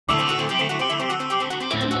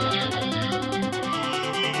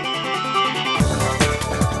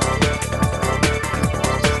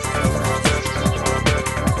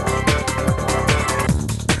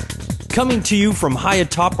Coming to you from high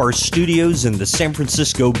atop our studios in the San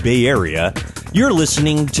Francisco Bay Area, you're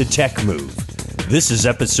listening to Tech Move. This is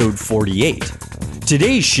episode 48.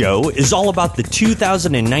 Today's show is all about the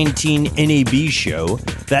 2019 NAB show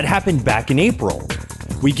that happened back in April.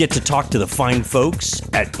 We get to talk to the fine folks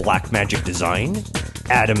at Blackmagic Design,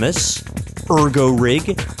 Adamus, ErgoRig,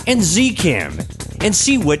 and Zcam, and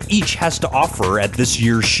see what each has to offer at this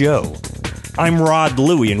year's show. I'm Rod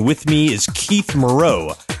Louie, and with me is Keith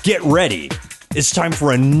Moreau. Get ready. It's time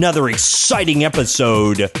for another exciting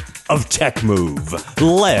episode of Tech Move.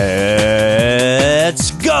 Let's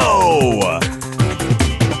go!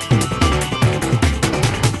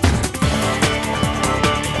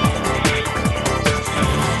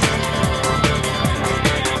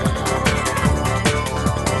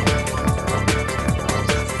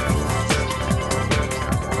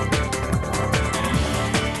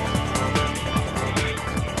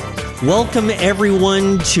 Welcome,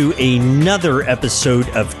 everyone, to another episode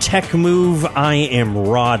of Tech Move. I am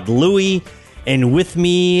Rod Louie, and with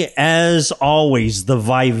me, as always, the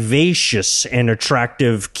vivacious and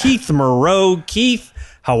attractive Keith Moreau. Keith,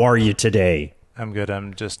 how are you today? I'm good.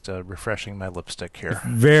 I'm just refreshing my lipstick here.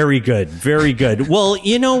 Very good. Very good. Well,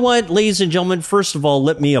 you know what, ladies and gentlemen, first of all,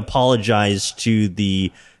 let me apologize to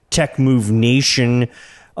the Tech Move Nation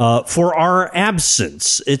for our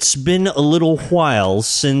absence. It's been a little while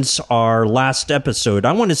since our last episode.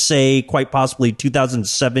 I want to say quite possibly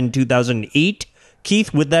 2007, 2008.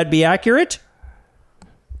 Keith, would that be accurate?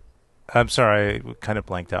 I'm sorry, I kind of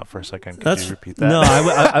blanked out for a second. Could you repeat that? No,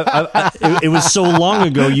 it was so long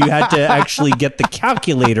ago you had to actually get the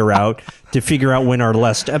calculator out to figure out when our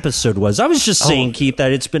last episode was. I was just saying, Keith,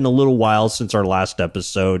 that it's been a little while since our last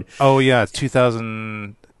episode. Oh, yeah,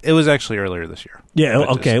 2000... It was actually earlier this year. Yeah.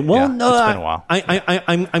 Okay. Well, no, it's been a while.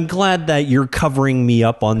 I'm glad that you're covering me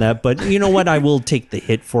up on that. But you know what? I will take the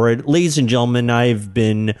hit for it, ladies and gentlemen. I've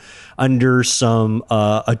been under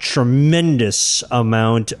a tremendous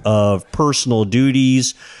amount of personal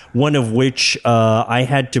duties. One of which I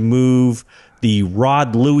had to move the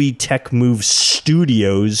Rod Louie Tech Move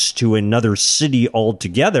Studios to another city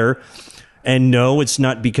altogether. And no, it's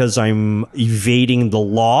not because I'm evading the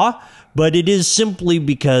law, but it is simply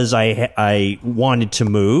because I wanted to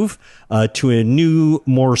move to a new,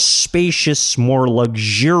 more spacious, more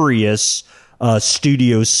luxurious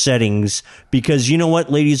studio settings. Because you know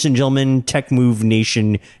what, ladies and gentlemen, Tech Move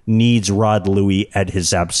Nation needs Rod Louie at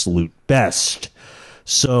his absolute best.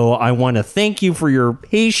 So I want to thank you for your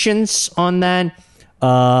patience on that.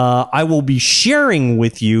 I will be sharing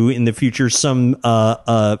with you in the future some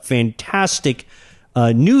fantastic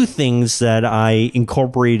new things that I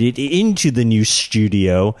incorporated into the new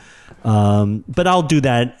studio. But I'll do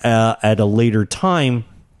that at a later time,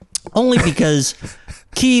 only because,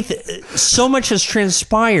 Keith, so much has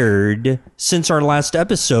transpired since our last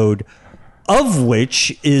episode, of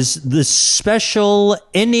which is the special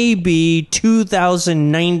NAB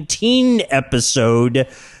 2019 episode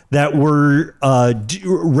that we're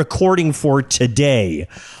recording for today.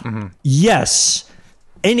 Mm-hmm. Yes,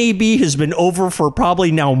 NAB has been over for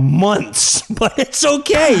probably now months, but it's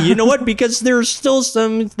okay. You know what? Because there's still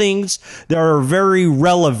some things that are very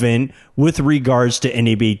relevant with regards to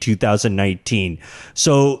NAB 2019.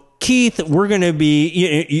 So, Keith, you're going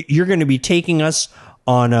to be taking us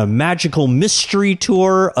on a magical mystery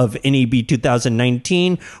tour of NAB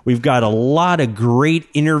 2019. We've got a lot of great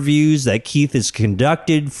interviews that Keith has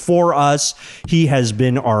conducted for us. He has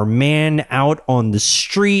been our man out on the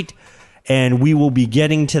street, and we will be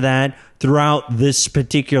getting to that throughout this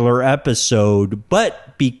particular episode.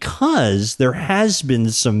 But because there has been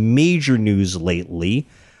some major news lately,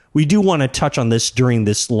 we do want to touch on this during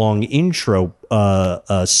this long intro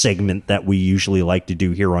segment that we usually like to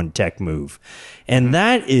do here on Tech Move. And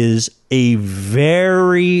that is a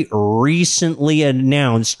very recently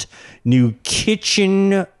announced new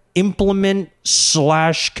kitchen implement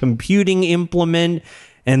 / computing implement.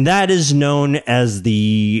 And that is known as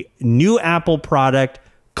the new Apple product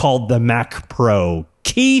called the Mac Pro.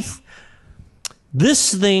 Keith,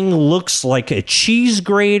 this thing looks like a cheese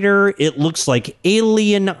grater. It looks like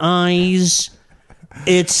alien eyes.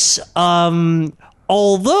 It's,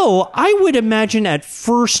 although I would imagine at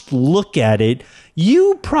first look at it,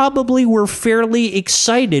 you probably were fairly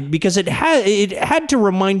excited because it had to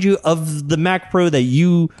remind you of the Mac Pro that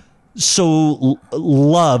you so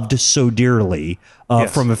loved so dearly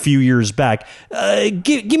from a few years back.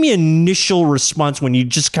 Give me an initial response when you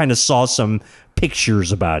just kind of saw some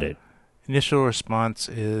pictures about it. Initial response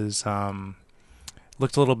is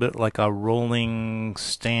looked a little bit like a rolling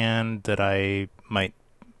stand that I might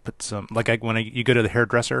put some you go to the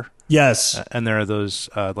hairdresser. Yes, And there are those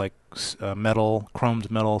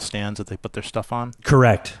chromed metal stands that they put their stuff on.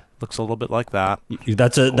 correct. Looks a little bit like that.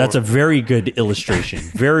 That's a very good illustration.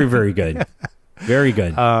 Very, very good. Very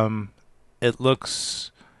good. It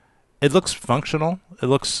looks functional. It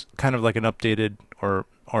looks kind of like an updated or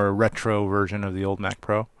a retro version of the old Mac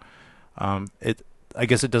Pro. I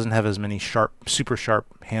guess it doesn't have as many super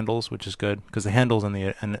sharp handles, which is good because the handles in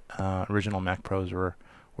the original Mac Pros were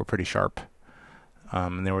pretty sharp,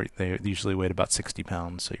 and they usually weighed about 60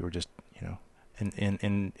 pounds. So you were just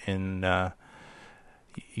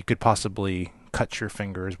you could possibly cut your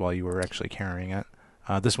fingers while you were actually carrying it.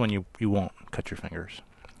 This one you won't cut your fingers.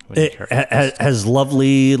 It has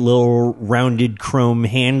lovely little rounded chrome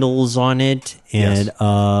handles on it, and Yes.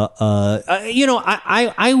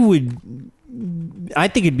 I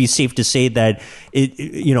think it'd be safe to say that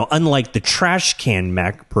unlike the trash can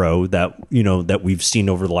Mac Pro that we've seen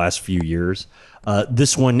over the last few years,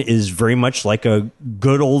 this one is very much like a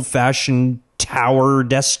good old fashioned tower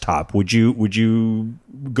desktop. Would you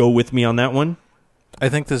go with me on that one? I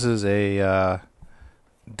think this is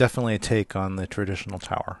definitely a take on the traditional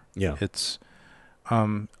tower. Yeah. It's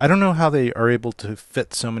I don't know how they are able to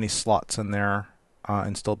fit so many slots in there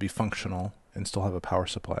and still be functional and still have a power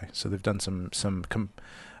supply. So they've done some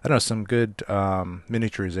good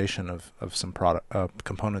miniaturization of some product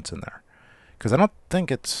components in there. Because I don't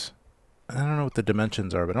know what the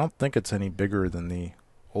dimensions are, but I don't think it's any bigger than the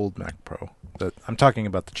old Mac Pro. I'm talking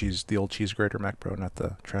about the old cheese grater Mac Pro, not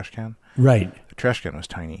the trash can. Right. The trash can was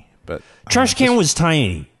tiny, but Trash can was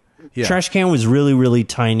tiny. Yeah. Trash can was really, really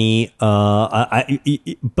tiny.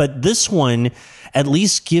 But this one at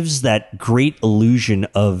least gives that great illusion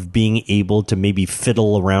of being able to maybe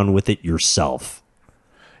fiddle around with it yourself.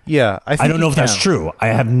 Yeah, I don't know if that's true. I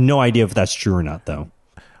have no idea if that's true or not, though.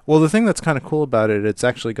 Well, the thing that's kind of cool about it, it's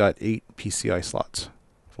actually got 8 PCI slots,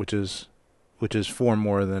 which is 4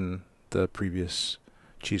 more than the previous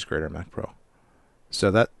cheese grater Mac Pro.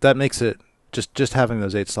 So that makes it just having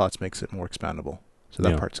those 8 slots makes it more expandable. So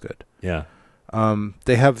that part's good. Yeah.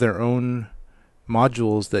 They have their own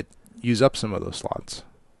modules that use up some of those slots.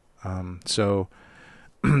 So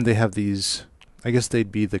they have these. I guess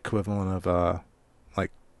they'd be the equivalent of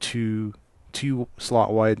like two double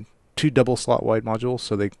slot wide modules.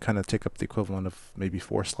 So they kind of take up the equivalent of maybe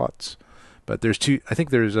 4 slots. But there's 2. I think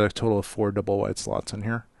there's a total of 4 double wide slots in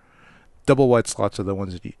here. Double wide slots are the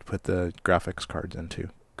ones that you put the graphics cards into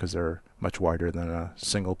because they're much wider than a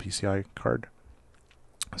single PCI card.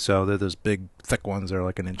 So they're those big, thick ones. They're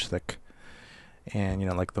like an inch thick, and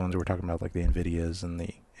like the ones we're talking about, like the Nvidias and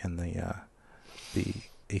the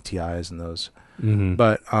ATIs and those. Mm-hmm.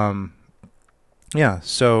 But yeah.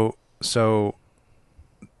 So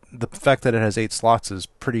the fact that it has 8 slots is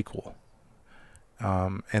pretty cool.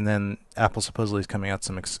 And then Apple supposedly is coming out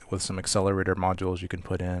with some accelerator modules you can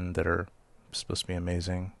put in that are supposed to be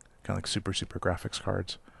amazing, kind of like super graphics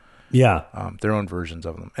cards. Yeah. Their own versions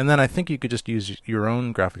of them. And then I think you could just use your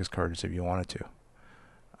own graphics cards if you wanted to.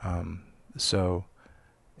 So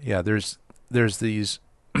yeah, there's these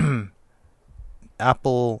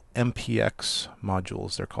Apple MPX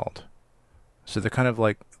modules, they're called. So they're kind of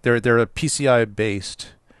like they're a PCI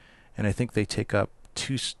based, and I think they take up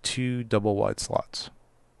two double wide slots.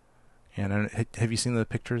 And have you seen the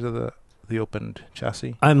pictures of the opened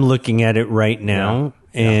chassis? I'm looking at it right now,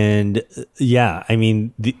 and I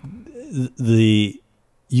mean the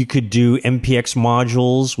you could do MPX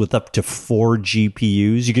modules with up to 4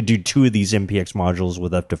 GPUs. You could do 2 of these MPX modules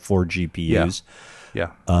with up to 4 GPUs.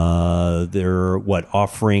 Yeah. They're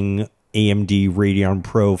offering AMD Radeon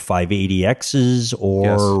Pro 580Xs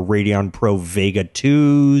or Radeon Pro Vega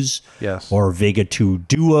 2s, or Vega 2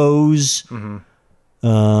 Duos. Mm-hmm.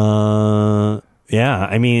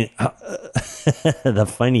 I mean, the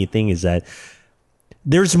funny thing is that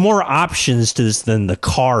there's more options to this than the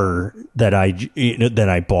car that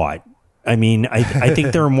I bought. I mean, I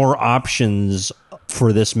think there are more options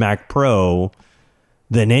for this Mac Pro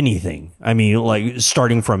than anything. I mean, like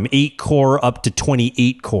starting from 8 core up to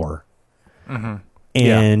 28 core. Mm-hmm.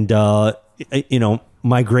 And,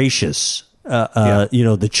 my gracious,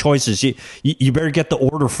 the choices, you better get the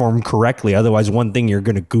order form correctly. Otherwise, one thing, you're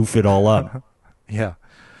going to goof it all up. Yeah.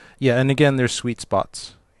 And again, there's sweet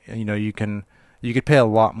spots. You could pay a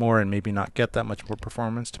lot more and maybe not get that much more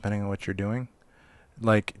performance depending on what you're doing.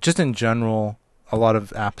 Like just in general, a lot of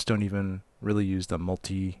apps don't even really use the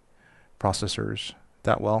multi-processors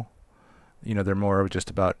that well. They're more just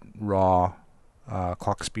about raw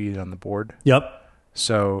clock speed on the board. Yep.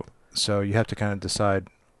 So you have to kind of decide,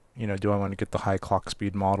 do I want to get the high clock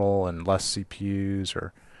speed model and less CPUs,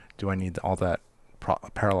 or do I need all that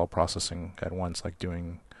parallel processing at once, like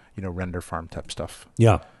doing render farm type stuff.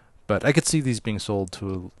 Yeah. But I could see these being sold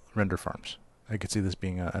to render farms. I could see this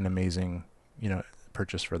being an amazing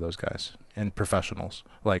purchase for those guys and professionals,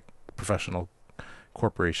 like professional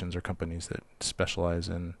corporations or companies that specialize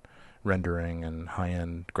in rendering and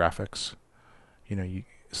high-end graphics. You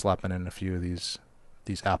slapping in a few of these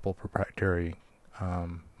Apple proprietary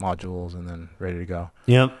modules and then ready to go.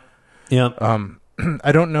 Yep.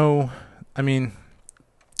 I don't know. I mean,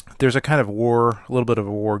 there's a kind of war, a little bit of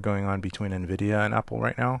a war going on between NVIDIA and Apple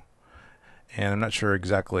right now. And I'm not sure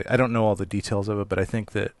exactly. I don't know all the details of it, but I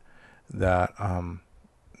think that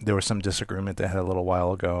there was some disagreement they had a little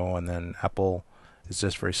while ago, and then Apple is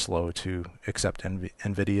just very slow to accept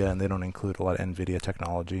NVIDIA, and they don't include a lot of NVIDIA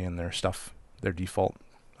technology in their stuff, their default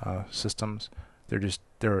systems.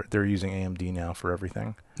 They're using AMD now for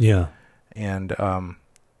everything. Yeah. And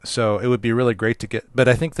so it would be really great to get, but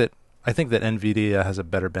I think that NVIDIA has a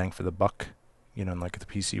better bang for the buck, in like the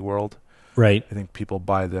PC world. Right. I think people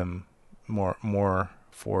buy them more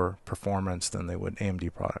for performance than they would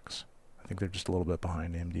AMD products. I think they're just a little bit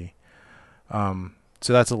behind AMD.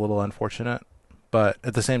 So that's a little unfortunate, but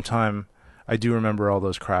at the same time, I do remember all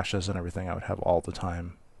those crashes and everything I would have all the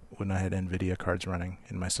time when I had NVIDIA cards running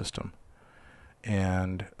in my system.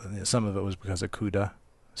 And some of it was because of CUDA.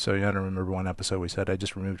 So I don't remember one episode we said I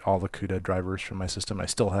just removed all the CUDA drivers from my system. I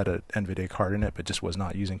still had an NVIDIA card in it, but just was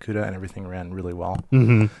not using CUDA, and everything ran really well.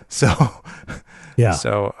 Mm-hmm. So, yeah.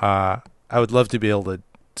 So I would love to be able to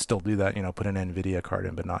still do that. Put an NVIDIA card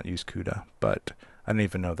in, but not use CUDA. But I don't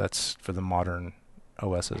even know that's for the modern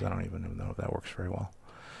OSs. I don't even know if that works very well.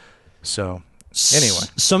 So anyway,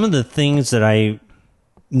 some of the things that I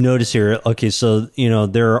notice here. Okay, so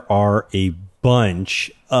there are a bunch.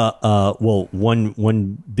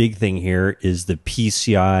 One big thing here is the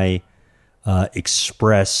PCI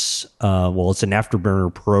Express. It's an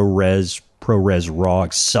Afterburner ProRes RAW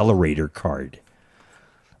accelerator card.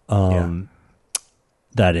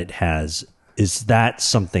 That it has. Is that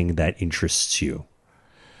something that interests you?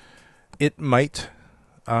 It might,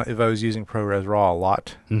 if I was using ProRes RAW a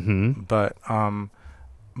lot. Mm-hmm. But I'm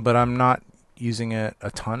not using it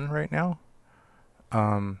a ton right now.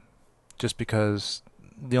 Just because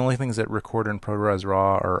the only things that record in ProRes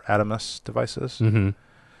RAW are Atomos devices. Mm-hmm.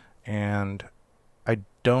 And I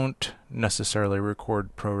don't necessarily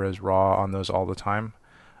record ProRes RAW on those all the time.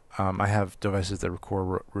 I have devices that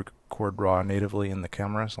record RAW natively in the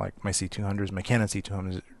cameras, like my C200s. My Canon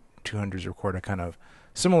C200s record a kind of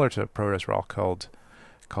similar to ProRes RAW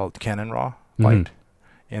called Canon RAW Lite.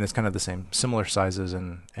 And it's kind of the same, similar sizes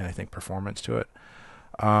and I think performance to it.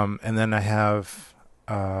 And then I have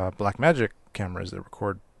Blackmagic cameras that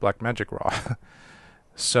record Blackmagic RAW.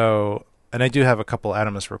 So, and I do have a couple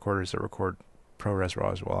Atomos recorders that record ProRes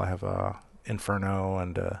RAW as well. I have a Inferno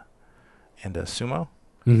and a Sumo.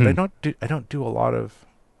 Mm-hmm. But I don't do a lot of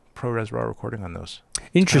ProRes RAW recording on those.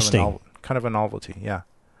 Interesting. Kind of a novelty, yeah.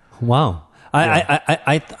 Wow.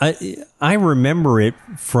 I remember it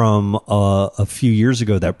from a few years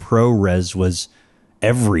ago that ProRes was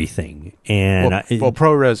everything, and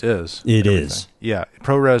ProRes is it everything. is. Yeah,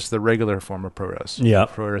 ProRes, the regular form of ProRes. Yeah,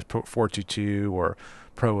 ProRes 422 or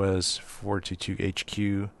ProRes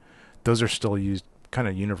 422 HQ. Those are still used kind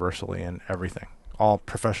of universally in everything. All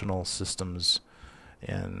professional systems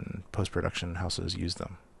and post-production houses use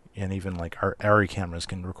them, and even like our ARRI cameras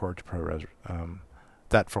can record to ProRes,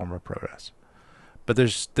 that form of ProRes. But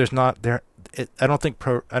there's not there. I don't think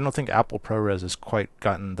Apple ProRes has quite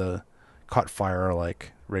caught fire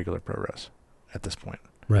like regular ProRes at this point.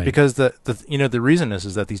 Right. Because the reason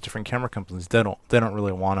is that these different camera companies they don't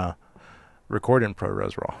really want to record in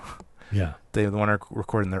ProRes RAW. Yeah. They want to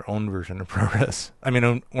record in their own version of ProRes. I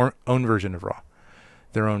mean, own version of RAW.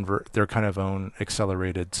 Their kind of own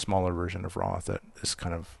accelerated, smaller version of RAW that is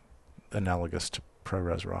kind of analogous to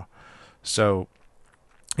ProRes RAW. So,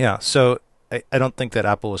 yeah. So I don't think that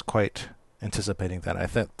Apple was quite anticipating that. I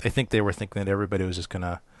think they were thinking that everybody was just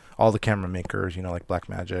gonna, all the camera makers, like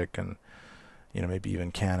Blackmagic and maybe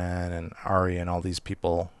even Canon and ARRI and all these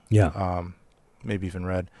people. Yeah. Maybe even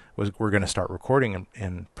Red we're going to start recording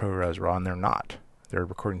in ProRes RAW, and they're not. They're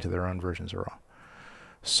recording to their own versions of RAW.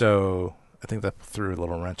 So I think that threw a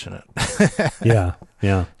little wrench in it.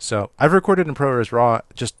 Yeah. So I've recorded in ProRes RAW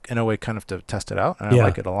just in a way kind of to test it out, and I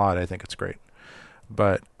like it a lot. I think it's great.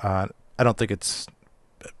 But I don't think it's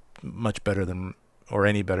much better than or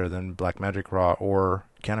any better than Blackmagic RAW or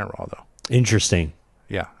Canon RAW, though. Interesting.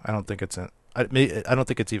 Yeah, I don't think it's I don't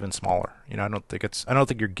think it's even smaller. I don't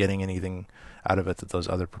think you're getting anything out of it that those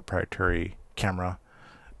other proprietary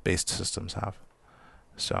camera-based systems have.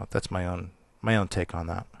 So that's my own take on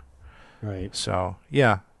that. Right. So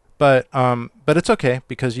yeah, but it's okay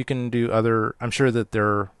because you can do other. I'm sure that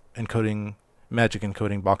their encoding magic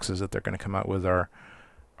encoding boxes that they're going to come out with are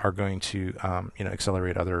going to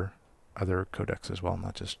accelerate other codecs as well,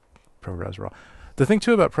 not just ProRes RAW. The thing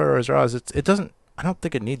too about ProRes RAW is it doesn't. I don't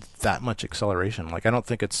think it needs that much acceleration. Like I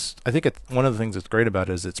think it's one of the things that's great about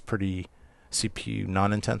it is it's pretty CPU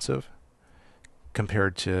non-intensive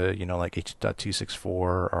compared to like H.264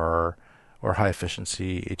 or high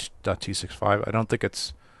efficiency H.265. I don't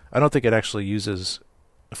think it actually uses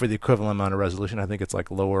for the equivalent amount of resolution. I think it's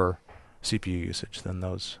like lower CPU usage than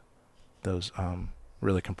those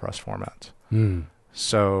really compressed formats.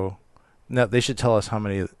 So now they should tell us how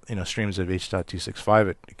many streams of H.265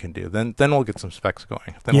 it can do. Then we'll get some specs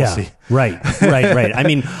going. Then we'll see. Right. I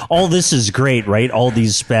mean, all this is great, right? All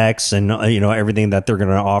these specs and everything that they're going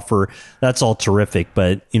to offer. That's all terrific.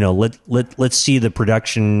 But let's see the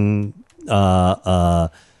production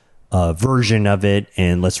version of it,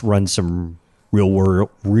 and let's run some real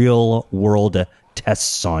world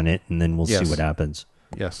tests on it, and then we'll see what happens.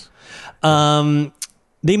 Yes.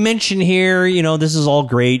 They mention here, this is all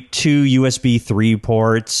great. 2 USB 3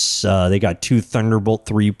 ports. They got 2 Thunderbolt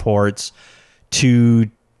 3 ports, 2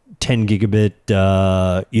 10 gigabit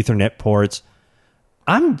Ethernet ports.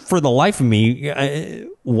 For the life of me,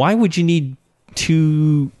 why would you need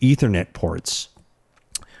 2 Ethernet ports?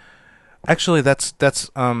 Actually, that's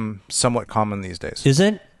somewhat common these days. Is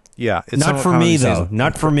it? Yeah, it's not for me though.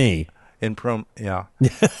 Not for me. Yeah.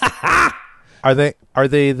 Are they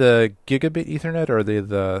the gigabit Ethernet or are they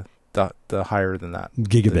the higher than that?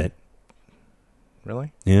 Gigabit.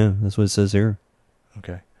 Really? Yeah, that's what it says here.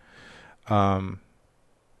 Okay.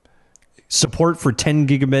 Support for 10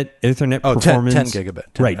 gigabit Ethernet performance. 10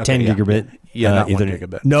 gigabit. 10. Right, okay, 10 gigabit. Yeah, not Ethernet. 1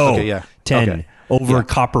 gigabit. No, okay, yeah. 10 okay. over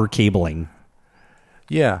copper cabling.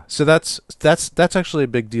 Yeah, so that's actually a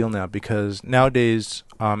big deal now because nowadays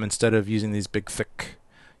instead of using these big thick,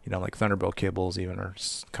 like Thunderbolt cables even are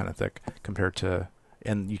kind of thick compared to,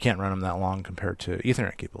 and you can't run them that long compared to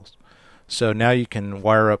Ethernet cables. So now you can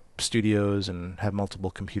wire up studios and have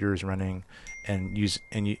multiple computers running, and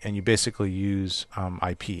you basically use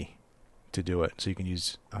IP to do it. So you can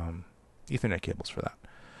use Ethernet cables for that.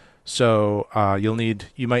 So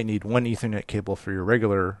you might need one Ethernet cable for your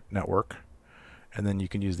regular network, and then you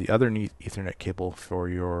can use the other Ethernet cable for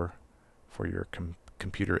your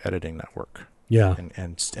computer editing network. Yeah,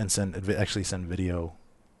 and send video,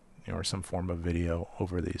 or some form of video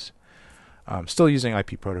over these. Still using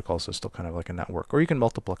IP protocols, so still kind of like a network, or you can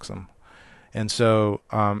multiplex them. And so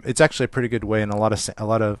it's actually a pretty good way. And a lot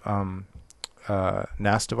of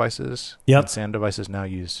NAS devices, and SAN devices now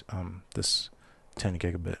use this 10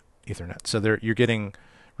 gigabit Ethernet. So you're getting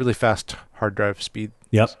really fast hard drive speed.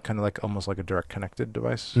 Yep. Kind of like almost like a direct connected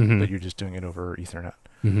device, Mm-hmm. but you're just doing it over Ethernet.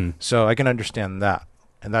 Mm-hmm. So I can understand that,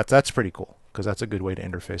 and that's pretty cool because that's a good way to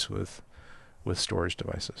interface with storage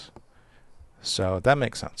devices. So that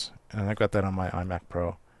makes sense, and I've got that on my iMac Pro,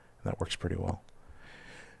 and that works pretty well.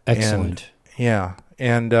 Excellent.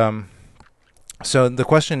 So the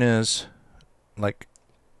question is, like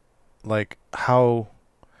how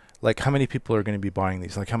many people are going to be buying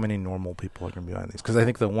these? Like how many normal people are going to be buying these? Because I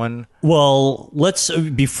think Well,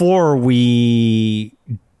 before we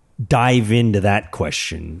dive into that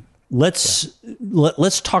question, let's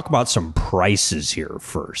talk about some prices here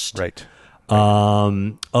first. Right.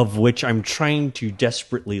 Of which I'm trying to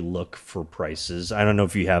desperately look for prices. I don't know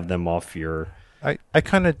if you have them off your... I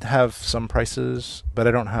kind of have some prices, but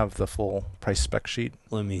I don't have the full price spec sheet.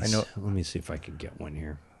 Let me see if I can get one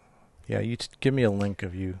here. Yeah, you give me a link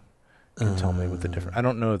if you can tell me what the difference. I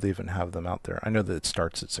don't know if they even have them out there. I know that it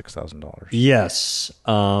starts at $6,000. Yes.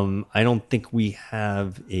 I don't think we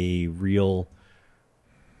have a real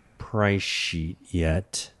price sheet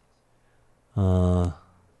yet.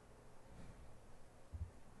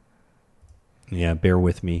 Yeah, bear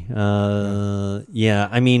with me. Yeah,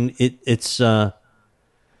 I mean it's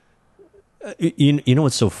you know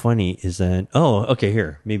what's so funny is that okay,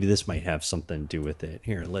 here, maybe this might have something to do with it.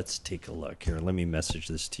 Here, let's take a look. Here, let me message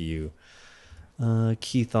this to you.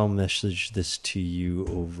 Keith, I'll message this to you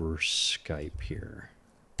over Skype here.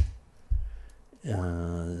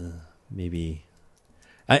 Maybe.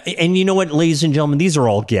 And you know what, ladies and gentlemen, these are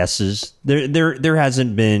all guesses. There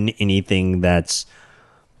hasn't been anything that's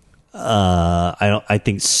I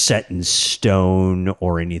think set in stone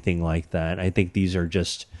or anything like that. I think these are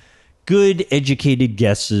just good educated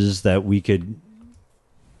guesses that we could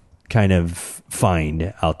kind of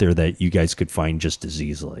find out there that you guys could find just as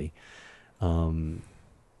easily. So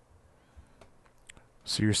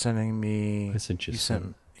you're sending me. I sent you you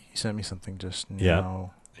sent me something just now. Yeah.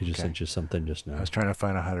 I just Okay. sent you something just I now. was trying to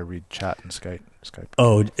find out how to read chat in Skype.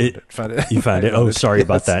 Oh, Found it. you found it. Oh, sorry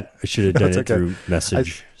about that. I should have done it's it okay. through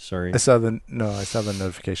message. Sorry. I saw the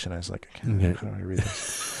notification. I was like, Okay. how do I read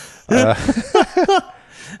this?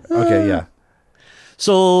 Okay, yeah.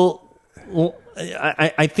 So, well,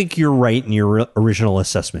 I think you're right in your original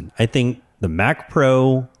assessment. I think the Mac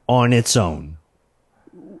Pro on its own,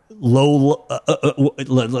 let's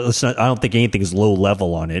not, I don't think anything is low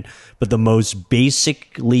level on it, but the most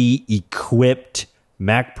basically equipped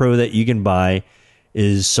Mac Pro that you can buy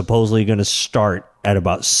is supposedly going to start at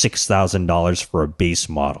about $6,000 for a base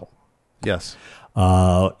model. Yes.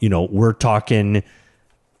 We're talking,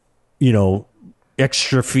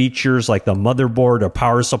 extra features like the motherboard, a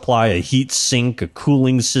power supply, a heat sink, a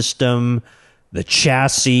cooling system, the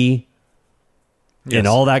chassis, Yes. and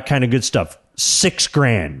all that kind of good stuff.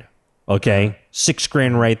 $6,000. Okay.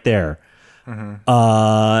 $6,000 right there.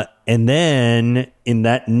 And then in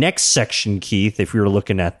that next section, Keith, if you're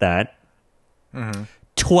looking at that,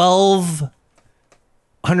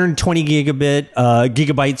 120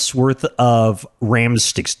 gigabytes worth of RAM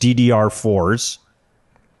sticks, DDR4s.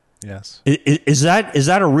 Yes. Is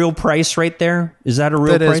that a real price right there? Is that a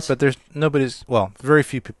real That price? is, but very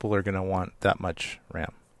few people are going to want that much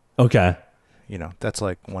RAM. Okay. That's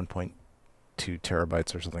like 1.2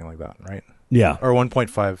 terabytes or something like that, right? Yeah. Or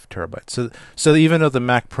 1.5 terabytes. So even though the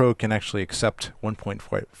Mac Pro can actually accept 1.5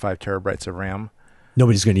 terabytes of RAM,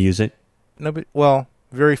 Nobody's going to use it.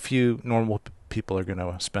 very few normal people are going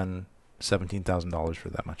to spend $17,000 for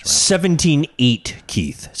that much RAM. 17.8,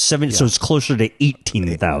 Keith. So it's closer to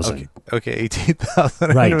 18,000. Okay,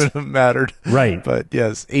 18,000. Right. It would have mattered. Right. But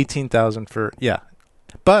yes, 18,000 for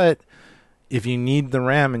But if you need the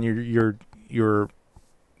RAM and you're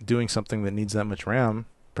doing something that needs that much RAM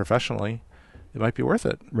professionally, it might be worth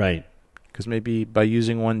it. Right. Because maybe by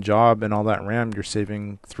using one job and all that RAM, you're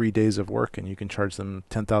saving 3 days of work, and you can charge them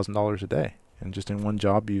 $10,000 a day. And just in one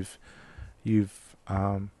job, you've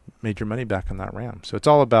made your money back on that RAM. So it's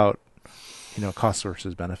all about cost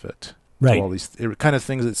versus benefit. Right. So all these kind of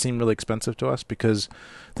things that seem really expensive to us, because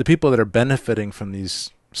the people that are benefiting from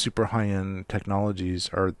these super high-end technologies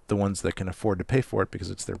are the ones that can afford to pay for it because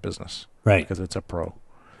it's their business. Right. Because it's a pro.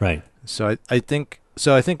 Right. So I think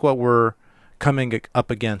what we're coming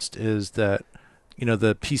up against is that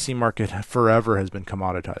the PC market forever has been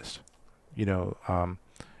commoditized. Even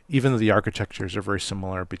though the architectures are very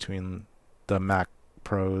similar between the Mac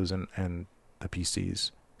Pros and the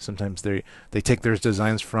PCs, sometimes they take their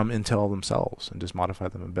designs from Intel themselves and just modify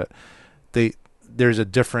them a bit. There's a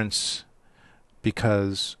difference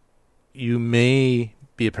because you may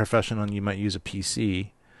be a professional and you might use a PC,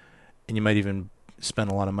 and you might even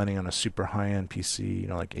spend a lot of money on a super high-end PC,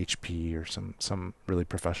 like HP or some really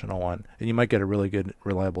professional one, and you might get a really good,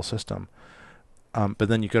 reliable system. But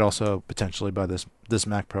then you could also potentially buy this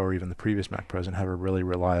Mac Pro or even the previous Mac Pros and have a really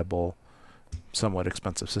reliable, somewhat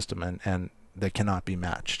expensive system, and they cannot be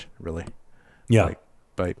matched, really. Yeah.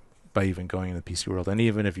 By even going in the PC world. And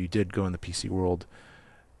even if you did go in the PC world,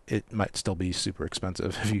 it might still be super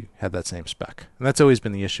expensive if you had that same spec. And that's always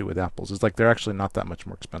been the issue with Apple's. It's like they're actually not that much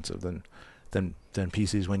more expensive than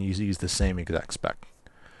PCs when you use the same exact spec.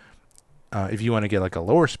 If you want to get like a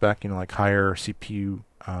lower spec, like higher CPU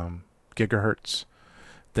gigahertz,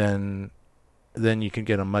 then you can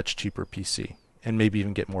get a much cheaper PC and maybe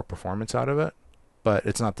even get more performance out of it. But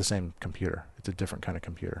it's not the same computer. It's a different kind of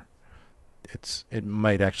computer. It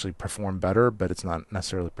might actually perform better, but it's not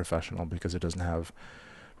necessarily professional because it doesn't have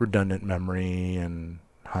redundant memory and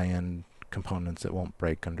high-end components that won't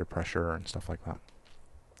break under pressure and stuff like that.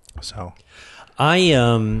 So,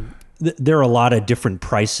 there are a lot of different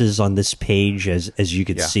prices on this page, as you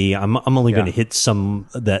could see. I'm only going to hit some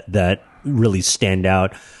that really stand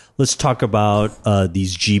out. Let's talk about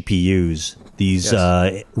these GPUs, these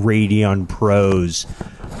Radeon Pros.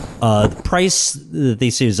 The price that they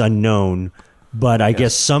say is unknown, but I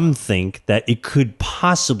guess some think that it could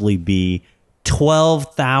possibly be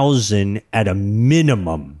 $12,000 at a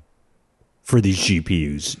minimum for these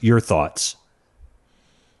GPUs. Your thoughts?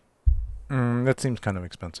 That seems kind of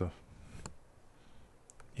expensive.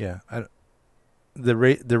 Yeah, the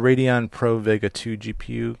Radeon Pro Vega 2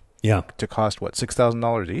 GPU. Yeah. To cost what,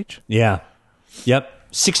 $6,000 each? Yeah. Yep.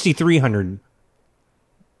 6,300.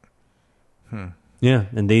 Yeah,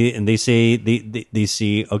 and they say they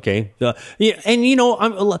see okay. Yeah, and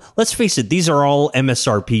let's face it, these are all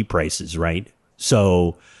MSRP prices, right?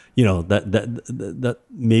 So that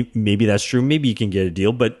maybe that's true. Maybe you can get a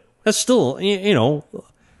deal, but that's still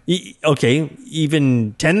okay.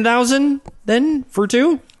 Even 10,000 then for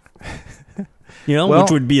two,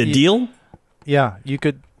 which would be a deal. Yeah, you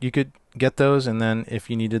could get those, and then if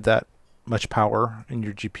you needed that much power in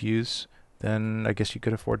your GPUs, then I guess you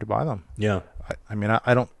could afford to buy them. Yeah. I mean,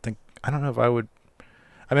 I don't know if I would.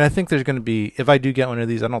 I mean, I think there's going to be, if I do get one of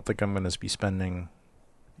these, I don't think I'm going to be spending,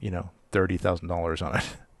 $30,000 on it,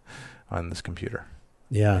 on this computer.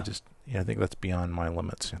 Yeah. I think that's beyond my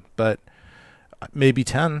limits. But maybe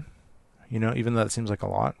 10, even though that seems like a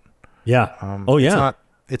lot. Yeah.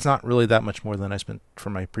 It's not really that much more than I spent for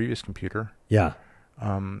my previous computer. Yeah.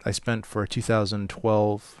 I spent for a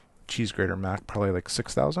 2012 cheese grater Mac probably like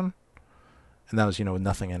 $6,000, and that was with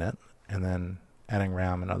nothing in it, and then adding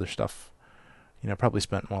RAM and other stuff, probably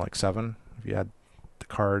spent more like $7,000 if you add the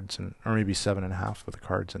cards, or maybe $7,500 with the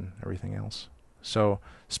cards and everything else. So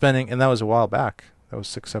spending, and that was a while back. That was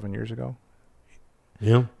 6-7 years ago.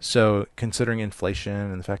 Yeah. So considering inflation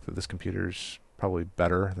and the fact that this computer's probably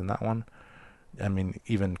better than that one, I mean,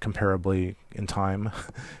 even comparably in time,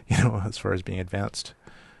 as far as being advanced,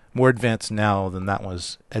 more advanced now than that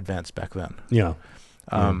was advanced back then. Yeah.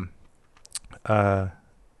 I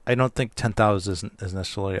don't think 10,000 is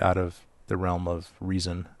necessarily out of the realm of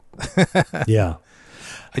reason. Yeah.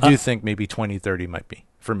 I do think maybe 20, 30 might be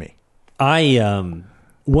for me. One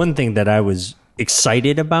thing that I was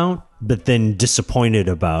excited about, but then disappointed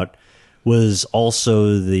about, was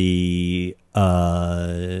also the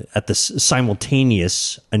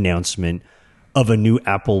simultaneous announcement of a new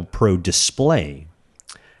Apple Pro display.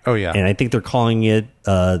 Oh yeah, and I think they're calling it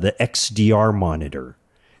the XDR monitor.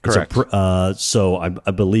 Correct. So I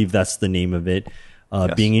believe that's the name of it.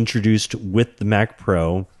 Yes. Being introduced with the Mac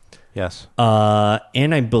Pro. Yes.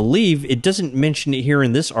 And I believe it doesn't mention it here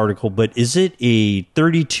in this article, but is it a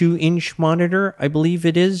 32-inch monitor? I believe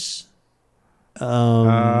it is.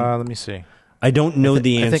 Let me see. I don't know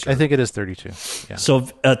the answer. I think it is 32. Yeah. So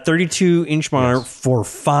a 32-inch monitor for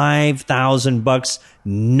 $5,000,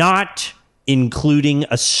 not including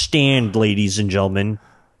a stand, ladies and gentlemen.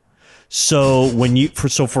 So for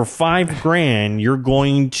 $5,000, you're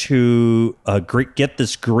going to get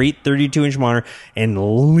this great 32-inch monitor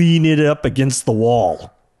and lean it up against the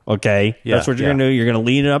wall. Okay, that's what you're going to do. You're going to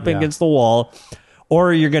lean it up against the wall,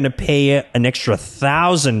 or you're going to pay an extra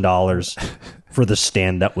 $1,000 for the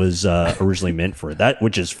stand that was originally meant for that,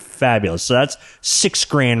 which is fabulous. So that's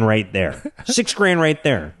 $6,000 right there. $6,000 right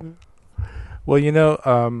there. Well, I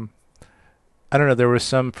don't know. There was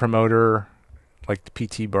some promoter, like the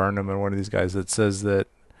P.T. Barnum or one of these guys, that says that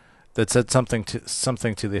said something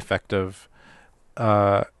to the effect of,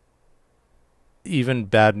 even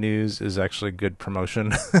bad news is actually good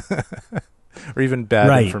promotion, or even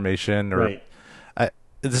bad information, or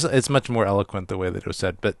it's much more eloquent the way that it was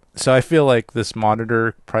said. But so I feel like this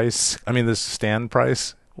monitor price, this stand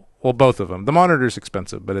price, well, both of them. The monitor's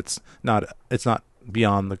expensive, but it's not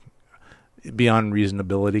beyond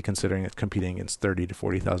reasonability, considering it's competing against $30,000 to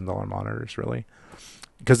 $40,000 monitors, really.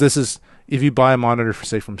 Because this is, if you buy a monitor for,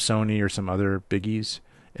 say, from Sony or some other biggies,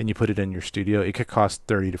 and you put it in your studio, it could cost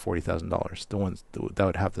 $30,000 to $40,000. The ones that would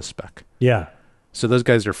have the spec. Yeah. So those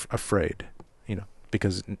guys are afraid,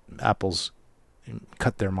 because Apple's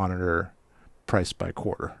cut their monitor price by a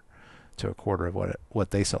quarter of what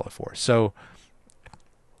they sell it for. So,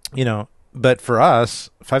 but for us,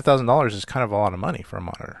 $5,000 is kind of a lot of money for a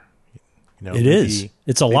monitor. It is.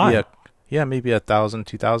 It's a lot. Maybe $1,000,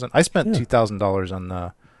 $2,000. I spent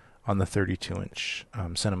 $2,000 on the 32-inch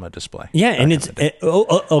cinema display. Yeah, and it's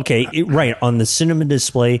right on the cinema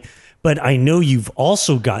display. But I know you've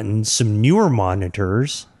also gotten some newer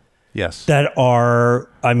monitors. Yes. That are,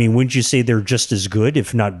 wouldn't you say they're just as good,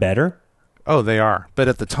 if not better? Oh, they are. But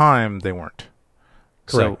at the time, they weren't.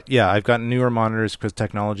 Correct. So, I've gotten newer monitors because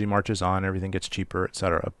technology marches on, everything gets cheaper,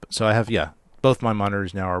 etc. So I have, both my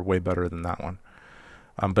monitors now are way better than that one.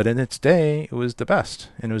 But in its day, it was the best,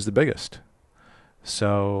 and it was the biggest.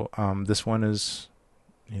 So this one is,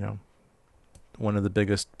 one of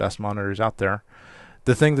the best monitors out there.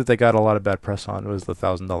 The thing that they got a lot of bad press on was the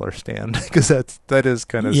 $1,000 stand, because that is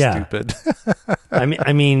kind of stupid.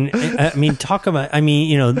 Talk about.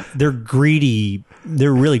 They're greedy.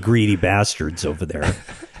 They're really greedy bastards over there,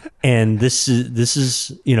 and this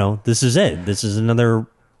is it. This is another,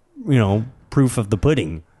 proof of the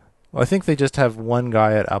pudding. Well, I think they just have one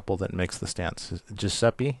guy at Apple that makes the stands,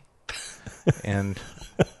 Giuseppe, and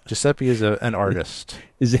Giuseppe is an artist.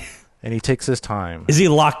 Is it? And he takes his time. Is he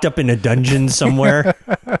locked up in a dungeon somewhere?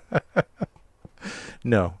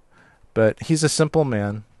 No, but he's a simple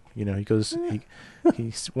man.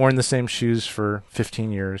 He's worn the same shoes for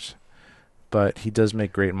 15 years, but he does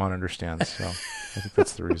make great monitor stands. So I think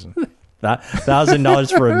that's the reason.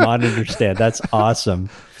 $1,000 for a monitor stand. That's awesome.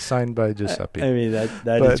 Signed by Giuseppe.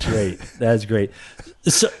 That is great. That's great.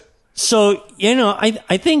 So,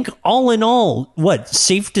 I think all in all,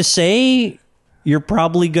 safe to say you're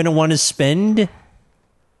probably going to want to spend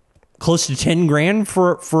close to 10 grand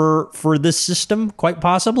for this system, quite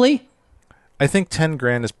possibly. I think 10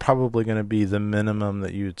 grand is probably going to be the minimum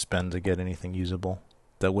that you would spend to get anything usable.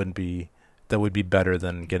 That would be better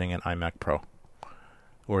than getting an iMac Pro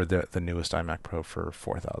or the newest iMac Pro for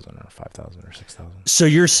 4,000 or 5,000 or 6,000. So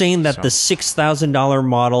you're saying that the $6,000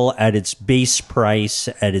 model at its base price,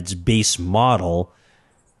 at its base model,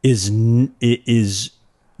 is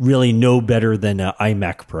really no better than an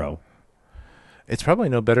iMac Pro. It's probably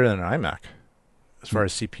no better than an iMac as far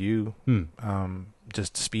as CPU,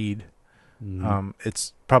 just speed.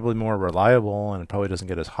 It's probably more reliable, and it probably doesn't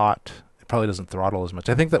get as hot. It probably doesn't throttle as much.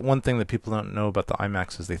 I think that one thing that people don't know about the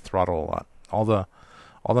iMacs is they throttle a lot.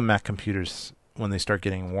 All the Mac computers, when they start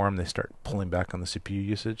getting warm, they start pulling back on the CPU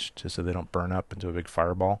usage just so they don't burn up into a big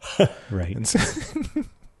fireball. Right. And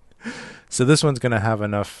so this one's going to have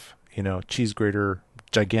enough, gigantic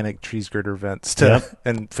cheese grater vents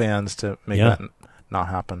and fans to make that not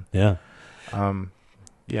happen. Yeah.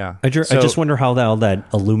 Yeah. I just wonder how that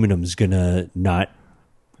aluminum is going to not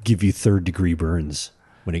give you third-degree burns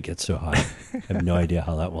when it gets so hot. I have no idea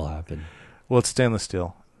how that will happen. Well, it's stainless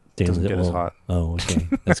steel. It doesn't get as hot. Oh, okay.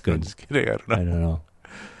 That's good. I'm just kidding. I don't know.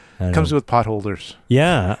 It comes with pot holders.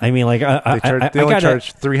 Yeah. I mean, like, they only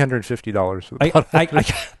charge $350 for the pot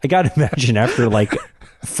holders. I got to imagine after like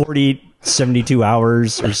 40, 72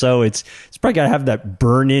 hours or so, it's probably got to have that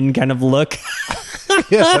burn-in kind of look.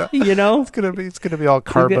 Yeah. It's gonna be all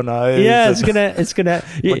carbonized. Yeah, it's gonna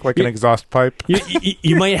look like an exhaust pipe.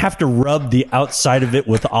 You might have to rub the outside of it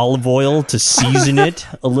with olive oil to season it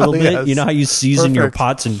a little bit. Yes. You know how you season your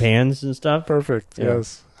pots and pans and stuff? Perfect. Yeah.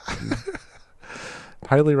 Yes.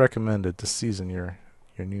 Highly recommended to season your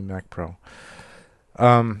new Mac Pro.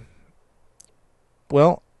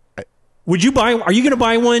 Well, would you buy? Are you going to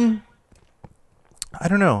buy one? I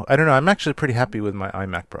don't know. I'm actually pretty happy with my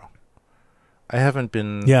iMac Pro. I haven't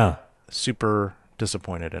been super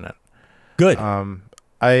disappointed in it. Good.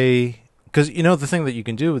 Because the thing that you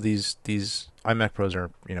can do with these iMac Pros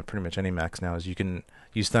or pretty much any Macs now is you can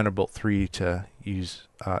use Thunderbolt 3 to use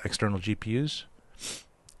external GPUs.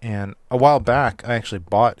 And a while back, I actually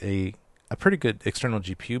bought a pretty good external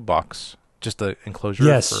GPU box, just the enclosure.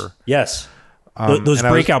 Yes. Those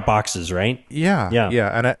breakout boxes, right? Yeah.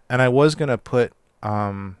 And I was gonna put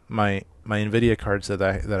my NVIDIA cards that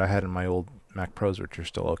I had in my old Mac Pros, which are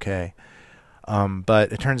still okay.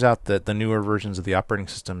 But it turns out that the newer versions of the operating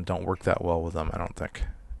system don't work that well with them, I don't think.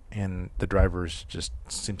 And the drivers just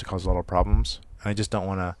seem to cause a lot of problems. And I just don't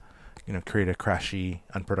want to, create a crashy,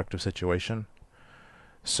 unproductive situation.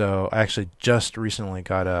 So I actually just recently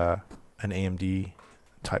got an AMD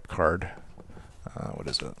type card. What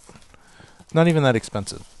is it? It's not even that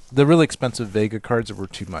expensive. The really expensive Vega cards were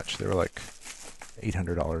too much. They were like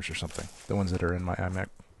 $800 or something. The ones that are in my iMac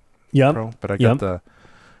Pro. But I got the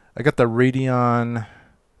Radeon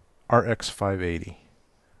RX 580,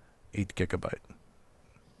 8 gigabyte,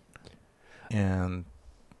 and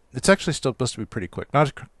it's actually still supposed to be pretty quick. Not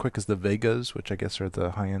as quick as the Vegas, which I guess are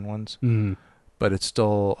the high end ones, but it's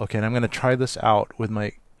still okay. And I'm going to try this out with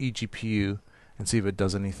my eGPU and see if it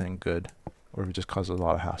does anything good, or if it just causes a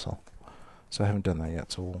lot of hassle. So I haven't done that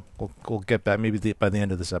yet. So we'll get back maybe by the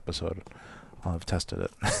end of this episode. I'll have tested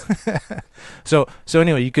it. So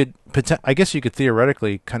anyway, I guess you could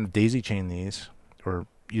theoretically kind of daisy chain these, or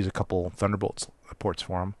use a couple Thunderbolt ports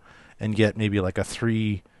for them, and get maybe like a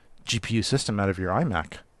 3 GPU system out of your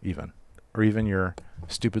iMac, or even your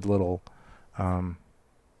stupid little,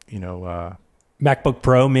 MacBook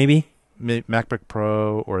Pro, maybe MacBook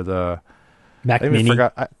Pro, or the Mac Mini.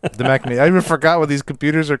 The Mac Mini. I even forgot what these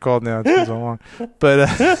computers are called now. It's been so long. But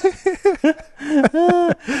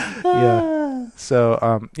yeah. So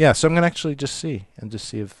So I'm gonna actually just see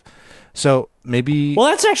if. So maybe. Well,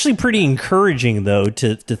 that's actually pretty encouraging, though,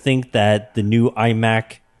 to think that the new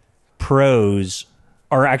iMac Pros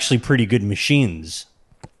are actually pretty good machines.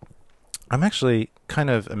 I'm actually kind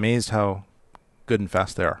of amazed how good and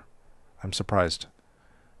fast they are. I'm surprised.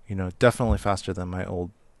 Definitely faster than my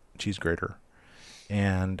old cheese grater.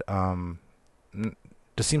 And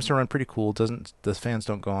just seems to run pretty cool. The fans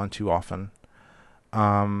don't go on too often.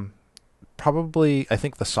 Probably, I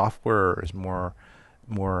think the software is more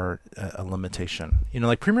a limitation.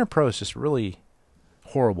 Like Premiere Pro is just really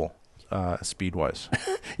horrible speed wise.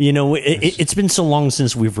 It's been so long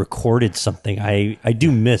since we've recorded something. I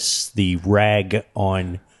do miss the rag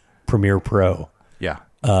on Premiere Pro. Yeah.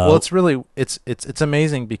 Well, it's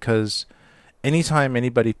amazing because anytime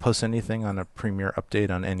anybody posts anything on a Premiere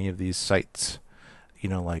update on any of these sites,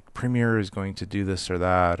 like Premiere is going to do this or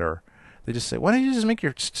that, or They just say, why don't you just make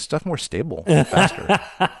your stuff more stable, faster?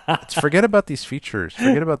 Forget about these features.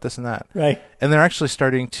 Forget about this and that. Right. And they're actually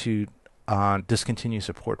starting to discontinue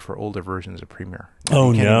support for older versions of Premiere.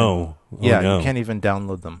 Oh, You can't no. you can't even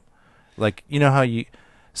download them. Like, you know how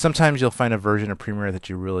sometimes you'll find a version of Premiere that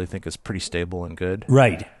you really think is pretty stable and good.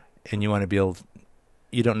 Right. And you want to be able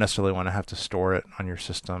you don't necessarily want to have to store it on your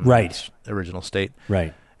system Right. in its original state.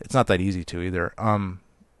 Right. It's not that easy to either.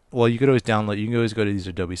 Well, you could always download. You can always go to these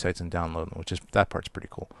Adobe sites and download them, that part's pretty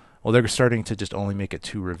cool. Well, they're starting to just only make it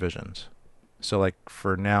 2 revisions. So, like,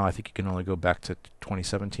 for now, I think you can only go back to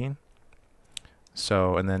 2017.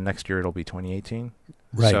 So, and then next year it'll be 2018.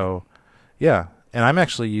 Right. So, yeah. And I'm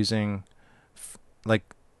actually using, like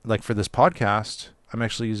for this podcast, I'm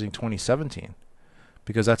actually using 2017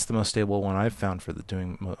 because that's the most stable one I've found for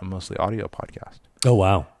doing a mostly audio podcast. Oh,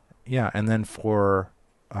 wow. Yeah. And then for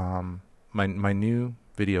my new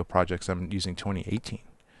video projects, I'm using 2018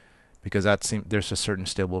 because there's a certain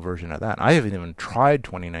stable version of that. I haven't even tried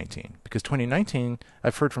 2019 because 2019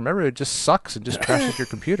 I've heard from everybody, it just sucks and just crashes your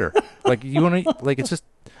computer. Like you want to, like, it's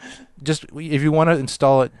just if you want to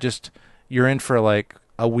install it, just you're in for like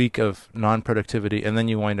a week of non-productivity and then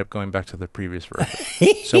you wind up going back to the previous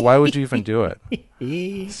version. So why would you even do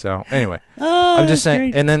it? So anyway, I'm just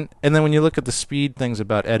saying. Great. And then when you look at the speed things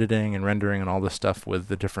about editing and rendering and all this stuff with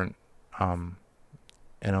the different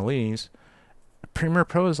NLEs, Premiere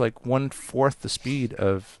Pro is like 1/4 the speed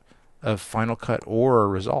of Final Cut or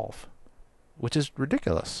Resolve, which is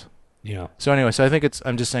ridiculous. Yeah. So anyway, I think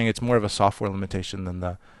I'm just saying it's more of a software limitation than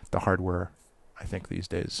the hardware, I think, these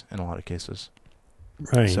days in a lot of cases.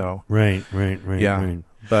 Right. So Right. yeah. Right.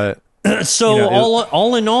 But So you know,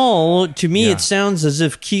 all in all, to me, Yeah. it sounds as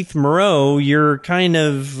if Keith Moreau, you're kind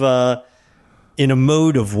of in a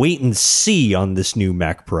mode of wait and see on this new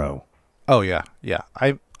Mac Pro. oh yeah.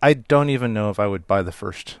 I don't even know if I would buy the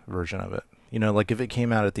first version of it. You know, like if it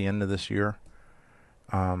came out at the end of this year,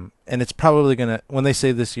 and it's probably gonna, when they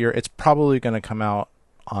say this year, it's probably gonna come out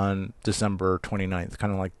on December 29th,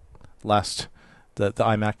 kind of like the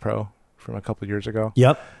iMac Pro from a couple years ago.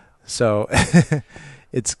 Yep. So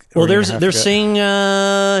it's Well, they're saying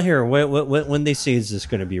here. When they say is this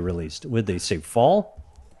going to be released? Would they say fall?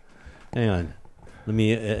 Hang on. Let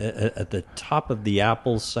me at the top of the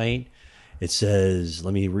Apple site. It says,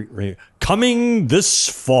 "Let me coming this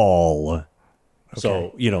fall." Okay.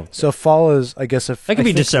 So So fall is, I guess, if that could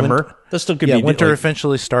be December. That still could be winter like,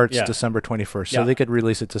 officially starts Yeah. December 21st, so Yeah. they could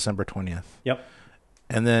release it December 20th, Yep.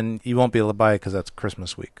 and then you won't be able to buy it because that's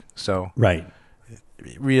Christmas week. So Right.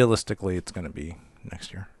 realistically, it's going to be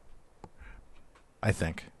next year. I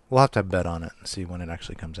think we'll have to bet on it and see when it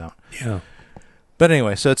actually comes out. Yeah. But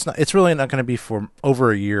anyway, so it's really not going to be for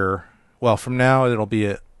over a year. Well, from now it'll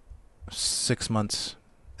be 6 months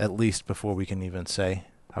at least before we can even say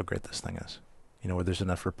how great this thing is. You know, where there's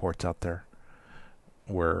enough reports out there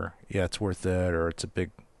where, yeah, it's worth it, or it's a big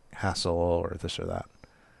hassle, or this or that.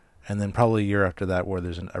 And then probably a year after that where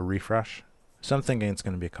there's a refresh. So I'm thinking it's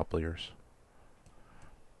going to be a couple of years.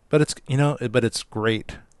 But it's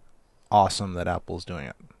great, awesome that Apple's doing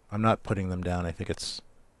it. I'm not putting them down. I think it's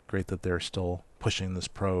great that they're still pushing this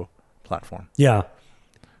Pro platform. Yeah.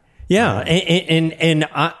 Yeah. And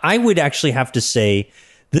I would actually have to say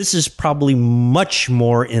this is probably much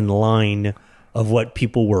more in line of what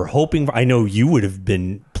people were hoping for. I know you would have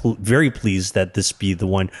been very pleased that this be the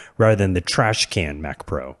one rather than the trash can Mac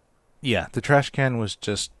Pro. Yeah, the trash can was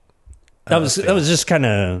just That was just kind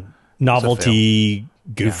of novelty,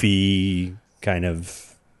 goofy kind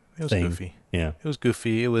of it was thing. goofy. Yeah. It was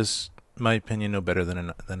goofy. It was, in my opinion, no better than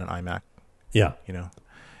an iMac. Yeah. You know,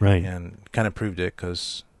 Right. and kind of proved it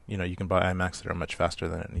because you can buy iMacs that are much faster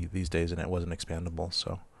than it these days, and it wasn't expandable.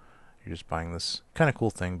 So you're just buying this kind of cool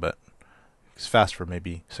thing, but it's fast for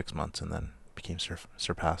maybe 6 months, and then became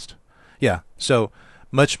surpassed. Yeah. So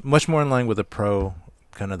much more in line with the Pro,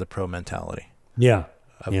 kind of the Pro mentality Yeah.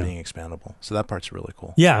 of being expandable. So that part's really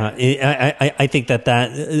cool. Yeah, I think that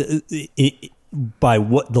by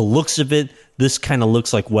what the looks of it, this kind of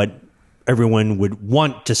looks like what everyone would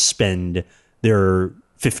want to spend their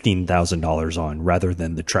 $15,000 on, rather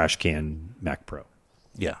than the trash can Mac Pro.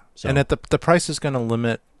 Yeah. So- And the price is going to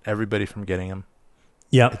limit everybody from getting them.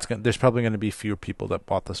 Yeah, There's probably going to be fewer people that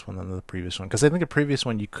bought this one than the previous one, because I think the previous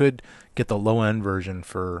one you could get the low end version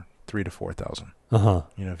for $3,000 to $4,000.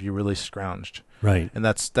 If you really scrounged, right. and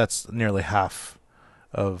that's nearly half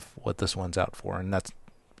of what this one's out for, and that's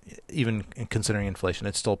even considering inflation,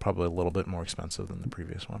 it's still probably a little bit more expensive than the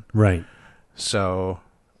previous one. Right. So,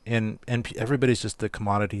 and everybody's just the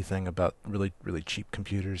commodity thing about really really cheap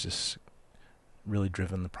computers is really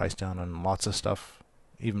driven the price down on lots of stuff.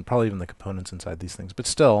 Probably even the components inside these things. But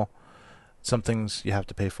still, some things you have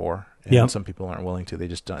to pay for, and Yep. some people aren't willing to. They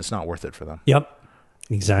just don't, it's not worth it for them. Yep.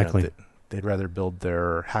 Exactly. They'd rather build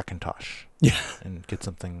their Hackintosh Yeah. and get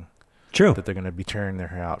something True. that they're going to be tearing their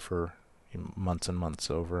hair out for months and months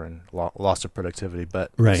over, and loss of productivity,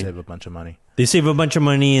 but Right. they save a bunch of money. They save a bunch of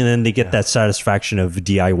money, and then they get Yeah. that satisfaction of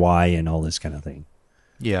DIY and all this kind of thing,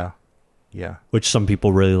 Yeah. Yeah. which some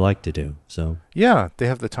people really like to do. So Yeah. They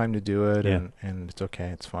have the time to do it, Yeah. and it's okay.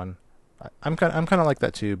 It's fun. I'm kind of like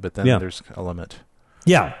that too, but then Yeah. there's a limit.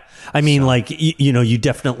 yeah, I mean, So- like you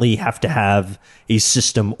definitely have to have a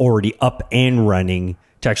system already up and running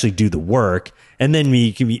to actually do the work, and then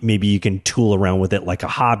maybe you can tool around with it like a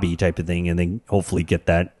hobby type of thing, and then hopefully get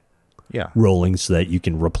that Yeah. rolling so that you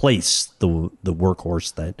can replace the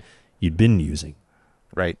workhorse that you'd been using.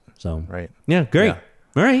 Right. So Right. yeah, great. Yeah.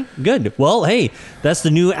 All right, good. Well, hey, that's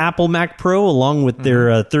the new Apple Mac Pro along with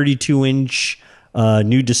their 32-inch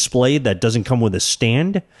new display that doesn't come with a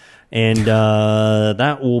stand. And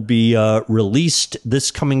that will be released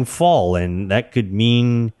this coming fall. And that could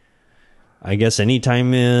mean, I guess,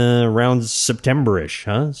 anytime around September-ish,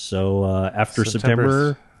 huh? So after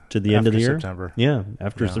September to the end of the After year? September. Yeah,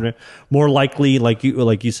 after Yeah. September. More likely, like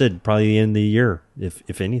you said, probably the end of the year,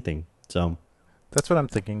 if anything. So... That's what I'm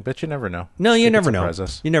thinking, but you never know. No, you They could never know. surprise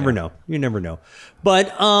us. You never Yeah. know. You never know.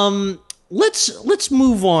 But let's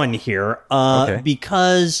move on here Okay.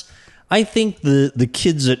 because I think the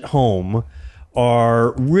kids at home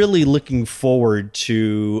are really looking forward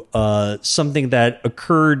to something that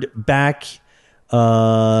occurred back when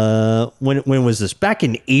was this? Back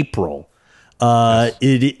in April.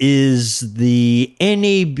 It is the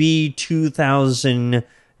NAB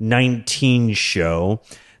 2019 show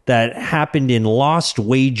that happened in Lost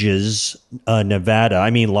Wages, Nevada. I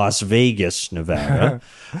mean, Las Vegas, Nevada.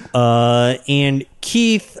 And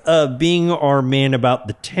Keith, being our man about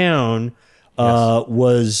the town,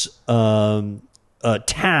 was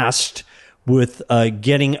tasked with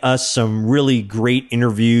getting us some really great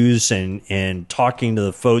interviews and talking to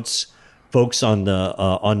the folks on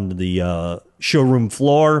the showroom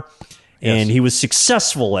floor. And he was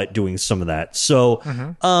successful at doing some of that. So,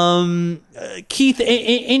 Keith,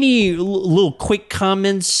 any little quick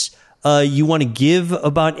comments you want to give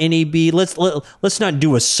about NAB? Let's not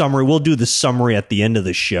do a summary. We'll do the summary at the end of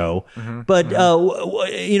the show. But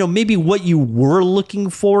maybe what you were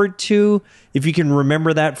looking forward to, if you can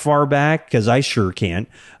remember that far back, because I sure can't.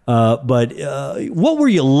 But what were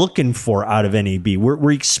you looking for out of NAB?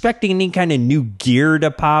 Were you expecting any kind of new gear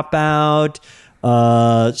to pop out?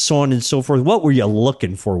 So on and so forth. What were you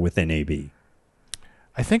looking for with NAB?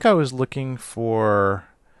 I think I was looking for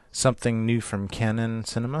something new from Canon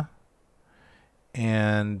Cinema,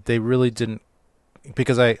 and they really didn't,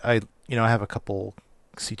 because I have a couple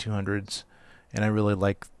C200s, and I really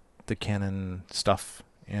like the Canon stuff,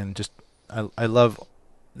 and just I love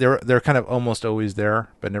they're kind of almost always there,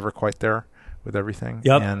 but never quite there with everything.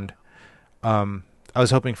 Yep. And I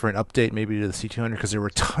was hoping for an update maybe to the C200, because there were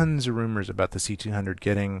tons of rumors about the C200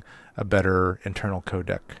 getting a better internal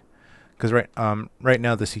codec. Because right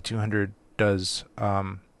now the C200 does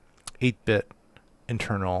 8-bit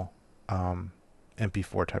internal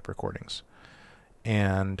MP4 type recordings,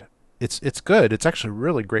 and it's good. It's actually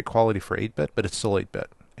really great quality for 8-bit, but it's still 8-bit,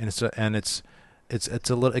 and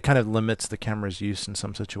it kind of limits the camera's use in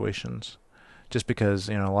some situations. Just because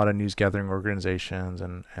a lot of news gathering organizations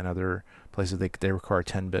and other places they require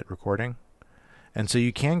 10-bit recording, and so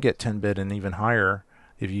you can get 10-bit and even higher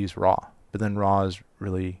if you use RAW. But then RAW is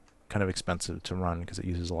really kind of expensive to run because it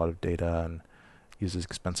uses a lot of data and uses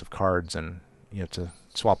expensive cards, and you have to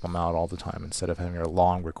swap them out all the time instead of having a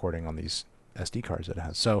long recording on these SD cards that it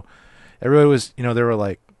has. So everybody was, there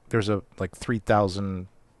were there's a 3,000,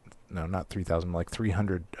 no, not 3,000, like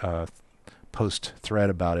 300 post thread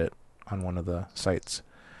about it on one of the sites,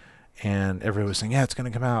 and everyone was saying, yeah, it's going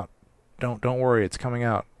to come out, don't worry, it's coming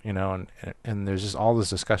out, and there's just all this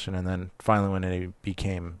discussion, and then finally when it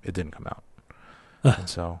became, it didn't come out. And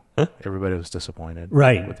so everybody was disappointed,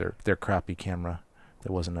 Right. with their crappy camera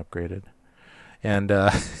that wasn't upgraded. And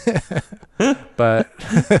but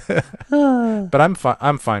I'm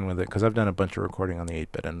fine with it, because I've done a bunch of recording on the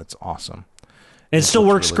 8-bit, and it's awesome. It still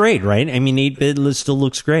looks works really- great, right? I mean, 8-bit still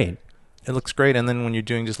looks great. It looks great, and then when you're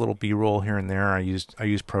doing just little B-roll here and there, I use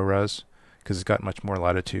ProRes because it's got much more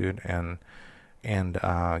latitude, and you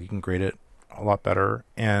can grade it a lot better,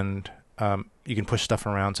 and you can push stuff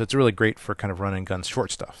around. So it's really great for kind of run and gun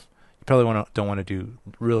short stuff. You probably don't want to do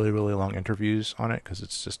really, really long interviews on it, because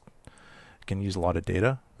it's just, it can use a lot of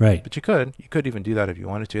data. Right. But you could even do that if you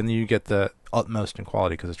wanted to, and then you get the utmost in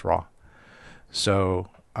quality because it's RAW. So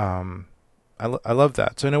I I love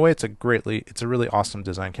that. So in a way, it's a really awesome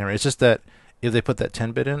design camera. It's just that if they put that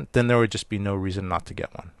 10-bit in, then there would just be no reason not to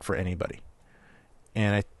get one for anybody.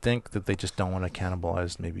 And I think that they just don't want to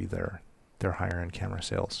cannibalize maybe their higher end camera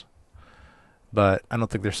sales. But I don't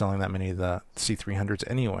think they're selling that many of the C300s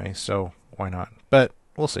anyway, so why not? But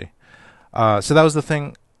we'll see. So that was the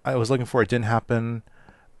thing I was looking for. It didn't happen.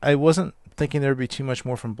 I wasn't thinking there would be too much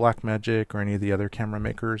more from Blackmagic or any of the other camera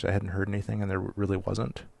makers. I hadn't heard anything, and there really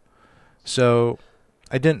wasn't. So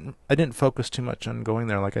I didn't focus too much on going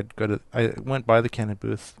there. Like I went by the Canon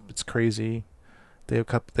booth. It's crazy. They had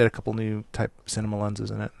a couple new type cinema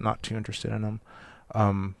lenses in it. Not too interested in them.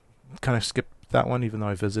 Kind of skipped that one, even though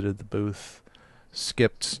I visited the booth.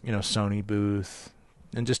 Skipped, Sony booth,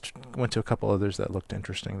 and just went to a couple others that looked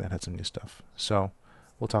interesting that had some new stuff. So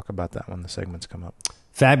we'll talk about that when the segments come up.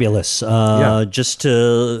 Fabulous. Just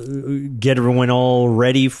to get everyone all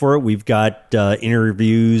ready for it, we've got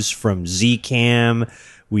interviews from Zcam.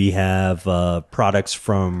 We have products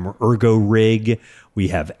from ErgoRig. We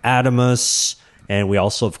have Adamus. And we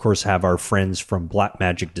also, of course, have our friends from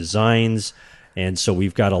Blackmagic Designs. And so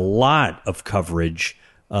we've got a lot of coverage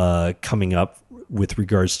coming up with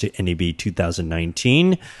regards to NAB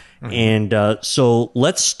 2019. Mm-hmm. And so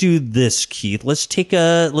let's do this, Keith. Let's take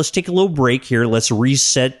a little break here. Let's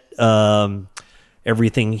reset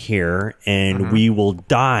everything here, and we will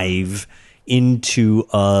dive into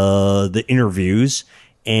the interviews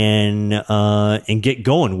and get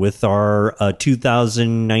going with our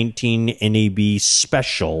 2019 NAB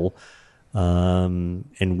special. And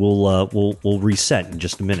we'll reset in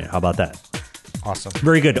just a minute. How about that? Awesome.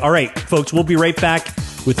 Very good. All right, folks, we'll be right back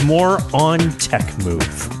with more on Tech Move.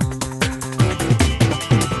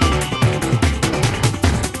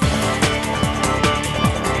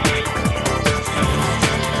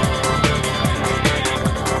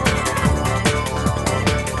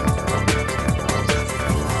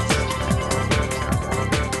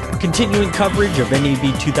 Continuing coverage of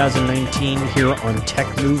NAB 2019 here on Tech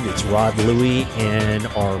Move. It's Rod Louie and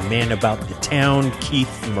our man about the town,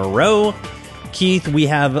 Keith Moreau. Keith, we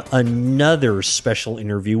have another special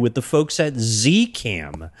interview with the folks at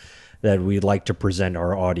Zcam that we'd like to present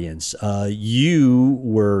our audience. You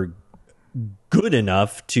were good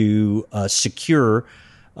enough to secure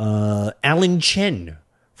Alan Chen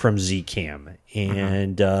from Zcam,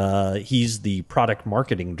 and he's the product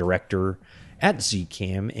marketing director at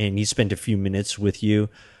Zcam, and he spent a few minutes with you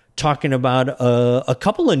talking about a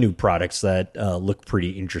couple of new products that look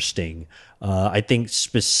pretty interesting. I think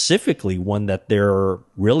specifically one that they're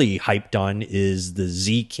really hyped on is the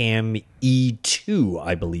Zcam E2,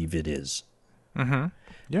 I believe it is. Mm-hmm.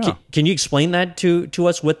 Yeah. Can you explain that to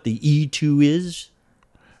us, what the E2 is?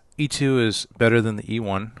 E2 is better than the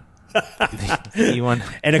E1. The E1.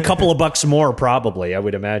 And a couple of bucks more, probably, I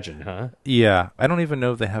would imagine, huh? Yeah. I don't even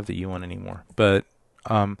know if they have the E1 anymore. But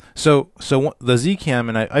so the Zcam,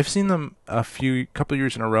 and I've seen them couple of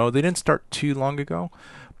years in a row. They didn't start too long ago.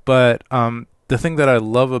 But the thing that I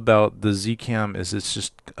love about the Zcam is it's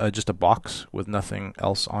just a box with nothing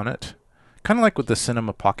else on it. Kind of like what the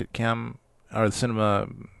Cinema Pocket Cam, or the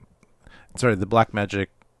Blackmagic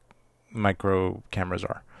micro cameras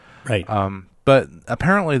are. Right. But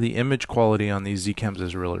apparently the image quality on these Zcams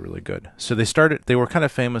is really, really good. So they were kind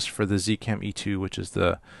of famous for the Zcam E2, which is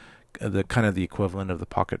the kind of the equivalent of the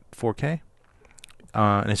Pocket 4K.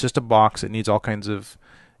 And it's just a box. It needs all kinds of,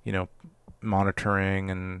 monitoring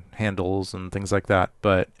and handles and things like that,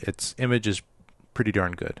 but its image is pretty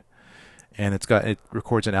darn good, and it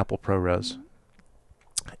records in Apple ProRes.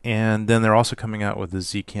 And then they're also coming out with the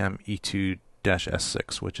Zcam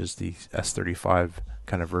E2-S6, which is the S35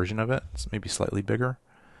 kind of version of it. It's maybe slightly bigger.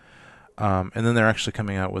 And then they're actually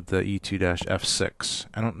coming out with the E2-F6.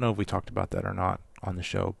 I don't know if we talked about that or not on the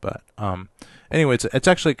show, but anyway, it's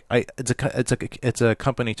actually it's a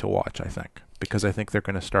company to watch, I think, because I think they're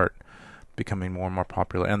going to start becoming more and more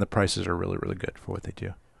popular, and the prices are really, really good for what they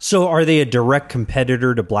do. So are they a direct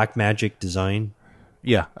competitor to Blackmagic Design?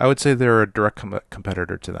 Yeah, I would say they're a direct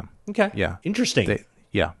competitor to them. Okay. Yeah. Interesting.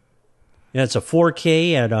 Yeah, it's a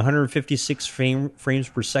 4K at 156 frames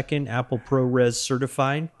per second, Apple ProRes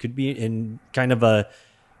certified. Could be in kind of a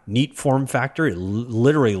neat form factor. It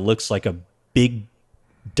literally looks like a big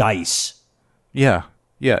dice. Yeah.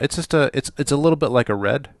 It's just it's a little bit like a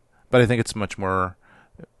Red, but I think it's much more,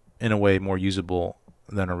 in a way, more usable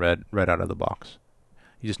than a Red out of the box.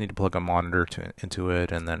 You just need to plug a monitor into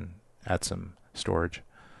it and then add some storage.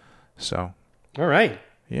 So, all right.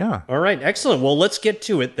 Yeah. All right. Excellent. Well, let's get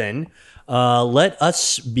to it then. Let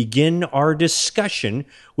us begin our discussion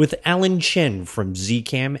with Alan Chen from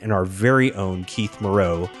Zcam and our very own Keith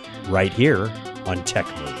Moreau right here on Tech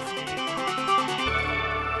Move.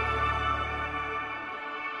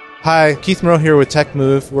 Hi, Keith Moreau here with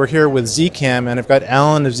TechMove. We're here with Zcam, and I've got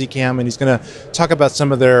Alan of Zcam, and he's going to talk about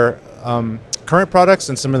some of their current products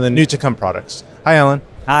and some of the new to come products. Hi, Alan.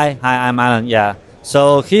 Hi, I'm Alan. Yeah.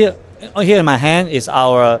 So here in my hand is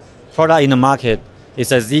our product in the market.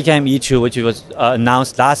 It's a Zcam E2, which was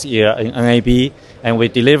announced last year in NAB, and we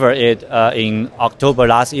delivered it in October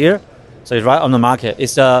last year. So it's right on the market.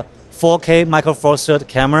 It's a 4K micro four third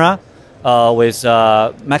camera with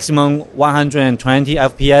maximum 120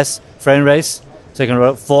 FPS frame rates. So you can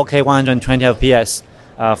run 4K 120 FPS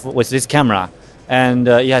with this camera. And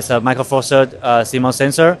it has a micro four third CMOS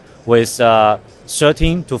sensor with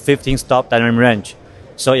 13 to 15 stop dynamic range.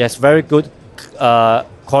 So it has very good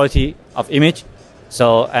quality of image.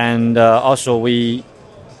 So and also we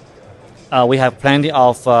have plenty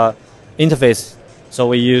of interface. So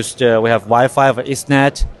we have Wi-Fi for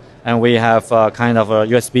Ethernet, and we have kind of a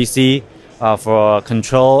USB-C for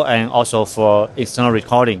control and also for external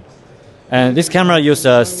recording. And this camera uses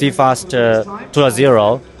a CFast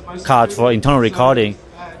 2.0 card for internal recording.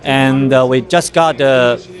 And we just got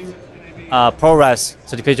the ProRes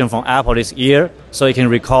certification from Apple this year, so you can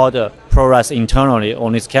record ProRes internally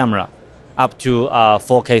on this camera up to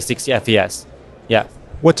 4K 60 FPS. Yeah.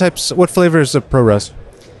 What flavors of ProRes?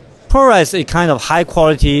 ProRes is kind of high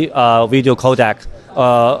quality video codec.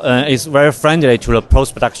 It's very friendly to the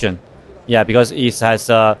post-production. Yeah, because it has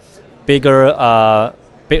bigger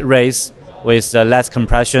bit rates with less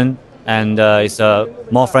compression, and it's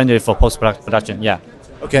more friendly for post-production. Yeah.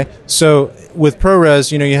 Okay, so with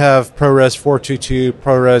ProRes, you have ProRes 422,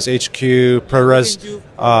 ProRes HQ, ProRes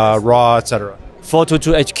RAW, etc.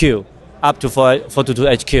 422 HQ, up to 422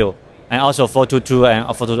 HQ, and also 422 and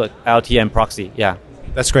 422 LT and proxy. Yeah.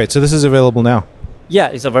 That's great. So this is available now. Yeah,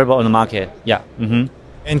 it's available on the market. Yeah. Mm-hmm.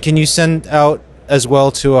 And can you send out as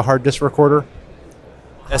well to a hard disk recorder?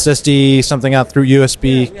 SSD, something out through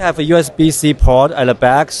USB? Yeah, we have a USB-C port at the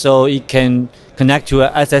back, so it can connect to a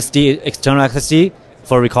SSD, external SSD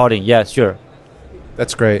for recording. Yeah, sure.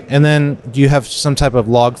 That's great. And then do you have some type of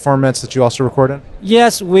log formats that you also record in?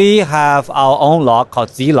 Yes, we have our own log called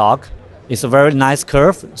Z-Log. It's a very nice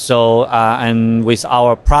curve. So, and with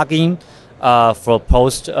our plugin for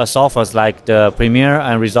post softwares like the Premiere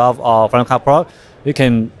and Resolve or Final Cut Pro, we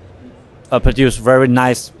can produce very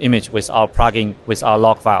nice image with our plugin, with our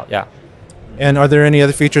log file. Yeah. And are there any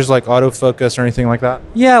other features like autofocus or anything like that?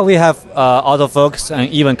 Yeah, we have autofocus and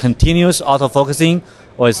even continuous autofocusing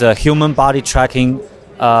with human body tracking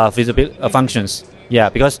functions. Yeah,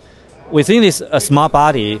 because within this smart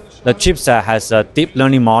body, the chipset has a deep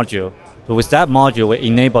learning module. So with that module, we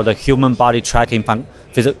enable the human body tracking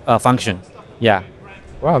function. Yeah.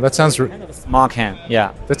 Wow, that sounds kind of a smart cam.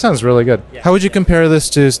 Yeah. That sounds really good. Yeah. How would you compare this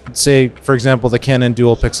to, say, for example, the Canon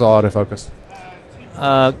dual pixel autofocus?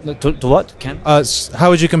 To what?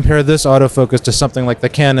 How would you compare this autofocus to something like the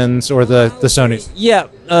Canons or the Sonys? Yeah,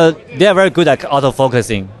 they are very good at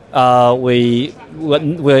autofocusing. Our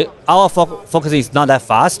focusing is not that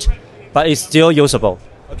fast, but it's still usable.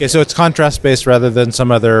 Okay, so it's contrast-based rather than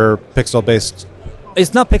some other pixel-based.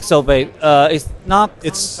 It's not pixel-based. It's not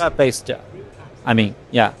contrast-based. I mean,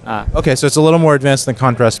 yeah. Okay, so it's a little more advanced than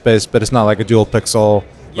contrast-based, but it's not like a dual pixel.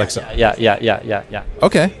 Yeah.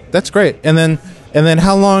 Okay, that's great. And then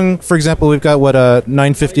how long, for example, we've got a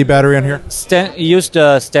 950 battery on here? Use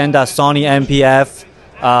the standard Sony NPF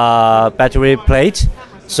battery plate.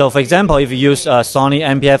 So, for example, if you use Sony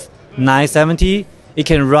NPF 970, it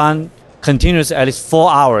can run continuously at least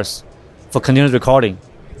 4 hours for continuous recording.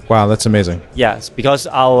 Wow, that's amazing. Yes, because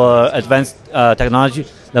our advanced technology,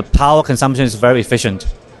 the power consumption is very efficient.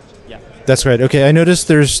 Yeah. That's great. Okay, I noticed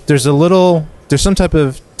there's some type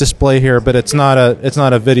of display here, but it's not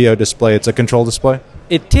a video display. It's a control display.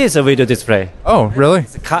 It is a video display. Oh, really?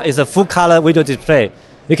 It's a full color video display.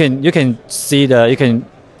 You can see you can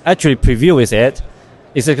actually preview with it.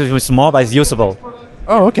 It's actually small, but it's usable.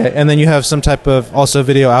 Oh, okay. And then you have some type of also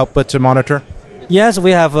video output to monitor? Yes,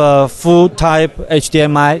 we have a full type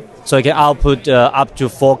HDMI, so you can output up to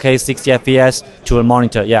 4K 60 FPS to a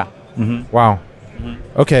monitor. Yeah. Mm-hmm. Wow.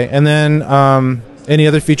 Mm-hmm. Okay, and then any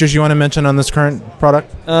other features you want to mention on this current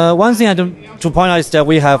product? One thing to point out is that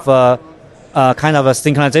we have kind of a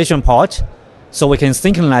synchronization port, so we can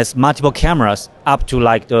synchronize multiple cameras up to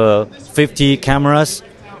like the 50 cameras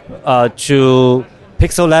to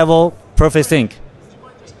pixel level perfect sync.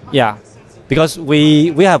 Yeah, because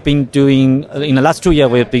we have been doing in the last 2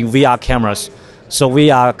 years we've been VR cameras, so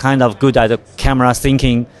we are kind of good at the camera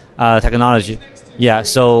syncing technology. Yeah,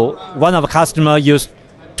 so one of the customers used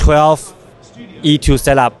 12 E2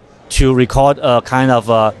 setup to record a kind of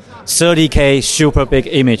 30K super big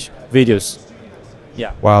image videos.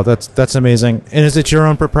 Yeah. Wow, that's amazing. And is it your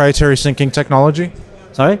own proprietary syncing technology?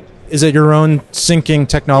 Sorry? Is it your own syncing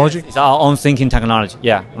technology? It's our own syncing technology.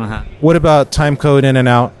 Yeah. Uh-huh. What about time code in and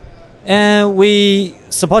out? And we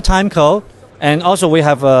support timecode, and also we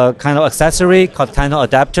have a kind of accessory called timecode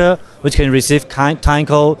adapter, which can receive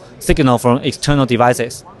timecode signal from external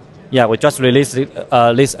devices. Yeah, we just released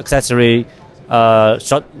this accessory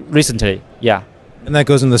recently. Yeah. And that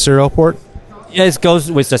goes in the serial port? Yeah, it goes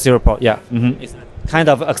with the serial port. Yeah. It's kind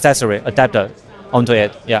of accessory adapter onto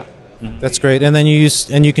it. Yeah. That's great. And then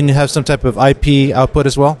you can have some type of IP output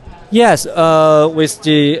as well? Yes, with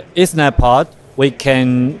the Ethernet port, we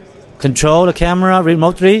can control the camera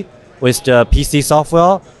remotely with the PC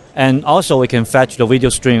software, and also we can fetch the video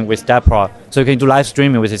stream with that port, so you can do live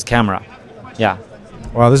streaming with this camera. Yeah.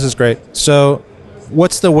 Wow, this is great. So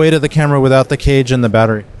what's the weight of the camera without the cage and the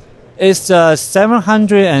battery? It's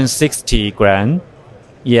 760 gram.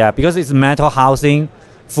 Yeah, because it's metal housing,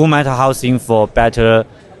 full metal housing for better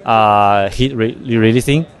heat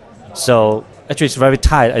releasing. So actually it's very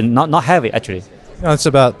tight and not heavy actually. No, it's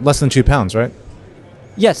about less than 2 pounds, right?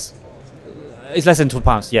 Yes. It's less than 2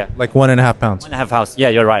 pounds, yeah. Like 1.5 pounds. 1.5 pounds. Yeah,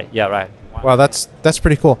 you're right. Yeah, right. Wow, that's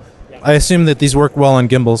pretty cool. I assume that these work well on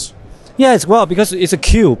gimbals. Yeah, it's well because it's a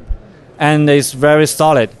cube and it's very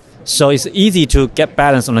solid. So it's easy to get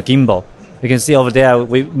balance on the gimbal. You can see over there,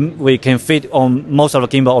 we can fit on most of the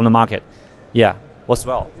gimbal on the market. Yeah, works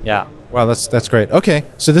well. Yeah. Wow, that's great. Okay,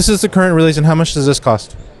 so this is the current release, and how much does this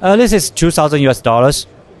cost? This is $2,000.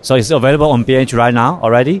 So it's available on BH right now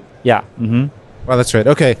already. Yeah. Mm-hmm. Wow, that's great.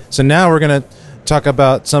 Okay, so now we're going to talk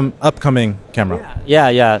about some upcoming camera.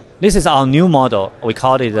 Yeah. This is our new model. We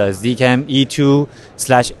call it the Zcam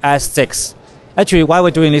E2/S6. Actually, why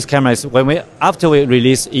we're doing this camera is after we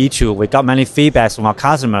released E2, we got many feedbacks from our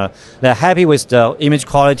customer. They're happy with the image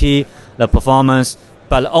quality, the performance,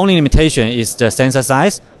 but the only limitation is the sensor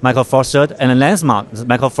size, Micro Four Thirds, and the lens mount,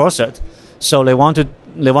 Micro Four Thirds. So they want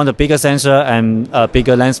a bigger sensor and a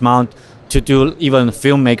bigger lens mount to do even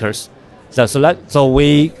filmmakers. So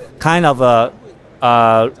we kind of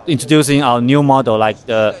introducing our new model like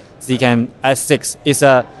the Zcam S6. It's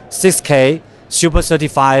a 6K Super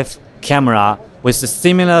 35 camera with a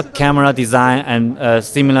similar camera design and a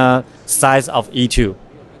similar size of E2.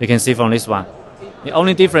 You can see from this one. The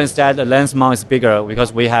only difference is that the lens mount is bigger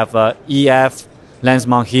because we have a EF lens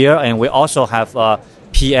mount here, and we also have a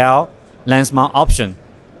PL lens mount option.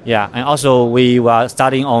 Yeah, and also we were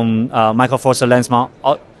starting on Micro Four Thirds lens mount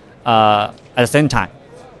at the same time.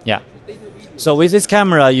 Yeah. So with this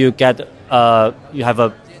camera, you have a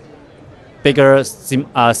bigger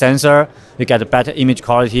sensor. You get a better image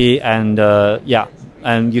quality, and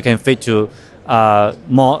and you can fit to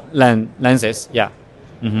more lenses. Yeah.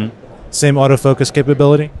 Mm-hmm. Same autofocus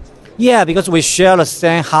capability? Yeah, because we share the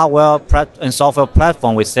same hardware and software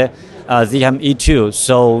platform with Zcam E2,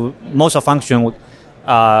 so most of the function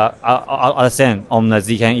are the same on the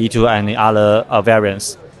Zcam E2 and the other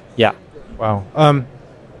variants. Yeah. Wow.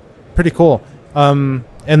 Pretty cool. And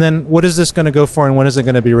then what is this going to go for, and when is it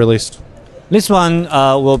going to be released? This one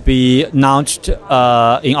will be launched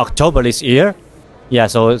in October this year. Yeah,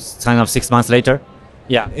 so it's kind of 6 months later.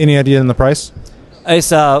 Yeah. Any idea in the price?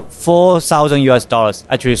 It's $4,000.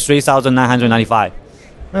 Actually, $3,995.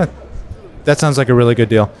 That sounds like a really good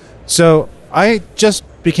deal. So I just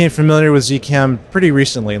became familiar with Zcam pretty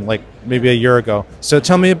recently, like maybe a year ago. So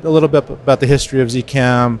tell me a little bit about the history of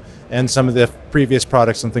Zcam and some of the previous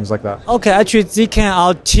products and things like that. Okay, actually, Zcam,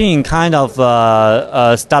 our team kind of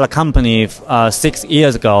started a company 6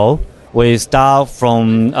 years ago. We start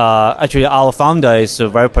from, actually, our founder is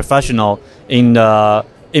very professional in the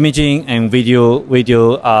imaging and video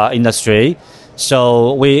industry.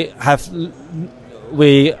 So we have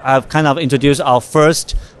kind of introduced our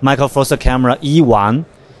first Micro Four Thirds camera E1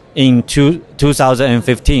 in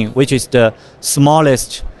 2015, which is the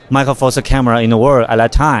smallest Micro Four Thirds camera in the world at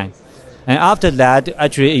that time. And after that,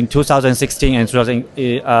 actually in 2016 and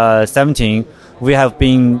 2017, we have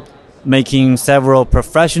been making several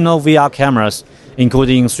professional VR cameras,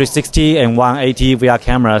 including 360 and 180 VR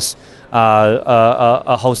cameras,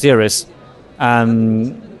 a whole series.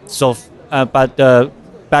 But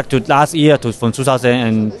back to last year, from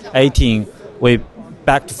 2018, we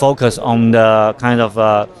back to focus on the kind of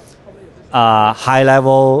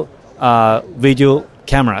high-level video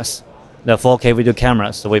cameras, the 4K video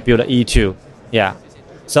cameras. So we built an E2. Yeah.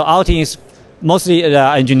 So our team is mostly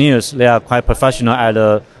the engineers. They are quite professional at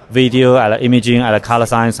the video, at the imaging, at the color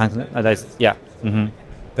science. Yeah. Mm-hmm.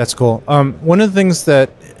 That's cool. One of the things that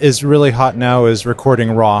is really hot now is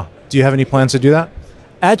recording RAW. Do you have any plans to do that?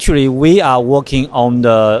 Actually, we are working on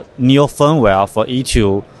the new firmware for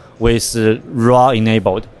E2, with RAW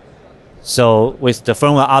enabled. So with the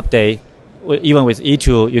firmware update, even with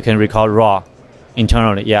E2, you can record RAW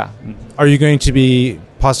internally. Yeah. Are you going to be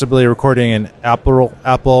possibly recording in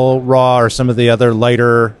Apple RAW or some of the other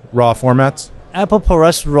lighter RAW formats? Apple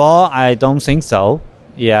ProRes RAW, I don't think so.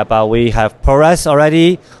 Yeah, but we have ProRes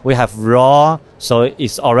already. We have RAW, so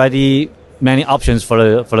it's already many options for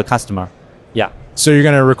the customer. Yeah. So you're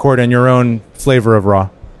going to record in your own flavor of RAW?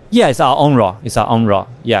 Yeah, it's our own RAW. It's our own RAW.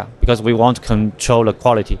 Yeah, because we want to control the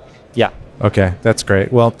quality. Yeah. Okay, that's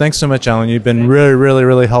great. Well, thanks so much, Alan. You've been really, really,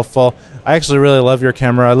 really helpful. I actually really love your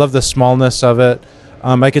camera. I love the smallness of it.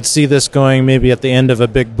 I could see this going maybe at the end of a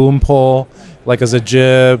big boom pole, like as a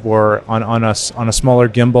jib or on a smaller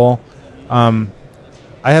gimbal.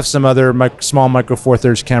 I have some other small Micro Four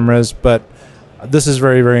Thirds cameras, but this is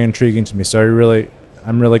very, very intriguing to me. So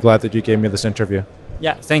I'm really glad that you gave me this interview.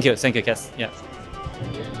 Yeah, thank you, Kes. Yeah.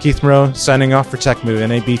 Keith Moreau signing off for TechMove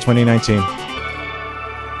NAB 2019.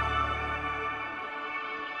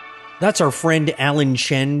 That's our friend Alan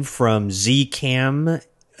Chen from Zcam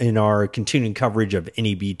in our continuing coverage of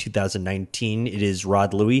NAB 2019. It is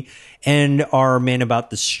Rod Louie and our man about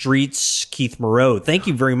the streets, Keith Moreau. Thank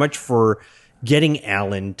you very much for getting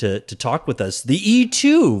Alan to talk with us. The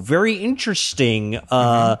E2, very interesting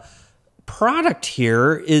product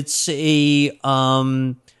here. It's a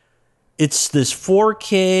it's this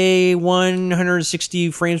 4K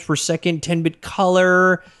 160 frames per second 10-bit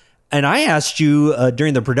color. And I asked you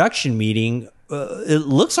during the production meeting, it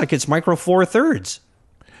looks like it's Micro Four Thirds.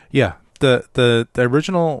 Yeah, the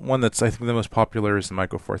original one that's I think the most popular is the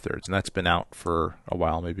Micro Four Thirds, and that's been out for a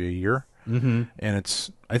while, maybe a year. Mm-hmm. And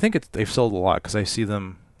I think they've sold a lot because I see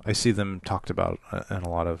them talked about in a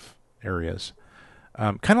lot of areas.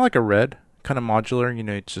 Kind of like a Red, kind of modular. You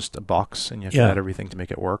know, it's just a box, and you have to add everything to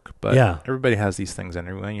make it work. But everybody has these things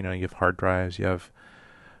anyway. You know, you have hard drives, you have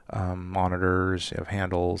monitors, you have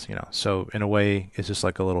handles. You know, so in a way, it's just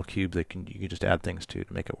like a little cube that you can just add things to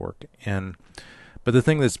make it work. But the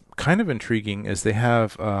thing that's kind of intriguing is they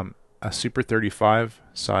have a Super 35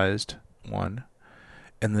 sized one,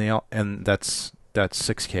 and that's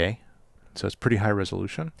 6K, so it's pretty high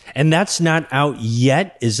resolution. And that's not out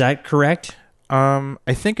yet. Is that correct?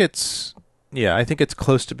 I think it's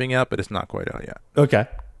close to being out, but it's not quite out yet. Okay.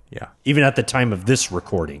 Yeah. Even at the time of this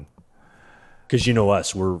recording, because you know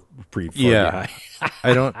us, we're pretty far behind.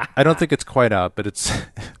 I don't think it's quite out, but it's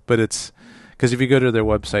because if you go to their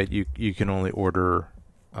website, you can only order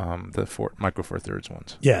the Micro Four Thirds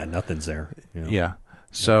ones. Yeah, nothing's there. You know. Yeah.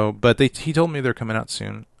 So, but he told me they're coming out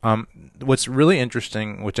soon. What's really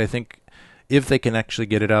interesting, which I think, if they can actually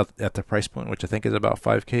get it out at the price point, which I think is about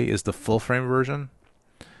 5K, is the full frame version.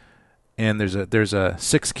 And there's a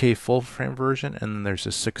 6K full frame version, and there's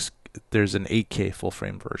an 8K full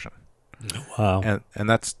frame version. Wow. And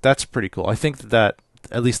that's pretty cool. I think that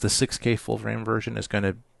at least the 6K full frame version is going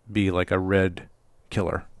to be like a Red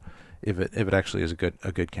killer, if it actually is a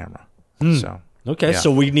good camera. So okay,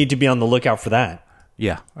 so we need to be on the lookout for that.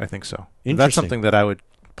 Yeah, I think so. Interesting. That's something that I would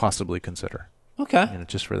possibly consider. Okay.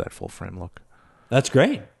 Just for that full frame look. That's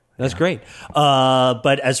great. That's great.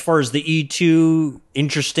 But as far as the E2,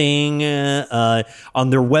 interesting. On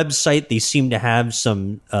their website, they seem to have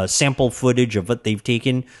some sample footage of what they've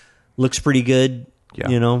taken. Looks pretty good. Yeah.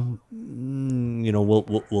 You know,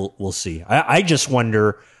 we'll see. I just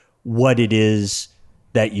wonder what it is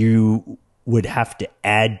that you would have to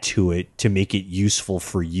add to it to make it useful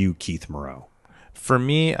for you, Keith Moreau. For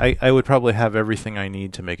me, I would probably have everything I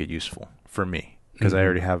need to make it useful for me, because I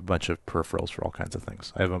already have a bunch of peripherals for all kinds of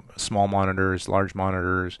things. I have small monitors, large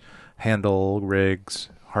monitors, handle rigs,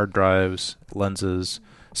 hard drives, lenses.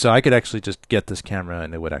 So I could actually just get this camera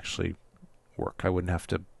and it would actually work. I wouldn't have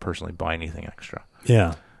to personally buy anything extra.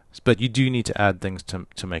 Yeah. But you do need to add things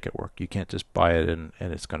to make it work. You can't just buy it and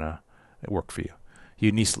it's going to work for you. You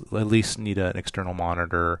at least need an external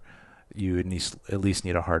monitor. You would at least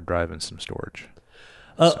need a hard drive and some storage.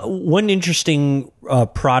 One interesting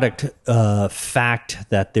product fact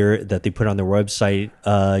that they put on their website: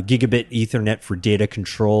 gigabit Ethernet for data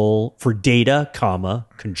control,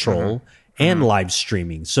 control, and live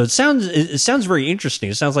streaming. So it sounds very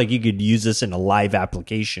interesting. It sounds like you could use this in a live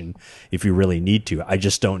application if you really need to. I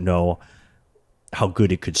just don't know how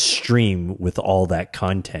good it could stream with all that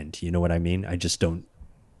content. You know what I mean? I just don't.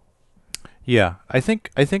 Yeah, I think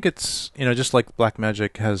it's, just like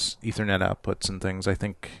Blackmagic has Ethernet outputs and things. I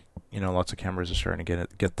think, lots of cameras are starting to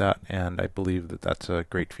get that, and I believe that that's a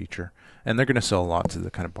great feature. And they're going to sell a lot to the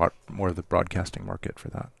kind of more of the broadcasting market for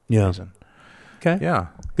that reason. Okay. Yeah.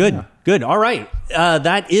 Good. Yeah. Good. All right.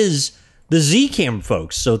 That is the Zcam,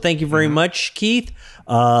 folks. So thank you very much, Keith.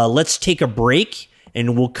 Let's take a break.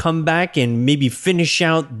 and we'll come back and maybe finish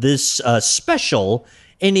out this special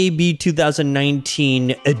NAB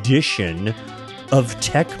 2019 edition of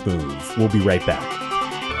Tech Move. We'll be right back.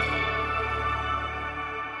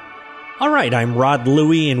 All right, I'm Rod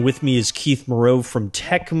Louie, and with me is Keith Moreau from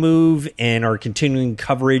Tech Move and our continuing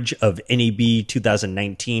coverage of NAB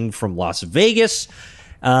 2019 from Las Vegas.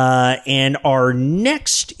 And our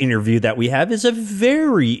next interview that we have is a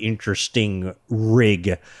very interesting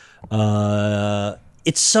rig.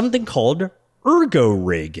 It's something called Ergo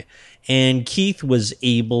Rig. And Keith was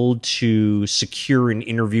able to secure an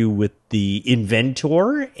interview with the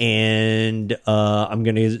inventor, and I'm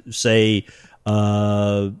going to say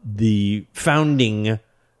the founding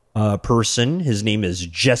person. His name is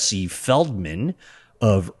Jesse Feldman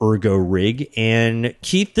of Ergo Rig. And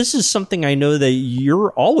Keith, this is something I know that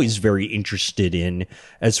you're always very interested in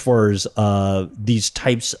as far as these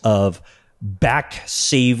types of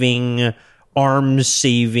back-saving,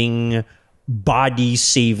 arm-saving,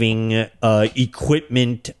 body-saving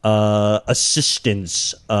equipment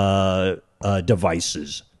assistance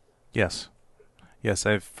devices. Yes.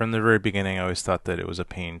 From the very beginning, I always thought that it was a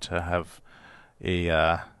pain to have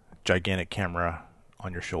a gigantic camera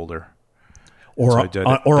on your shoulder. Or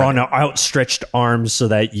on an outstretched arm so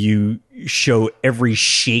that you show every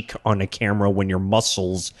shake on a camera when your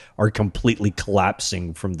muscles are completely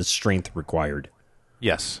collapsing from the strength required.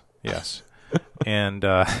 Yes. And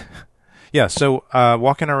so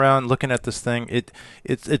walking around looking at this thing,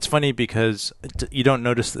 it's funny because you don't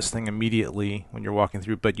notice this thing immediately when you're walking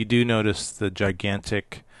through, but you do notice the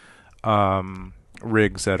gigantic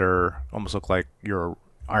rigs that are almost look like you're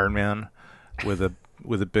Iron Man with a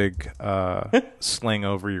big sling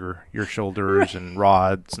over your shoulders and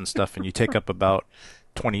rods and stuff, and you take up about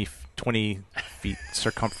 20 feet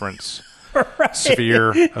circumference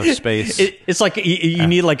sphere of space. It's like you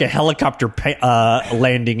need like a helicopter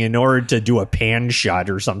landing in order to do a pan shot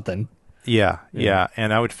or something. Yeah,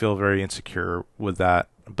 and I would feel very insecure with that.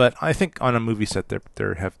 But I think on a movie set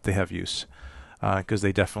they have use because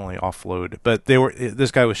they definitely offload. But this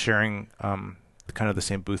guy was sharing kind of the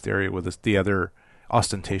same booth area with the other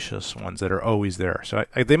ostentatious ones that are always there. So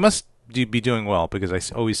they must be doing well because I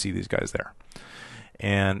always see these guys there.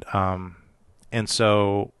 And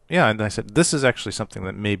so and I said this is actually something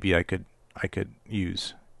that maybe I could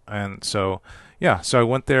use. And so so I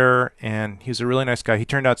went there, and he's a really nice guy. He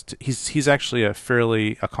turned out he's actually a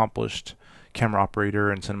fairly accomplished camera operator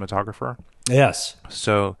and cinematographer. Yes.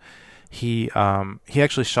 So he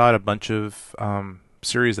actually shot a bunch of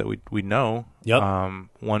series that we know. Yep.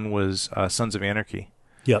 One was Sons of Anarchy.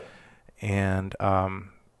 Yep. And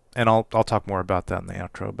I'll talk more about that in the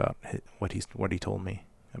outro about what he told me.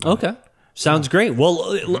 Okay. Sounds great.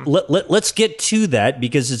 Well, let's get to that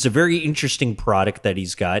because it's a very interesting product that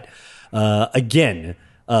he's got. Again,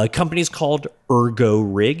 company's called Ergo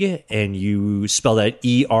Rig, and you spell that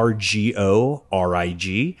ERGORIG.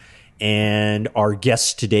 And our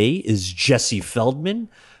guest today is Jesse Feldman,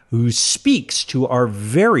 who speaks to our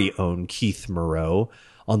very own Keith Moreau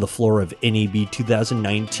on the floor of NAB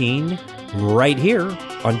 2019 right here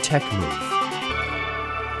on Tech Move.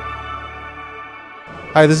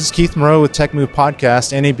 Hi, this is Keith Moreau with Tech Move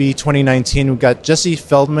Podcast, NAB 2019. We've got Jesse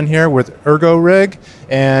Feldman here with Ergo Rig,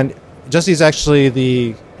 and Jesse's actually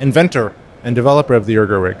the inventor and developer of the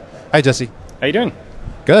Ergo Rig. Hi, Jesse. How you doing?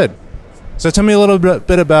 Good. So tell me a little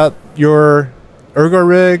bit about your Ergo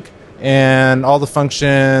Rig and all the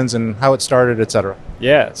functions and how it started, etc.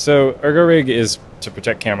 Yeah, so Ergo Rig is to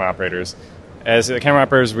protect camera operators. As camera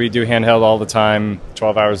operators, we do handheld all the time,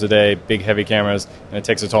 12 hours a day, big heavy cameras, and it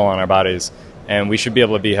takes a toll on our bodies. And we should be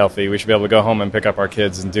able to be healthy. We should be able to go home and pick up our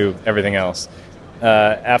kids and do everything else.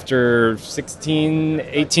 After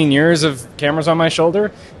 18 years of cameras on my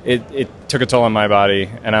shoulder, it took a toll on my body,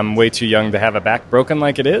 and I'm way too young to have a back broken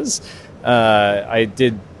like it is. I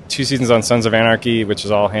did 2 seasons on Sons of Anarchy, which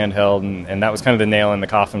is all handheld, and that was kind of the nail in the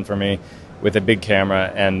coffin for me with a big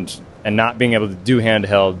camera and not being able to do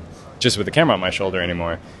handheld just with the camera on my shoulder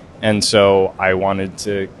anymore. And so I wanted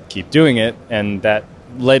to keep doing it, and that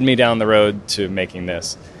led me down the road to making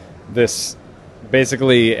this. This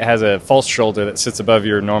basically has a false shoulder that sits above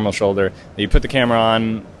your normal shoulder that you put the camera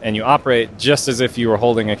on and you operate just as if you were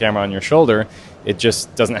holding a camera on your shoulder. It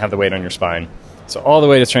just doesn't have the weight on your spine. So all the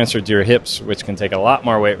weight is transferred to your hips, which can take a lot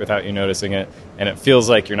more weight without you noticing it, and it feels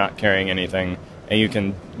like you're not carrying anything, and you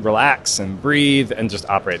can relax and breathe and just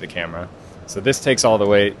operate the camera. So this takes all the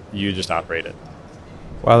weight, you just operate it.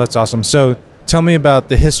 Wow, that's awesome. So tell me about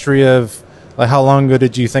the history of how long ago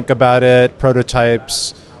did you think about it,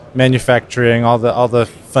 prototypes, manufacturing, all the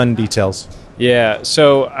fun details. Yeah,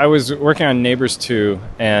 so I was working on Neighbors 2,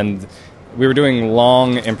 and we were doing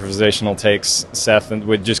long improvisational takes. Seth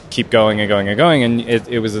would just keep going and going and going, and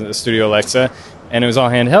it was a Studio Alexa, and it was all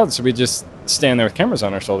handheld, so we just stand there with cameras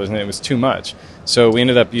on our shoulders, and it was too much. So we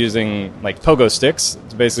ended up using like pogo sticks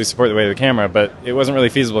to basically support the weight of the camera, but it wasn't really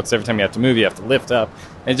feasible because every time you have to move, you have to lift up.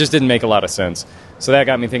 And it just didn't make a lot of sense. So that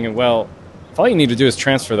got me thinking, well, if all you need to do is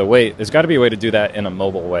transfer the weight, there's got to be a way to do that in a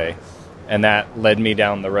mobile way. And that led me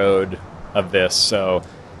down the road of this. So,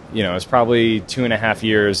 you know, it's probably 2.5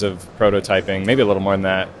 years of prototyping, maybe a little more than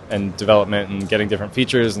that, and development and getting different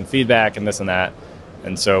features and feedback and this and that.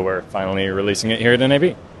 And so we're finally releasing it here at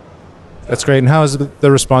NAB. That's great. And how has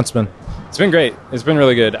the response been? It's been great. It's been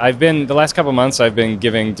really good. The last couple of months, I've been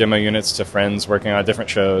giving demo units to friends working on different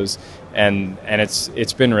shows, and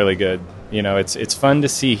it's been really good. You know, it's fun to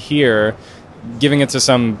see here, giving it to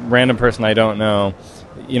some random person I don't know,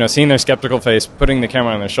 you know, seeing their skeptical face, putting the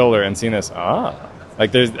camera on their shoulder and seeing this,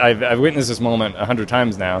 like I've witnessed this moment 100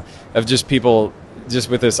 times now of just people just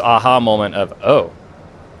with this aha moment of, oh,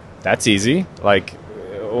 that's easy. Like,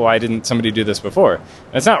 why didn't somebody do this before?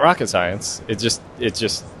 And it's not rocket science. It's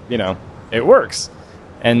just, you know, it works.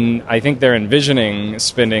 And I think they're envisioning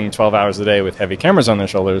spending 12 hours a day with heavy cameras on their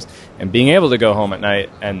shoulders and being able to go home at night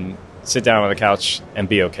and sit down on the couch and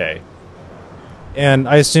be okay. And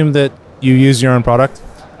I assume that you use your own product?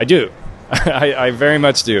 I do. I very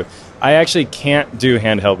much do. I actually can't do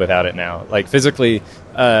handheld without it now. Like physically,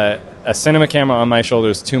 a cinema camera on my shoulder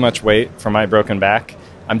is too much weight for my broken back.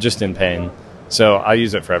 I'm just in pain. So I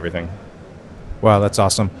use it for everything. Wow, that's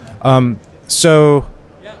awesome. So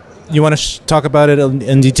you want to talk about it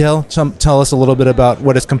in detail? Tell us a little bit about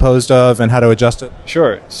what it's composed of and how to adjust it.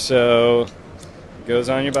 Sure. So it goes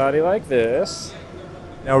on your body like this.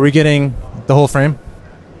 Now, are we getting the whole frame?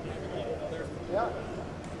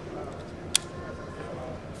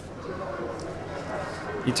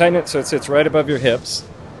 You tighten it so it sits right above your hips.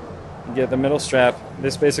 You get the middle strap.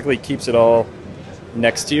 This basically keeps it all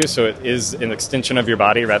next to you, so it is an extension of your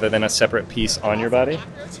body rather than a separate piece on your body.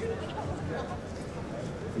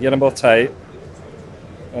 You get them both tight,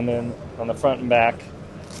 and then on the front and back,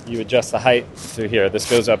 you adjust the height through here. This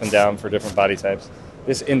goes up and down for different body types.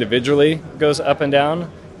 This individually goes up and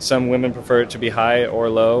down. Some women prefer it to be high or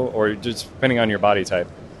low, or just depending on your body type.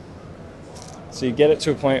 So you get it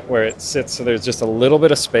to a point where it sits so there's just a little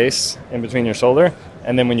bit of space in between your shoulder,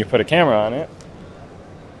 and then when you put a camera on it.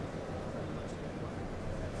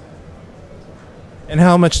 And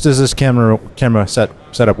how much does this camera set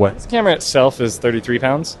up weigh? This camera itself is 33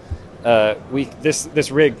 pounds.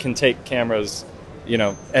 This rig can take cameras, you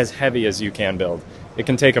know, as heavy as you can build. It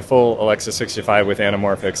can take a full Alexa 65 with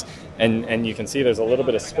anamorphics, and you can see there's a little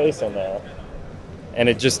bit of space in there, and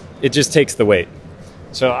it just takes the weight.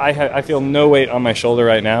 So I feel no weight on my shoulder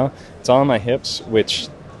right now. It's all on my hips, which,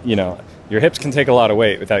 you know, your hips can take a lot of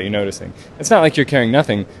weight without you noticing. It's not like you're carrying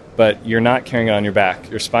nothing, but you're not carrying it on your back.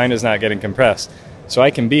 Your spine is not getting compressed. So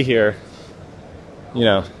I can be here, you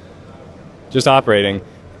know, just operating,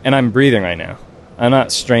 and I'm breathing right now. I'm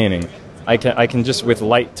not straining. I can just, with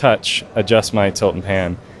light touch, adjust my tilt and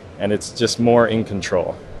pan, and it's just more in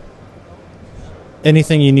control.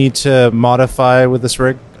 Anything you need to modify with this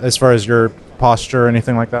rig as far as your posture or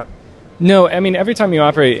anything like that? No, I mean, every time you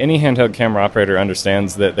operate, any handheld camera operator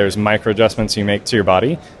understands that there's micro adjustments you make to your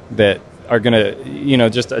body that are going to, you know,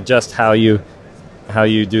 just adjust how you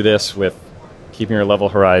do this with keeping your level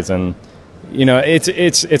horizon. You know,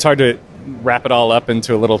 it's hard to wrap it all up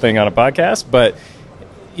into a little thing on a podcast, but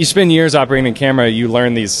you spend years operating a camera, you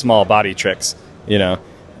learn these small body tricks, you know.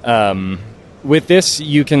 With this,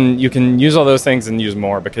 you can use all those things and use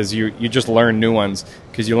more because you just learn new ones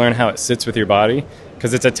because you learn how it sits with your body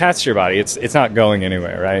because it's attached to your body. It's not going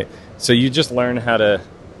anywhere, right? So you just learn how to,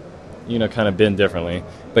 you know, kind of bend differently.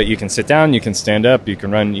 But you can sit down, you can stand up, you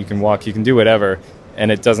can run, you can walk, you can do whatever,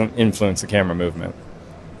 and it doesn't influence the camera movement.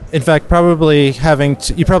 In fact, you probably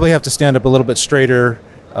have to stand up a little bit straighter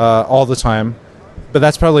all the time, but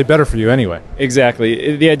that's probably better for you anyway.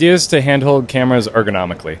 Exactly. The idea is to handhold cameras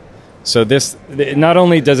ergonomically. So this, not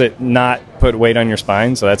only does it not put weight on your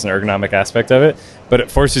spine, so that's an ergonomic aspect of it, but it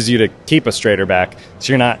forces you to keep a straighter back,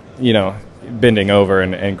 so you're not, you know, bending over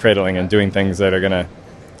and cradling and doing things that are going to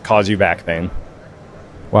cause you back pain.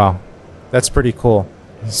 Wow, that's pretty cool.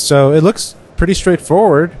 So it looks pretty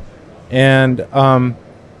straightforward, and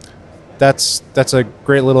that's a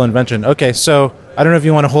great little invention. Okay, so I don't know if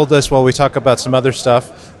you want to hold this while we talk about some other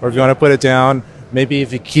stuff, or if you want to put it down. Maybe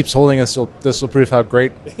if he keeps holding us, this will prove how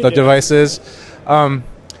great the device is.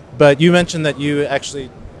 But you mentioned that you actually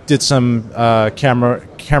did some camera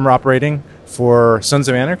operating for Sons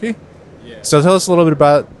of Anarchy. Yeah. So tell us a little bit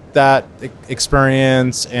about that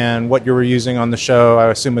experience and what you were using on the show. I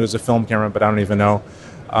assume it was a film camera, but I don't even know.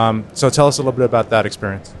 So tell us a little bit about that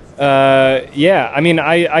experience. Yeah, I mean,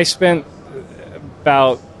 I spent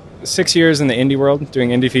about 6 years in the indie world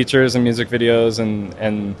doing indie features and music videos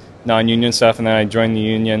and non-union stuff, and then I joined the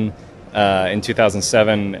union in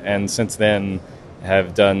 2007, and since then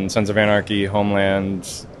have done Sons of Anarchy,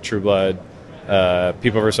 Homeland, True Blood,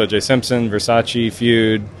 People vs. O.J. Simpson, Versace,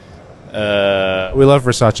 Feud. We love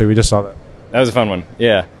Versace. We just saw that. That was a fun one.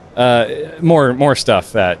 Yeah. More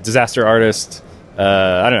stuff. That Disaster Artist.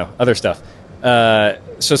 I don't know, other stuff.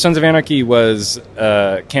 So Sons of Anarchy was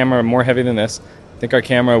a camera more heavy than this. I think our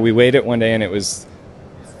camera, we weighed it one day and it was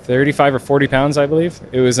 35 or 40 pounds, I believe.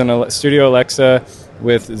 It was a Studio Alexa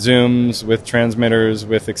with zooms, with transmitters,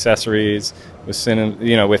 with accessories, with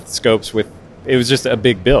with scopes. It was just a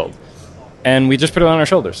big build, and we just put it on our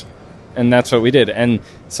shoulders, and that's what we did. And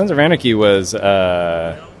Sons of Anarchy was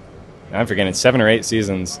I'm forgetting 7 or 8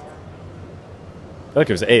 seasons. I feel like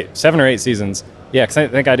it was 7 or 8 seasons. Yeah, because I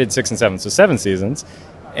think I did 6 and 7, so 7 seasons,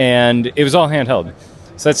 and it was all handheld.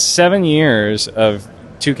 So that's 7 years of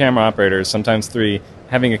 2 camera operators, sometimes 3,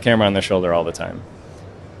 having a camera on their shoulder all the time.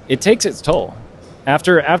 It takes its toll.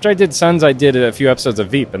 After I did Sons, I did a few episodes of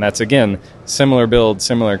Veep, and that's, again, similar build,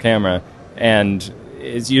 similar camera, and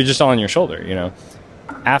you're just all on your shoulder, you know.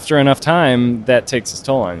 After enough time, that takes its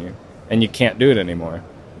toll on you, and you can't do it anymore.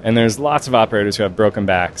 And there's lots of operators who have broken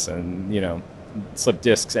backs and, slipped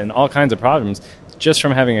discs and all kinds of problems just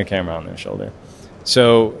from having a camera on their shoulder.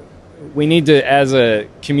 So we need to, as a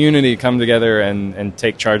community, come together and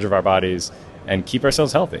take charge of our bodies and keep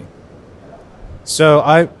ourselves healthy. So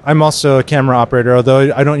I'm also a camera operator,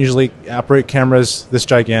 although I don't usually operate cameras this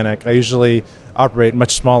gigantic. I usually operate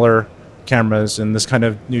much smaller cameras in this kind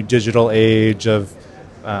of new digital age of,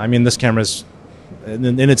 this camera's,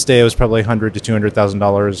 in its day, it was probably $100,000 to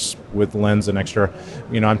 $200,000 with lens and extra.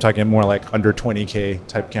 I'm talking more like under $20K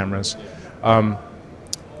type cameras.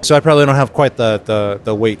 So I probably don't have quite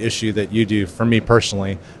the weight issue that you do for me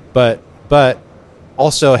personally, but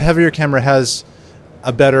also a heavier camera has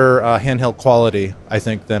a better handheld quality, I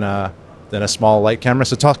think, than a small light camera.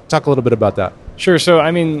 So talk a little bit about that. Sure. So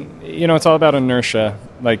it's all about inertia.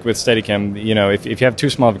 Like with Steadicam, if you have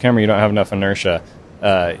too small of a camera, you don't have enough inertia.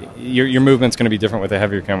 Your movement's going to be different with a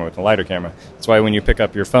heavier camera, with a lighter camera. That's why when you pick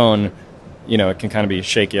up your phone, it can kind of be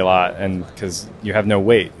shaky a lot, and because you have no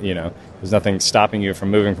weight, there's nothing stopping you from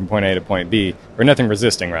moving from point A to point B, or nothing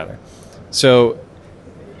resisting, rather. So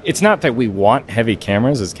it's not that we want heavy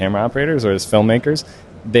cameras as camera operators or as filmmakers.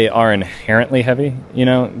 They are inherently heavy.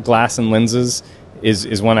 Glass and lenses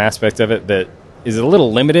is one aspect of it that is a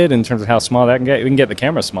little limited in terms of how small that can get. We can get the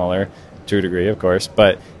camera smaller to a degree, of course,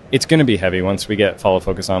 but it's going to be heavy once we get follow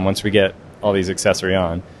focus on, once we get all these accessory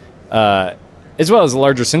on, as well as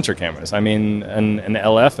larger sensor cameras. An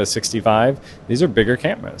LF, a 65, these are bigger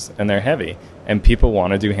cameras, and they're heavy, and people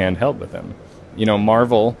want to do handheld with them.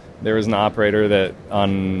 Marvel, there was an operator that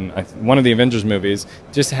on one of the Avengers movies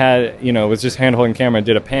just had, was just hand-holding camera,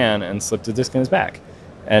 did a pan, and slipped a disc in his back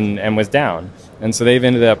and was down. And so they've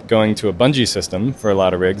ended up going to a bungee system for a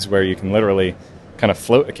lot of rigs where you can literally kind of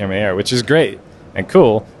float a camera in the air, which is great and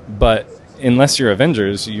cool, but unless you're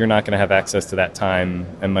Avengers, you're not going to have access to that time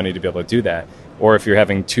and money to be able to do that. Or if you're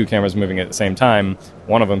having 2 cameras moving at the same time,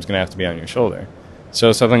 one of them's going to have to be on your shoulder.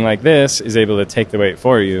 So something like this is able to take the weight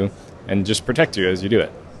for you and just protect you as you do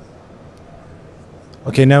it.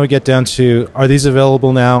 Okay, now we get down to, are these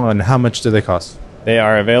available now, and how much do they cost? They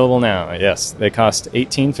are available now, yes. They cost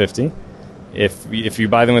 $1,850. If you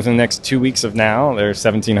buy them within the next 2 weeks of now, they're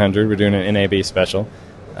 $1,700. We're doing an NAB special.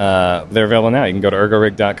 They're available now. You can go to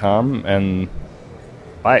ergorig.com and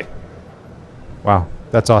buy it. Wow,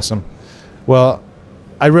 that's awesome. Well,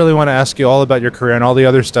 I really want to ask you all about your career and all the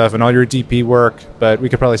other stuff and all your DP work, but we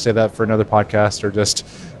could probably save that for another podcast or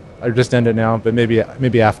just end it now, but maybe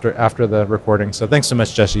after the recording. So thanks so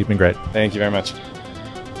much, Jesse. You've been great. Thank you very much.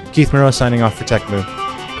 Keith Moreau signing off for TechMove.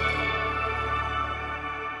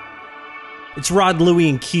 It's Rod Louie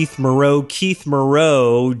and Keith Moreau. Keith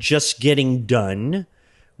Moreau just getting done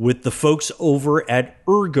with the folks over at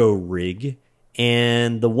ErgoRig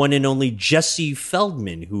and the one and only Jesse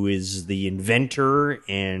Feldman, who is the inventor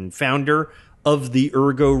and founder of the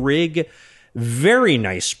ErgoRig. Very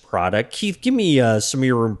nice product. Keith, give me some of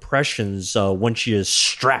your impressions once you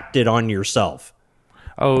strapped it on yourself.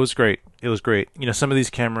 Oh, it was great. It was great. Some of these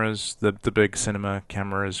cameras, the big cinema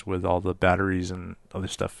cameras with all the batteries and other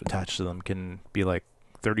stuff attached to them, can be like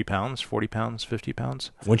 30 pounds, 40 pounds, 50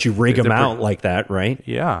 pounds. Once you rig them out like that, right?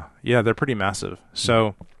 Yeah, they're pretty massive.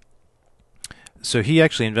 So he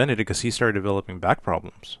actually invented it because he started developing back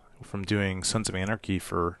problems from doing Sons of Anarchy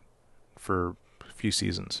for for a few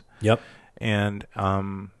seasons. Yep. And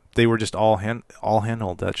they were just all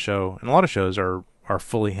handheld that show. And a lot of shows are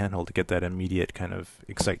fully handheld to get that immediate kind of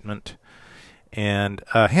excitement. And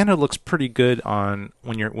handheld looks pretty good on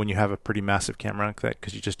when you have a pretty massive camera like that,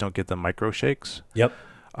 because you just don't get the micro shakes. Yep.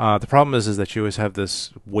 The problem is that you always have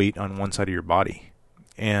this weight on one side of your body,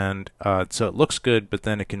 and so it looks good, but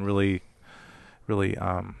then it can really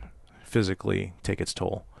physically take its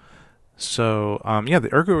toll. So the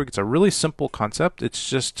ErgoRig, it's a really simple concept. It's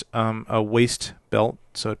just a waist belt,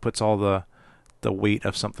 so it puts all the weight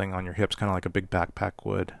of something on your hips, kind of like a big backpack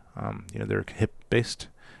would. They're hip based,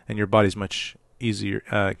 and your body's much easier,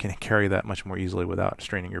 can carry that much more easily without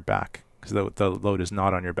straining your back, because the load is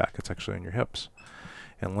not on your back, it's actually on your hips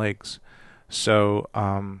and legs. So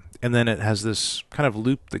and then it has this kind of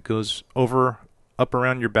loop that goes up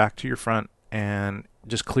around your back to your front, and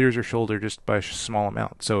just clears your shoulder just by a small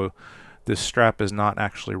amount. So this strap is not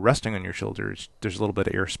actually resting on your shoulders. There's a little bit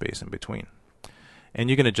of airspace in between, and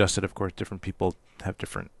you can adjust it. Of course, different people have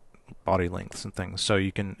different body lengths and things, so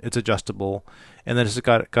it's adjustable. And then it's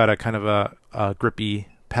got a kind of a grippy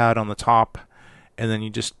pad on the top, and then you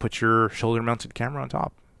just put your shoulder mounted camera on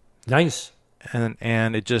top. Nice.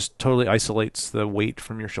 And it just totally isolates the weight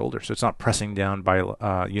from your shoulder, so it's not pressing down by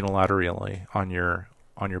unilaterally on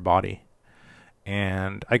your body.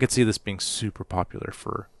 And I could see this being super popular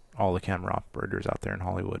for all the camera operators out there in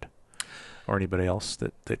Hollywood, or anybody else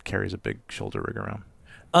that carries a big shoulder rig around.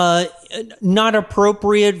 Not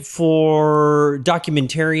appropriate for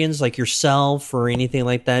documentarians like yourself or anything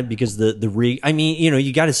like that, because the rig, I mean,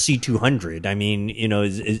 you got a C200. I mean,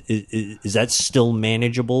 is that still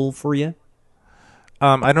manageable for you?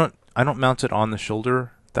 I don't mount it on the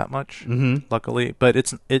shoulder that much, luckily,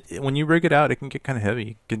 but when you rig it out, it can get kind of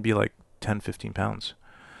heavy. It can be like 10-15 pounds.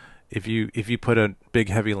 If you put a big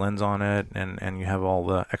heavy lens on it and you have all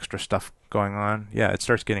the extra stuff going on, it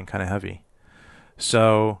starts getting kind of heavy.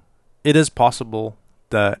 So it is possible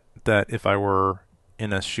that if I were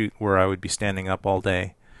in a shoot where I would be standing up all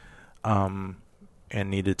day, and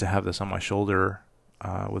needed to have this on my shoulder,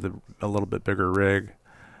 with a little bit bigger rig,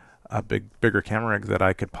 a bigger camera rig, that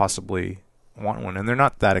I could possibly want one. And they're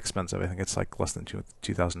not that expensive. I think it's like less than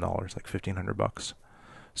 $2,000, like $1,500.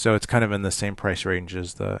 So it's kind of in the same price range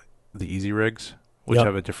as the easy rigs, which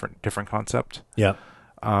have a different concept. Yeah.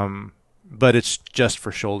 But it's just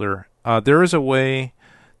for shoulder. There is a way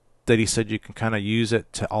that he said you can kind of use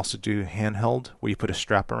it to also do handheld, where you put a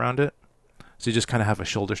strap around it. So you just kind of have a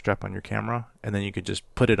shoulder strap on your camera, and then you could just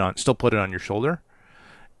still put it on your shoulder,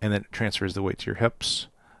 and then it transfers the weight to your hips,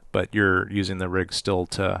 but you're using the rig still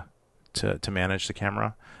to manage the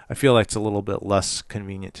camera. I feel like it's a little bit less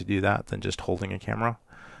convenient to do that than just holding a camera.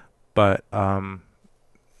 But I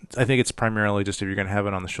think it's primarily just if you're going to have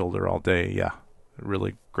it on the shoulder all day, a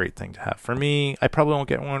really great thing to have. For me, I probably won't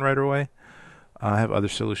get one right away. I have other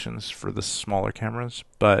solutions for the smaller cameras,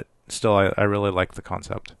 but still, I really like the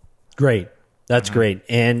concept. Great. That's great.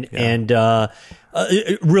 And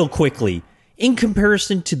real quickly, in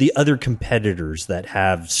comparison to the other competitors that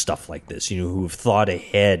have stuff like this, who have thought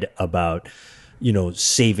ahead about,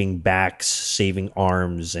 saving backs, saving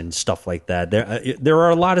arms, and stuff like that, there are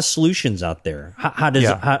a lot of solutions out there. How do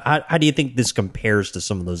you think this compares to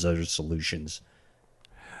some of those other solutions?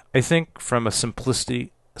 I think from a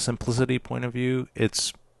simplicity point of view,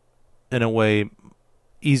 it's in a way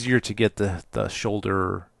easier to get the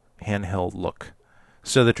shoulder handheld look.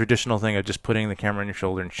 So the traditional thing of just putting the camera on your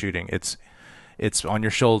shoulder and shooting, it's on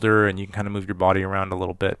your shoulder, and you can kind of move your body around a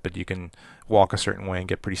little bit, but you can walk a certain way and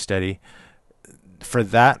get pretty steady. For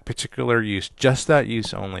that particular use, just that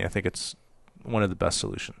use only, I think it's one of the best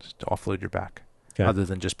solutions to offload your back, other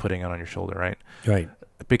than just putting it on your shoulder, right? Right.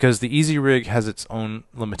 Because the Easy Rig has its own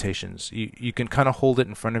limitations. You can kind of hold it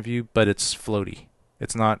in front of you, but it's floaty.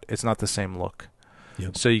 It's not the same look.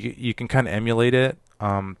 Yep. So you can kind of emulate it,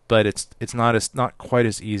 but it's not quite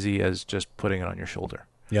as easy as just putting it on your shoulder.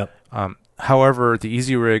 Yep. However, the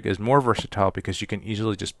Easy Rig is more versatile because you can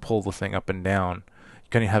easily just pull the thing up and down. You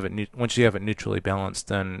kind of have it once you have it neutrally balanced,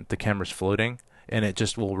 then the camera's floating, and it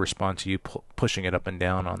just will respond to you pushing it up and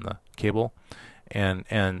down on the cable.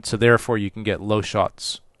 And so therefore you can get low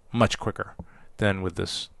shots much quicker than with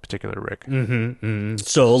this particular rig. Mm-hmm,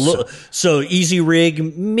 mm-hmm. So Easy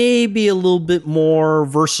Rig maybe a little bit more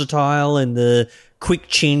versatile in the quick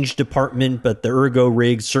change department, but the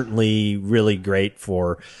ErgoRig certainly really great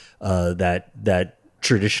for that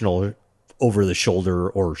traditional over the shoulder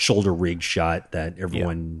or shoulder rig shot that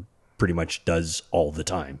everyone pretty much does all the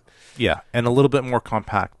time. Yeah, and a little bit more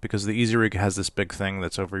compact, because the Easy Rig has this big thing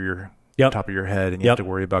that's over top of your head, and you have to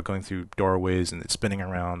worry about going through doorways and it spinning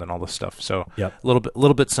around and all this stuff. So a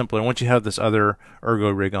little bit simpler. And once you have this other ergo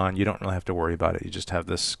rig on, you don't really have to worry about it. You just have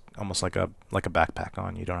this almost like a backpack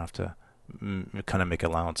on. You don't have to kind of make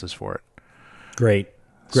allowances for it. Great.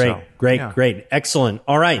 Excellent.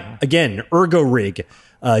 All right. Again, Ergo Rig.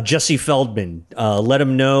 Jesse Feldman. Let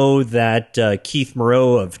him know that Keith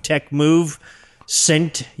Moreau of TechMove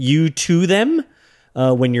sent you to them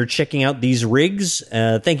when you're checking out these rigs.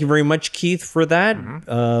 Thank you very much, Keith, for that.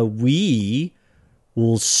 We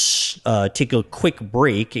will take a quick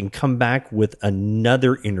break and come back with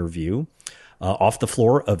another interview off the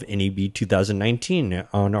floor of NAB 2019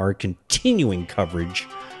 on our continuing coverage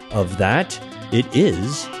of that. It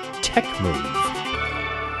is TechMove.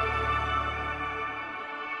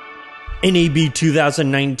 NAB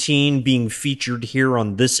 2019 being featured here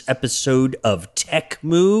on this episode of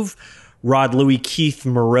TechMove. Rod Louie, Keith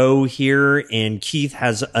Moreau here, and Keith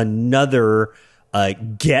has another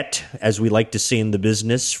get, as we like to say in the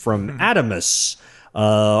business, from Adamas,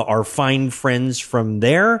 our fine friends from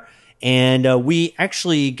there. And we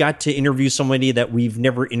actually got to interview somebody that we've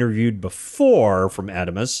never interviewed before from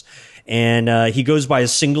Adamas, and he goes by a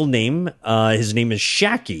single name. His name is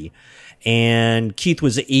Shacky. And Keith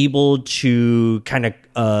was able to kind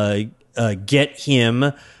of get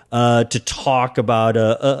him to talk about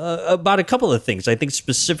a couple of things. I think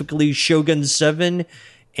specifically Shogun 7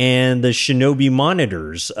 and the Shinobi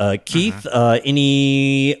monitors. Keith,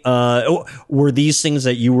 were these things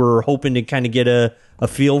that you were hoping to kind of get a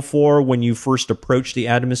feel for when you first approached the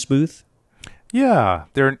Adamas booth? Yeah,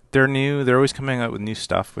 they're new. They're always coming out with new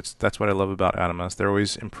stuff, which that's what I love about Adamas. They're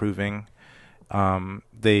always improving.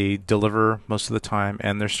 They deliver most of the time,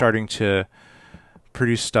 and they're starting to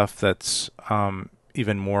produce stuff that's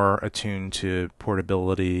even more attuned to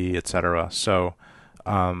portability, etc. So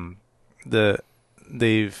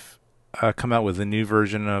they've come out with a new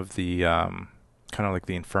version of the kind of like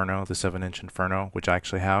the Inferno, the 7-inch Inferno, which I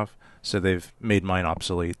actually have. So they've made mine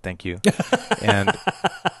obsolete. Thank you. And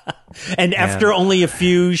after only a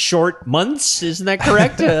few short months, isn't that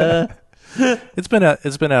correct? It's been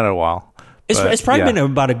out a while. It's probably been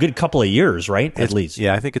about a good couple of years, right? At least.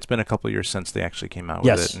 Yeah, I think it's been a couple of years since they actually came out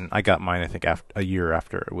with it, and I got mine I think a year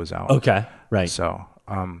after it was out. Okay, right. So,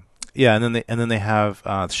 yeah, and then they have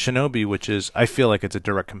Shinobi, which is, I feel like it's a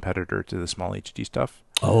direct competitor to the small HD stuff.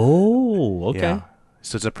 Oh, okay. Yeah.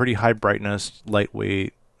 So it's a pretty high brightness,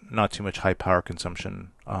 lightweight, not too much high power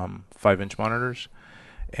consumption 5-inch monitors.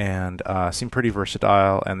 And seem pretty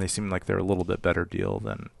versatile, and they seem like they're a little bit better deal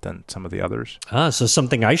than some of the others. So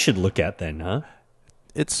something I should look at then, huh?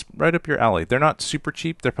 It's right up your alley. They're not super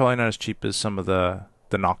cheap. They're probably not as cheap as some of the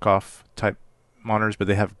knockoff type monitors, but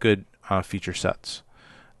they have good feature sets.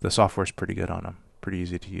 The software's pretty good on them. Pretty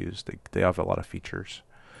easy to use. They have a lot of features.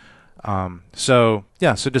 So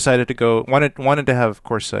decided to go. Wanted to have, of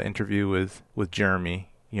course, an interview with Jeremy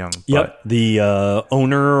Young. Yep, the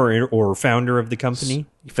owner or founder of the company.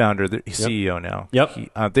 Founder, the CEO now.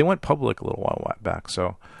 Yep. They went public a little while back,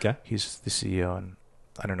 so okay. He's the CEO, and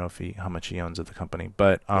I don't know how much he owns of the company,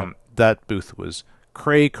 but that booth was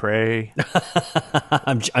cray.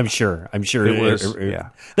 I'm sure. It was.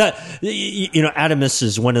 That Adamas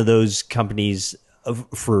is one of those companies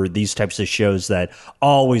for these types of shows that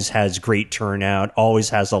always has great turnout, always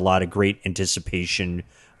has a lot of great anticipation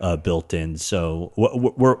built in. So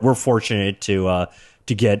we're fortunate to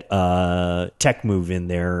get TechMove in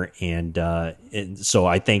there, and so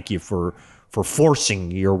I thank you for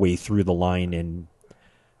forcing your way through the line, and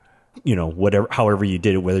however you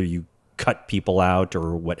did it, whether you cut people out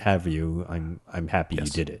or what have you. I'm happy you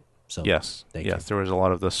did it. So thank you. There was a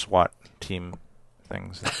lot of the SWAT team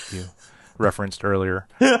things that you referenced earlier.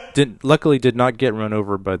 Luckily did not get run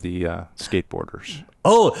over by the skateboarders.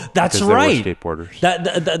 Oh, that's right. They were skateboarders.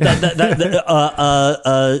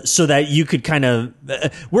 So that you could kind of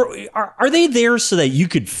are they there so that you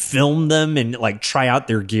could film them and like try out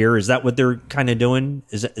their gear? Is that what they're kind of doing?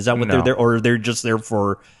 Is that what they're there, or they're just there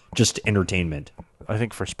for just entertainment? I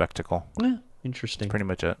think for spectacle. Yeah, interesting. Pretty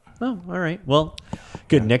much it. Oh, all right. Well,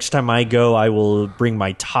 good. Next time I go, I will bring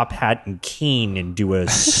my top hat and cane and do a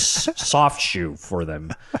soft shoe for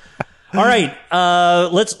them. All right,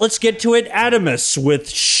 let's get to it. Adamas with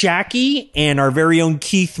Shacky and our very own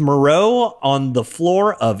Keith Moreau on the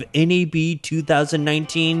floor of NAB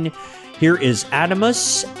 2019. Here is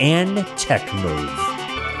Adamas and TechMove.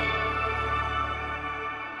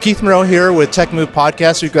 Keith Moreau here with TechMove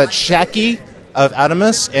Podcast. We've got Shacky of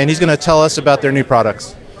Adamas, and he's going to tell us about their new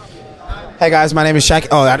products. Hey guys, my name is Shaq.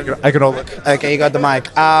 Oh, I can hold it. Okay, you got the mic.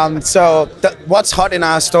 So what's hot in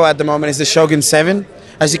our store at the moment is the Shogun 7.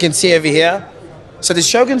 As you can see over here, So the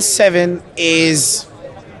Shogun 7 is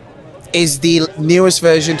the newest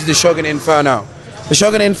version to the Shogun Inferno. The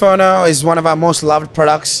Shogun Inferno is one of our most loved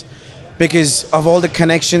products because of all the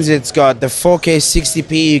connections it's got. The 4K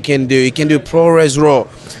 60p you can do ProRes RAW.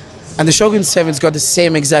 And the Shogun 7's got the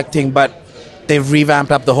same exact thing, but they've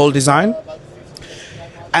revamped up the whole design.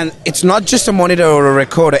 And it's not just a monitor or a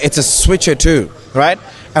recorder, it's a switcher too, right?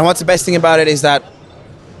 And what's the best thing about it is that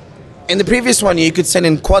in the previous one you could send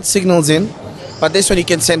in quad signals in, but this one you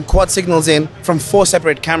can send quad signals in from 4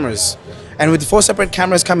 separate cameras. And with 4 separate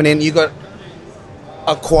cameras coming in, you got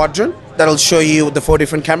a quadrant that'll show you the 4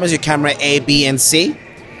 different cameras, your camera A, B, and C.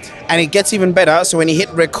 And it gets even better, so when you hit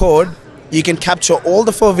record, you can capture all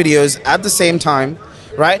the 4 videos at the same time,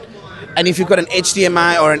 right? And if you've got an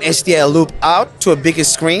HDMI or an SDI loop out to a bigger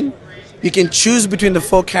screen, you can choose between the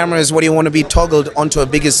 4 cameras what you want to be toggled onto a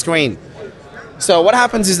bigger screen. So what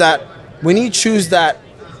happens is that when you choose that,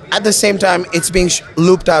 at the same time it's being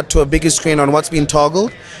looped out to a bigger screen on what's being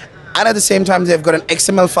toggled, and at the same time they've got an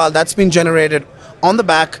XML file that's been generated on the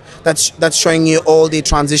back that's showing you all the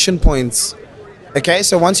transition points. Okay,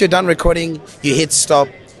 so once you're done recording, you hit stop,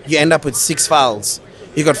 you end up with 6 files.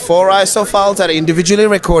 You got 4 ISO files that are individually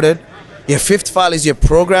recorded. Your 5th file is your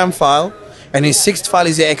program file, and your 6th file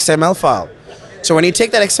is your XML file. So when you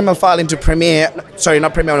take that XML file into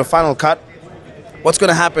Final Cut, what's going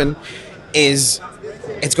to happen is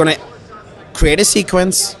it's going to create a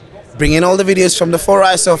sequence, bring in all the videos from the 4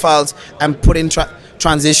 ISO files, and put in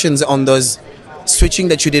transitions on those switching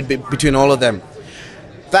that you did between all of them.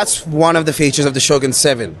 That's one of the features of the Shogun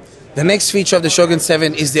 7. The next feature of the Shogun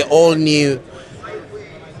 7 is the all-new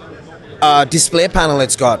display panel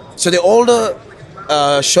it's got. So the older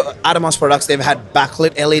Atomos products, they've had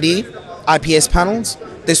backlit LED IPS panels.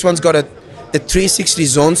 This one's got the 360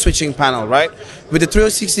 zone switching panel, right? With the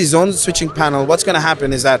 360 zone switching panel, what's going to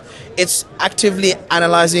happen is that it's actively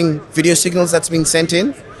analyzing video signals that's being sent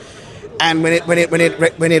in, and when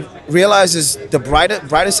it realizes the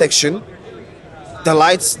brighter section, the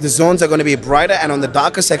lights, the zones are going to be brighter, and on the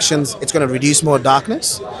darker sections, it's going to reduce more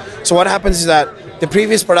darkness. So what happens is that the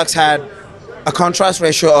previous products had a contrast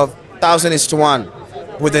ratio of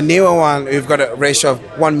 1,000:1. With the newer one, we've got a ratio of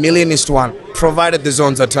 1,000,000:1, provided the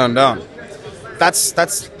zones are turned on.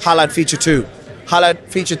 That's highlight feature 2.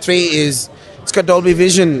 Highlight feature 3 is it's got Dolby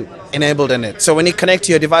Vision enabled in it. So when you connect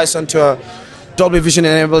your device onto a Dolby Vision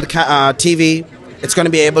enabled TV, it's going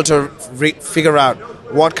to be able to figure out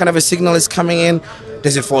what kind of a signal is coming in.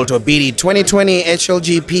 Does it fall to a BD 2020,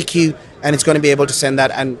 HLG, PQ, and it's going to be able to send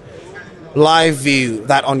that and live view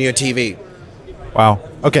that on your TV. Wow.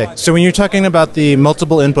 Okay, so when you're talking about the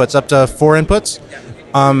multiple inputs, up to 4 inputs,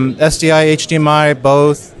 SDI, HDMI,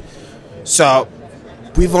 both. So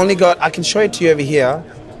we've only got, I can show it to you over here.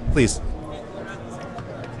 Please.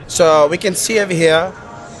 So we can see over here,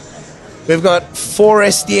 we've got 4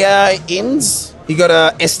 SDI ins. You got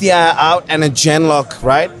a SDI out and a Genlock,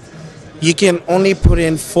 right? You can only put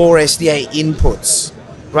in 4 SDI inputs,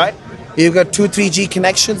 right? You've got 2 3G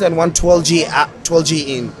connections and 1 12G out,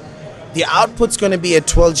 12G in. The output's going to be a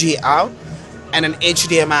 12G out and an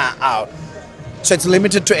HDMI out. So it's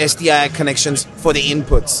limited to SDI connections for the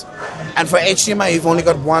inputs. And for HDMI, you've only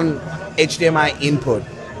got 1 HDMI input.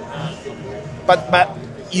 But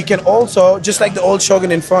you can also, just like the old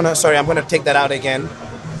Shogun Inferno, sorry, I'm going to take that out again.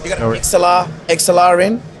 You got an XLR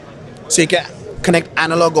in, so you can connect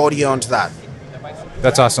analog audio onto that.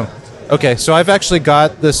 That's awesome. Okay, so I've actually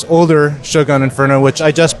got this older Shogun Inferno, which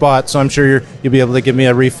I just bought, so I'm sure you'll be able to give me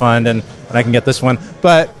a refund and I can get this one.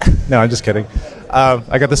 But, no, I'm just kidding.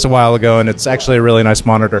 I got this a while ago, and it's actually a really nice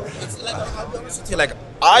monitor. Like,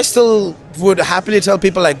 I still would happily tell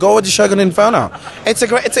people, like, go with the Shogun Inferno. It's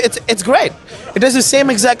great. It does the same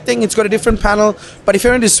exact thing. It's got a different panel. But if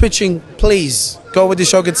you're into switching, please go with the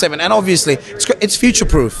Shogun 7. And obviously, it's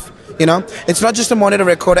future-proof. You know, it's not just a monitor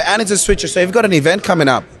recorder, and it's a switcher. So if you've got an event coming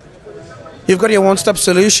up, you've got your one-stop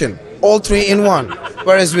solution, all 3 in 1.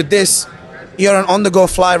 Whereas with this, you're an on-the-go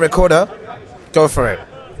fly recorder. Go for it.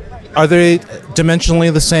 Are they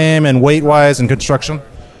dimensionally the same and weight-wise and construction?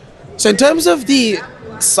 So in terms of the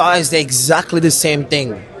size, they're exactly the same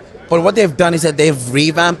thing. But what they've done is that they've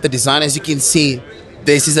revamped the design. As you can see,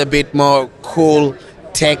 this is a bit more cool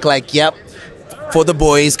tech, like, yep, for the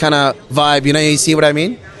boys kind of vibe. You know, you see what I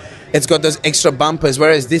mean? It's got those extra bumpers,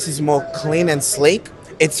 whereas this is more clean and sleek.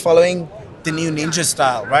 It's following the new Ninja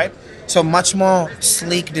style, right? So much more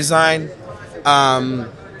sleek design, and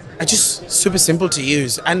just super simple to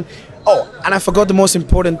use. And I forgot the most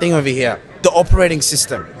important thing over here, the operating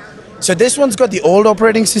system. So this one's got the old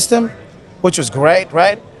operating system, which was great,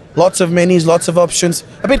 right? Lots of menus, lots of options,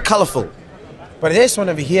 a bit colorful. But this one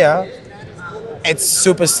over here, It's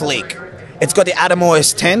super sleek. It's got the Atom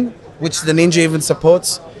OS 10, which the Ninja even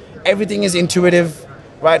supports. Everything is intuitive,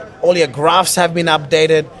 right? All your graphs have been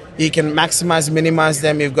updated. You can maximize, minimize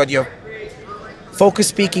them. You've got your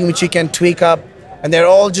focus peaking, which you can tweak up, and they're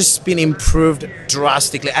all just been improved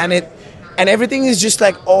drastically. And everything is just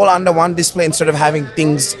like all under one display instead of having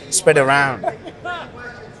things spread around.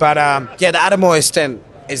 But yeah, the Atom OS 10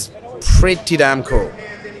 is pretty damn cool.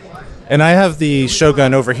 And I have the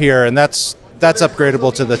Shogun over here, and that's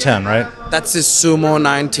upgradable to the 10, right? That's the Sumo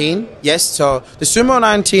 19. Yes, so the Sumo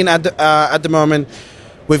 19 at the moment,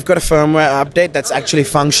 we've got a firmware update that's actually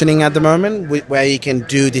functioning at the moment, where you can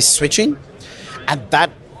do this switching, and that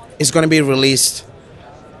is going to be released,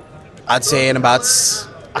 I'd say, in about,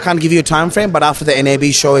 I can't give you a time frame, but after the NAB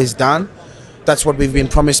show is done. That's what we've been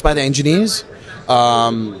promised by the engineers.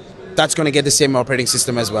 That's going to get the same operating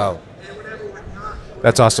system as well.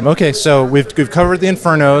 That's awesome. Okay, so we've covered the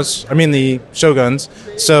Infernos, the Shoguns.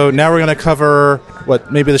 So now we're going to cover,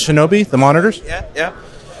 maybe the Shinobi, the monitors? Yeah.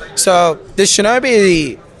 So the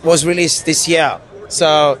Shinobi was released this year.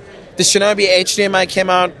 So the Shinobi HDMI came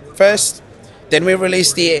out first. Then we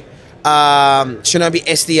released the Shinobi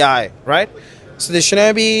SDI, right? So the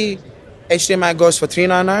Shinobi HDMI goes for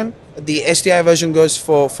 $399. The SDI version goes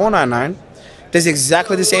for $499. Does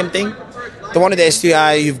exactly the same thing. The one with the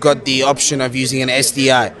SDI, you've got the option of using an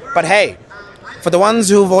SDI. But hey, for the ones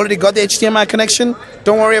who've already got the HDMI connection,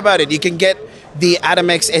 don't worry about it. You can get the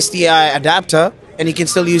AtomX SDI adapter, and you can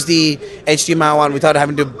still use the HDMI one without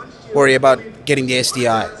having to worry about getting the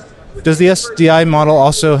SDI. Does the SDI model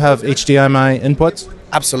also have HDMI inputs?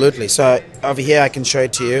 Absolutely. So over here, I can show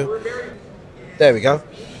it to you. There we go.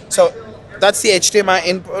 So that's the HDMI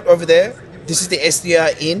input over there. This is the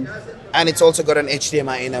SDI in, and it's also got an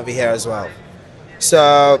HDMI in over here as well.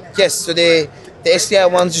 So yes, so the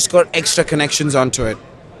SDI one's just got extra connections onto it.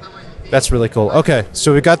 That's really cool. Okay,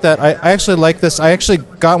 so we got that. I actually like this. I actually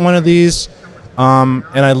got one of these, and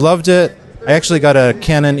I loved it. I actually got a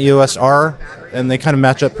Canon EOS R, and they kind of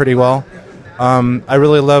match up pretty well. I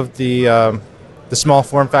really love the small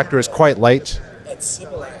form factor. Is quite light. It's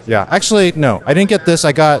similar. Yeah, actually, no, I didn't get this.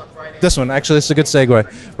 I got this one. Actually, it's a good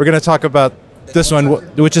segue. We're going to talk about this one,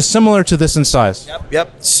 which is similar to this in size.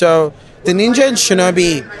 Yep. So the Ninja and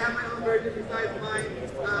Shinobi,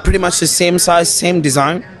 pretty much the same size, same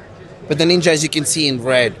design. But the Ninja, as you can see in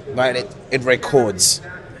red, right, it records.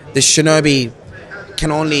 The Shinobi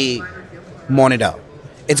can only monitor.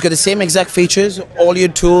 It's got the same exact features, all your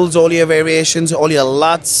tools, all your variations, all your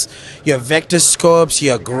LUTs, your vector scopes,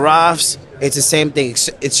 your graphs. It's the same thing.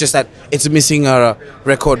 It's just that it's missing a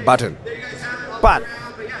record button. But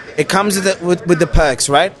it comes with the perks,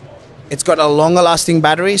 right? It's got a longer lasting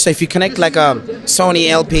battery. So if you connect like a Sony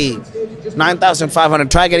LP 9500,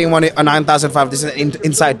 try getting a 9500. This is an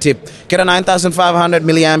inside tip. Get a 9500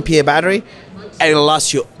 milliampere battery, and it'll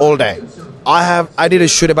last you all day. I did a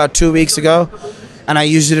shoot about 2 weeks ago, and I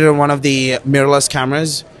used it on one of the mirrorless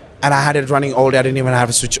cameras, and I had it running all day. I didn't even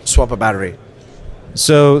have to swap a battery.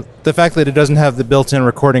 So the fact that it doesn't have the built-in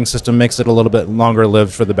recording system makes it a little bit longer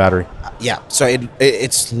lived for the battery. Yeah, so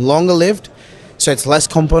it's longer lived, so it's less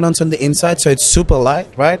components on the inside, so it's super light,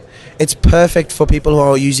 right? It's perfect for people who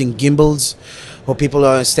are using gimbals or people who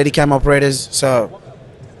are Steadicam operators. So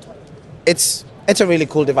it's a really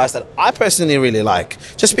cool device that I personally really like,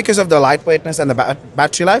 just because of the lightweightness and the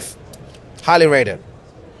battery life. Highly rated.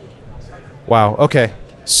 Wow. Okay.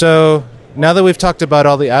 So now that we've talked about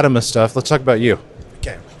all the Atomos stuff, let's talk about you.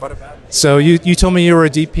 Okay. What about? So you told me you were a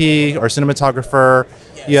DP or cinematographer.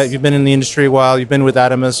 Yes. Yeah, you've been in the industry a while. You've been with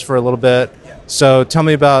Atomos for a little bit. Yeah. So tell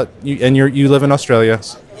me about you. And you live in Australia.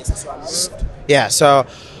 Yeah. So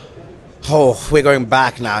we're going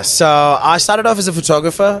back now. So I started off as a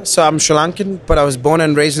photographer. So I'm Sri Lankan, but I was born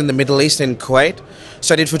and raised in the Middle East in Kuwait.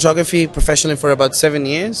 So I did photography professionally for about 7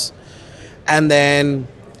 years. And then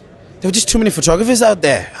there were just too many photographers out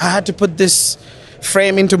there. I had to put this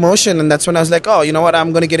frame into motion, and that's when I was like, oh, you know what,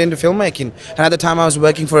 I'm going to get into filmmaking. And at the time I was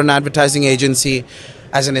working for an advertising agency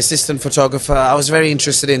as an assistant photographer. I was very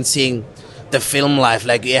interested in seeing the film life.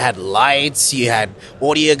 Like, you had lights, you had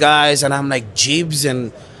audio guys, and I'm like, jibs,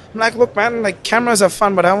 and I'm like, look, man, like, cameras are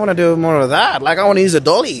fun, but I want to do more of that. Like, I want to use a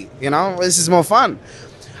dolly, this is more fun.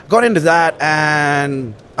 Got into that,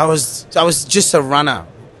 and I was just a runner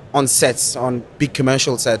on sets, on big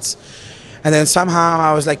commercial sets. And then somehow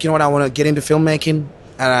I was like, you know what, I want to get into filmmaking.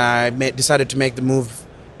 And I decided to make the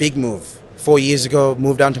big move. 4 years ago,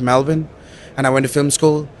 moved down to Melbourne. And I went to film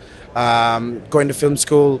school. Going to film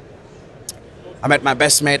school, I met my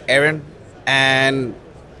best mate, Aaron. And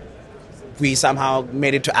we somehow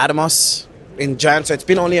made it to Atomos in Jan. So it's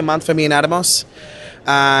been only a month for me in Atomos.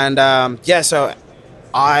 And yeah, so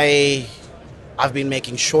I've been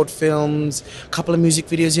making short films, a couple of music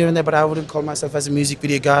videos here and there, but I wouldn't call myself as a music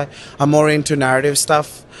video guy. I'm more into narrative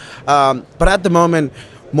stuff. But at the moment,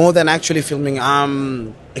 more than actually filming,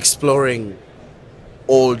 I'm exploring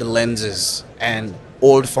old lenses and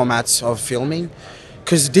old formats of filming.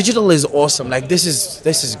 Because digital is awesome. Like, this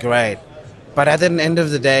is great. But at the end of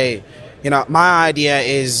the day, my idea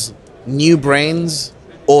is new brains,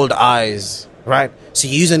 old eyes, right? So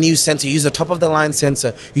you use a new sensor, use the top of the line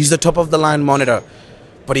sensor, use the top of the line monitor,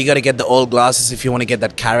 but you got to get the old glasses if you want to get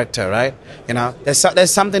that character, right?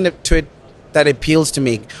 There's something to it that appeals to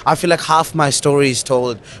me. I feel like half my story is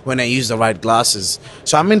told when I use the right glasses.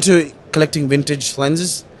 So I'm into collecting vintage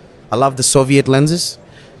lenses. I love the Soviet lenses,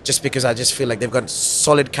 just because I just feel like they've got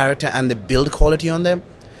solid character and the build quality on them.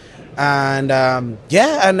 And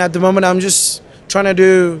and at the moment I'm just trying to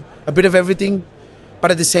do a bit of everything. But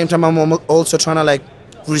at the same time, I'm also trying to like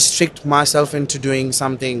restrict myself into doing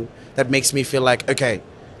something that makes me feel like, okay,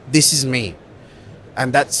 this is me.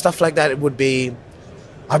 And that stuff like that, it would be,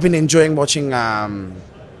 I've been enjoying watching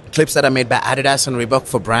clips that are made by Adidas and Reebok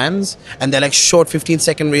for brands. And they're like short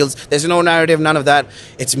 15-second reels. There's no narrative, none of that.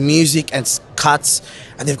 It's music and cuts.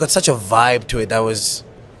 And they've got such a vibe to it that was,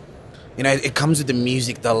 it comes with the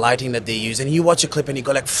music, the lighting that they use. And you watch a clip and you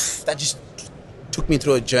go like, that just took me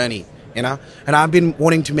through a journey. And I've been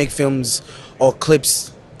wanting to make films or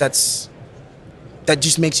clips that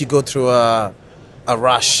just makes you go through a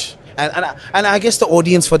rush, and I guess the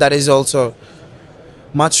audience for that is also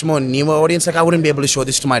much more newer audience. Like, I wouldn't be able to show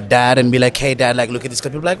this to my dad and be like, hey dad, like, look at this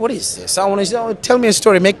clip. People be like, what is this? I want to tell me a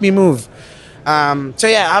story, make me move. So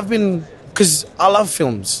yeah, I've been, because I love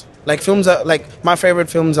films. Like, films are like, my favorite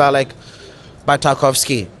films are like by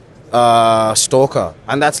Tarkovsky. Stalker,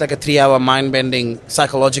 and that's like a 3-hour mind-bending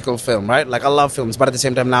psychological film, right? Like, I love films, but at the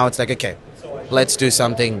same time now it's like, okay, let's do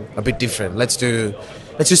something a bit different. Let's do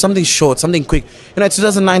something short, something quick. It's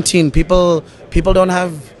 2019. People don't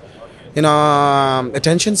have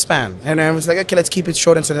attention span, and I was like, okay, let's keep it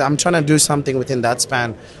short. And so I'm trying to do something within that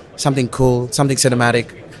span, something cool, something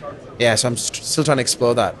cinematic. Yeah, so I'm still trying to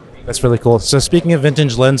explore that. That's really cool. So speaking of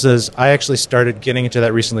vintage lenses, I actually started getting into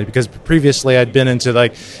that recently, because previously I'd been into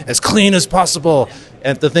like as clean as possible.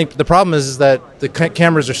 And the problem is that the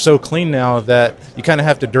cameras are so clean now that you kind of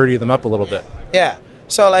have to dirty them up a little bit. Yeah.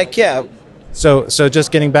 So like, yeah. So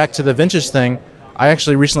just getting back to the vintage thing, I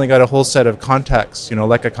actually recently got a whole set of contacts,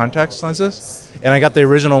 Leica contacts lenses. And I got the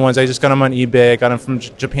original ones. I just got them on eBay. I got them from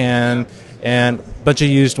Japan and a bunch of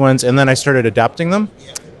used ones. And then I started adapting them.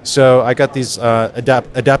 So I got these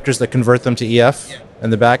adapters that convert them to EF in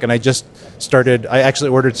the back, and I actually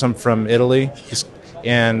ordered some from Italy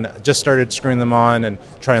and just started screwing them on and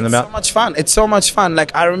trying them out. So much fun. It's so much fun.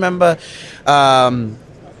 Like, I remember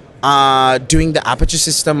doing the aperture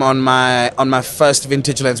system on my first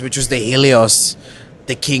vintage lens, which was the Helios,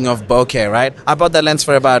 the king of bokeh, right? I bought that lens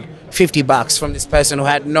for about $50 from this person who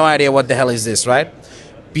had no idea what the hell is this, right?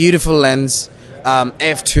 Beautiful lens,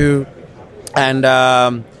 f2, and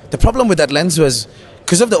the problem with that lens was,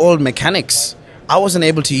 because of the old mechanics,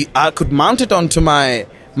 I could mount it onto my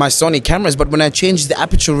Sony cameras, but when I changed the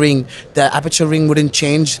aperture ring wouldn't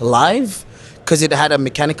change live, because it had a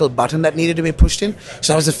mechanical button that needed to be pushed in.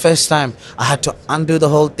 So that was the first time I had to undo the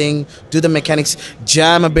whole thing, do the mechanics,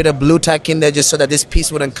 jam a bit of blue tack in there just so that this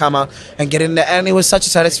piece wouldn't come out and get in there. And it was such a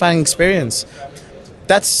satisfying experience.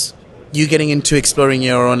 That's you getting into exploring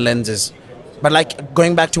your own lenses. But like,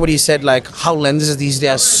 going back to what you said, like how lenses these days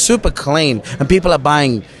are super clean, and people are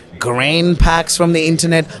buying grain packs from the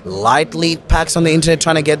internet, light lead packs on the internet,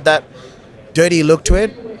 trying to get that dirty look to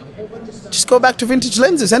it. Just go back to vintage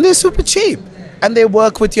lenses, and they're super cheap, and they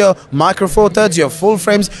work with your micro four thirds, your full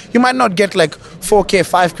frames. You might not get like 4K,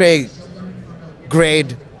 5K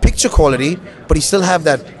grade picture quality, but you still have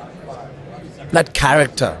that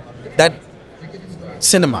character, that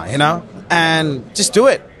cinema, and just do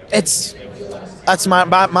it. That's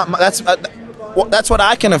what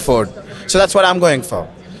I can afford, so that's what I'm going for.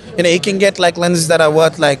 You can get like lenses that are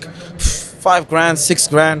worth like $5,000,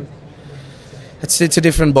 $6,000. It's a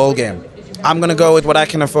different ball game. I'm gonna go with what I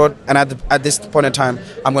can afford, and at this point in time,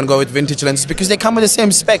 I'm gonna go with vintage lenses because they come with the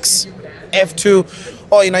same specs, f2,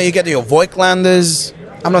 or you get your Voigtlanders.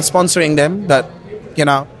 I'm not sponsoring them, but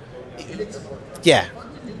yeah.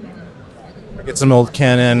 Get some old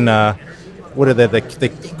Canon. What are they? The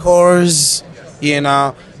Cores,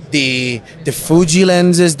 the Fuji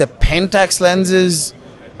lenses, the Pentax lenses,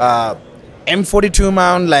 M42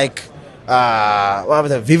 mount, like what were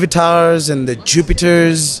the Vivitars and the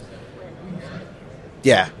Jupiters.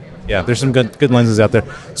 Yeah. Yeah, there's some good lenses out there.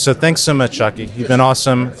 So thanks so much, Shaki. You've been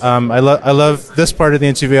awesome. I love this part of the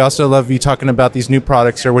interview. I also love you talking about these new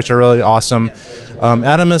products here, which are really awesome. I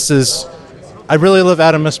really love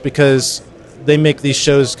Adamus because they make these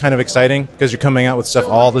shows kind of exciting because you're coming out with stuff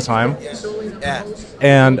all the time. Yeah.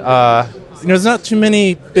 And there's not too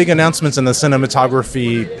many big announcements in the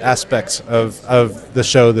cinematography aspects of the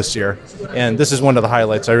show this year, and this is one of the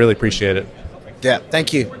highlights. I really appreciate it. Yeah,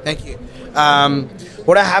 thank you.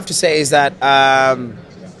 What I have to say is that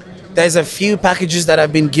there's a few packages that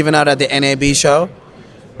have been given out at the NAB show,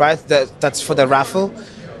 right? That's for the raffle,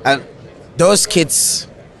 and those kits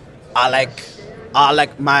are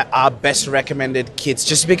our best recommended kits,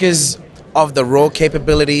 just because of the raw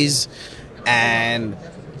capabilities and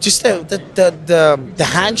just the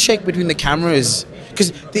handshake between the cameras.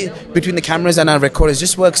 Because between the cameras and our recorders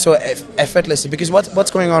just works so effortlessly. Because what's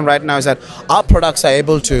going on right now is that our products are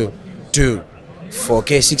able to do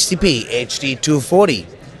 4K 60p, HD 240.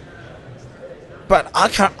 But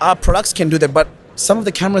our products can do that, but some of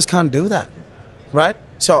the cameras can't do that, right?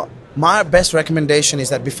 So my best recommendation is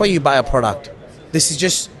that before you buy a product, this is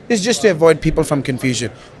just to avoid people from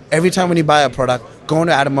confusion. Every time when you buy a product, go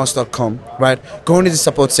into atomos.com, right? Go into the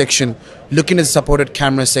support section, look into the supported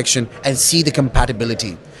camera section, and see the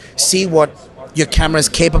compatibility. See what your camera is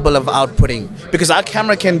capable of outputting. Because our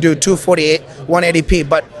camera can do 248, 180p,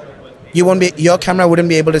 but your camera wouldn't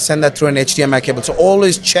be able to send that through an HDMI cable. So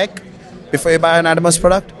always check before you buy an Atomos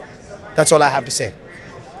product. That's all I have to say.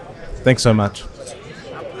 Thanks so much.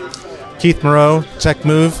 Keith Moreau, Tech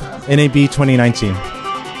Move, NAB 2019.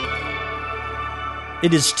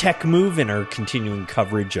 It is Tech Move in our continuing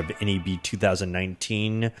coverage of NAB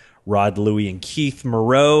 2019. Rod Louie and Keith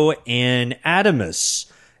Moreau and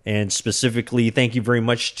Adamus. And specifically, thank you very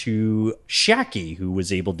much to Shaki, who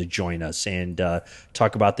was able to join us and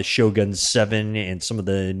talk about the Shogun 7 and some of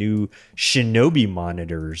the new Shinobi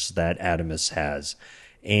monitors that Adamus has.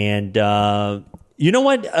 And you know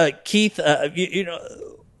what, Keith?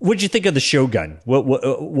 What'd you think of the Shogun? What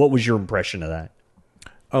was your impression of that?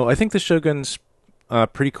 Oh, I think the Shogun's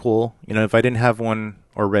pretty cool. If I didn't have one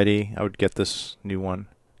already, I would get this new one.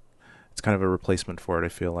 It's kind of a replacement for it, I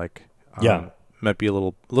feel like. Yeah. Might be a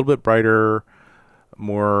little bit brighter,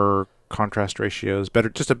 more contrast ratios,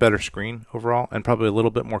 just a better screen overall, and probably a little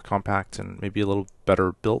bit more compact and maybe a little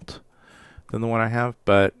better built than the one I have.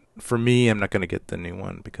 But for me, I'm not going to get the new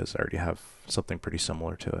one because I already have something pretty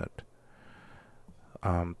similar to it.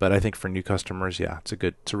 But I think for new customers, yeah,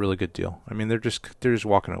 it's a really good deal. I mean, they're just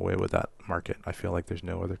walking away with that market. I feel like there's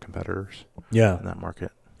no other competitors in that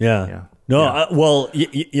market. Yeah. No, yeah. Well,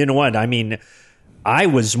 you know what? I mean, I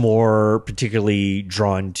was more particularly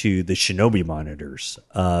drawn to the Shinobi monitors,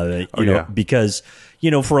 because,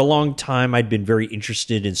 for a long time I'd been very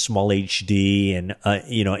interested in small HD and,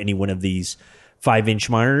 any one of these 5-inch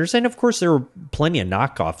monitors. And of course, there were plenty of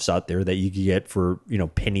knockoffs out there that you could get for,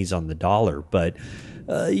 pennies on the dollar. But,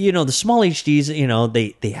 the small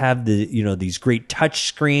HDs, they have these great touch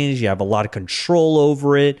screens. You have a lot of control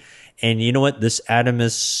over it. And you know what? This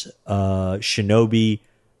Adamus Shinobi,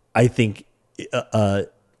 I think,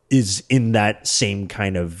 is in that same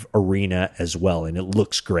kind of arena as well, and it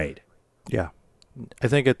looks great. Yeah, I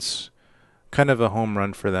think it's kind of a home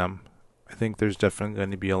run for them. I think there's definitely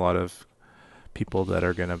going to be a lot of people that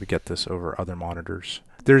are going to get this over other monitors.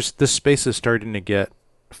 This space is starting to get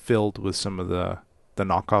filled with some of the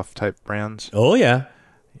knockoff type brands. Oh yeah.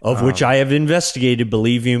 Of which I have investigated,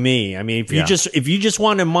 believe you me. I mean, if you just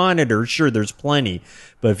want a monitor, sure, there's plenty.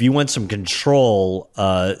 But if you want some control,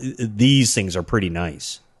 these things are pretty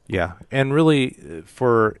nice. Yeah, and really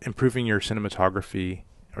for improving your cinematography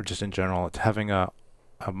or just in general, it's having a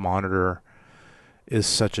monitor is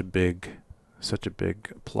such a big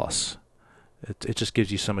plus. It just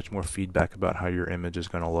gives you so much more feedback about how your image is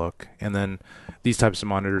going to look. And then these types of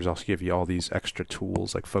monitors also give you all these extra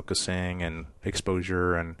tools like focusing and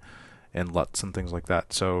exposure and LUTs and things like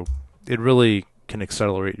that. So it really can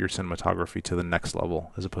accelerate your cinematography to the next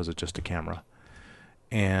level as opposed to just a camera.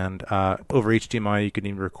 And over HDMI, you can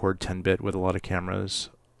even record 10-bit with a lot of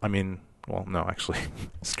cameras. I mean, well, no, actually,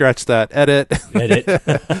 scratch that. Edit.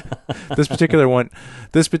 This particular one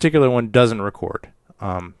doesn't record,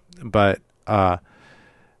 but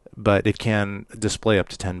it can display up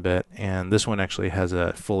to 10-bit, and this one actually has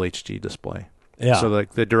a full HD display. Yeah. So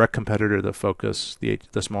like the direct competitor, the Focus, the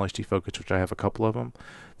small HD Focus, which I have a couple of them,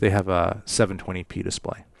 they have a 720p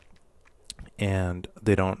display, and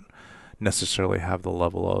they don't necessarily have the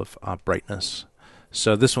level of brightness.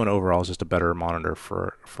 So this one overall is just a better monitor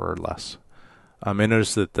for less. I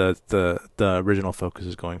noticed that the original Focus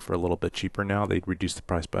is going for a little bit cheaper now. They reduced the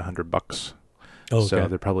price by $100. Okay. So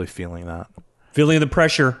they're probably feeling that. Feeling the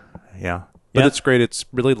pressure. Yeah. But Yeah. it's great. It's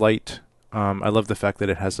really light. I love the fact that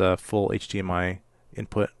it has a full HDMI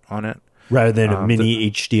input on it. Rather than a mini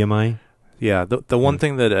HDMI. Yeah. The one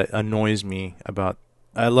thing that annoys me about,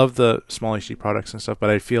 I love the small HD products and stuff, but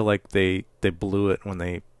I feel like they blew it when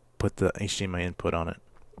they put the HDMI input on it,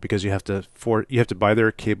 because you have to buy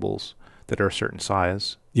their cables that are a certain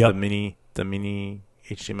size. Yep. The mini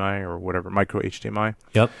HDMI or whatever, micro HDMI.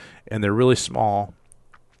 Yep. And they're really small,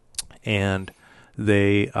 and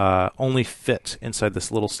they only fit inside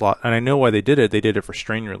this little slot. And I know why they did it. They did it for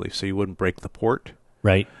strain relief, so you wouldn't break the port.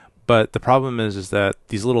 Right. But the problem is that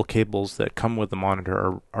these little cables that come with the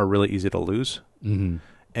monitor are really easy to lose. Mm-hmm.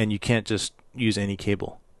 And you can't just use any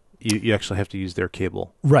cable. You actually have to use their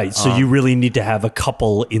cable. Right. So you really need to have a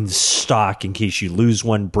couple in stock in case you lose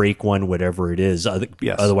one, break one, whatever it is.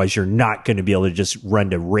 Yes. Otherwise, you're not going to be able to just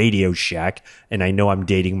run to Radio Shack. And I know I'm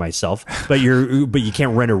dating myself, but you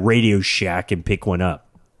can't rent a Radio Shack and pick one up.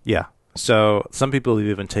 Yeah. So some people have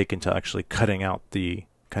even taken to actually cutting out the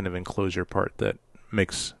kind of enclosure part that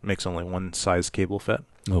makes only one size cable fit.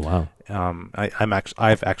 Oh wow.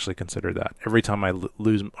 I've actually considered that. Every time I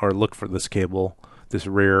lose or look for this cable, this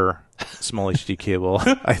rare small HD cable,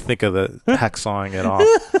 I think of the hacksawing it off.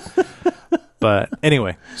 But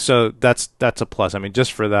anyway, so that's a plus. I mean,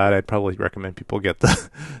 just for that, I'd probably recommend people get the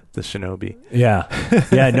Shinobi. Yeah.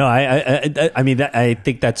 Yeah. No, I mean, I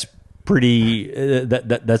think that's pretty.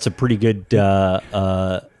 That's a pretty good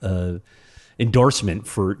endorsement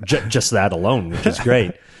for just that alone, which is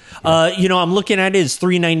great. I'm looking at it, it's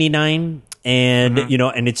 $399, and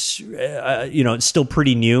and it's it's still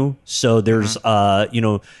pretty new. So there's not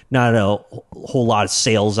a whole lot of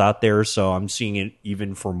sales out there. So I'm seeing it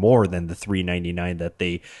even for more than the $399 that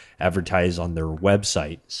they advertise on their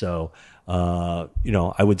website. So I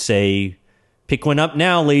would say pick one up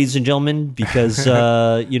now, ladies and gentlemen, because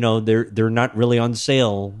they're not really on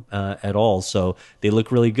sale at all. So they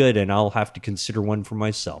look really good, and I'll have to consider one for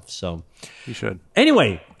myself. So You should.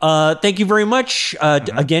 anyway, thank you very much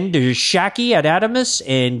again to Shacky at Adamus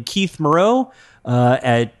and Keith Moreau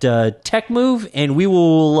at TechMove, and we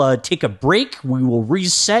will take a break. We will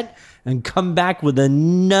reset and come back with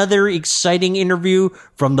another exciting interview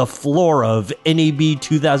from the floor of NAB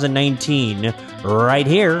 2019 right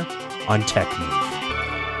here on TechMove.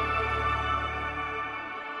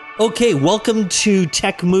 Okay, welcome to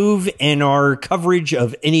TechMove and our coverage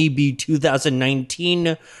of NAB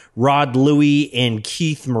 2019. Rod Louie and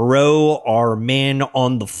Keith Moreau are man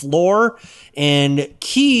on the floor. And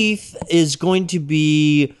Keith is going to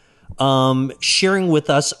be sharing with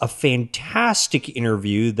us a fantastic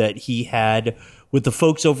interview that he had with the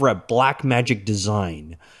folks over at Blackmagic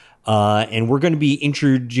Design. And we're going to be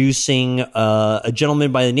introducing a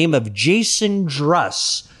gentleman by the name of Jason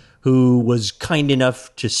Druss, who was kind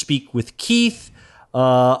enough to speak with Keith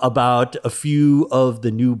about a few of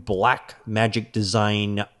the new Blackmagic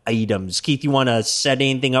Design items. Keith, you want to set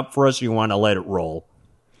anything up for us, or you want to let it roll?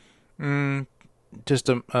 Just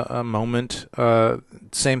a moment.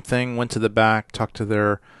 Same thing. Went to the back, talked to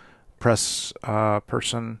their press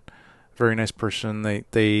person. Very nice person.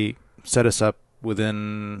 They set us up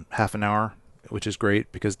within half an hour, which is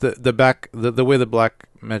great, because the way the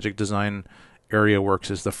Blackmagic Design area works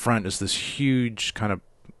is the front is this huge kind of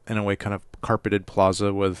carpeted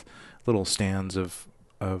plaza with little stands of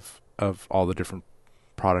all the different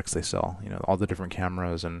products they sell, all the different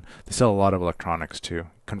cameras, and they sell a lot of electronics too,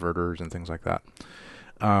 converters and things like that.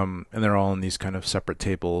 And they're all in these kind of separate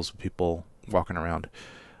tables with people walking around.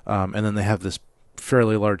 And then they have this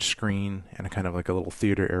fairly large screen and a kind of like a little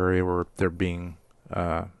theater area where they're being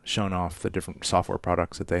shown off the different software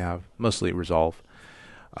products that they have, mostly Resolve.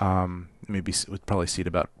 Maybe would probably seat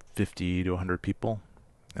about 50 to 100 people,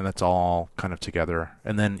 and that's all kind of together.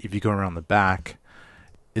 And then if you go around the back,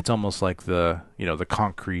 it's almost like the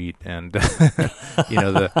concrete and it's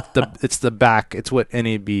the back. It's what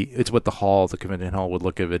it's what the convention hall would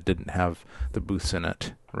look if it didn't have the booths in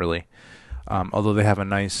it, really. Although they have a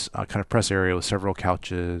nice kind of press area with several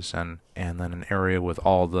couches and then an area with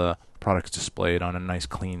all the products displayed on a nice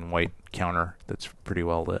clean white counter that's pretty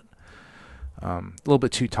well lit. A little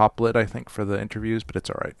bit too top lit, I think, for the interviews, but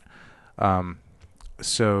it's all right.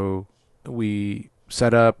 So we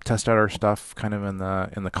set up, test out our stuff kind of in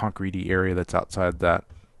the concrete-y area that's outside that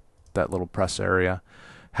little press area.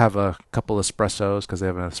 Have a couple espressos because they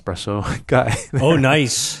have an espresso guy. Oh,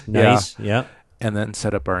 nice. Yeah. And then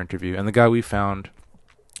set up our interview. And the guy we found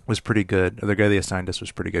was pretty good. The guy they assigned us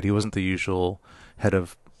was pretty good. He wasn't the usual head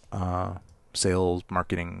of sales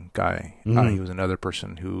marketing guy. He was another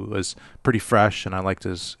person who was pretty fresh, and I liked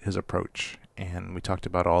his approach. And we talked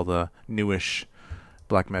about all the newish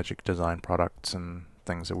Blackmagic Design products and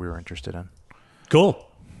things that we were interested in. Cool.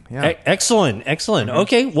 Yeah. Excellent.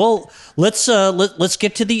 Okay, well, let's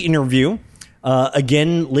get to the interview.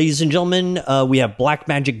 Again, ladies and gentlemen, we have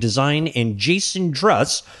Blackmagic Design and Jason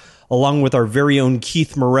Druss, along with our very own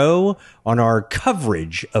Keith Moreau, on our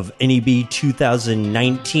coverage of NAB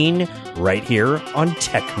 2019 right here on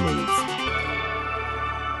TechMove.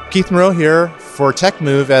 Keith Moreau here for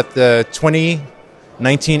TechMove at the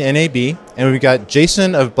 2019 NAB, and we've got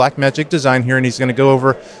Jason of Blackmagic Design here, and he's going to go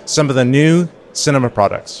over some of the new cinema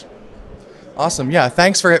products. Awesome. Yeah,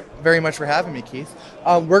 thanks very much for having me, Keith.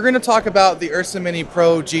 We're going to talk about the Ursa Mini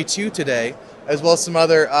Pro G2 today, as well as some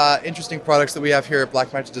other interesting products that we have here at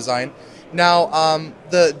Blackmagic Design. Now,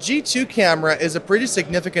 the G2 camera is a pretty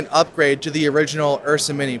significant upgrade to the original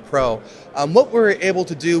Ursa Mini Pro. What we were able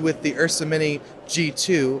to do with the Ursa Mini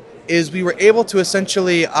G2 is we were able to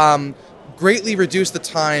essentially greatly reduce the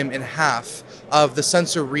time in half of the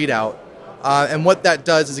sensor readout. And what that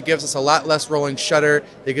does is it gives us a lot less rolling shutter,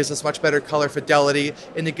 it gives us much better color fidelity,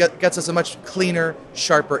 and it gets us a much cleaner,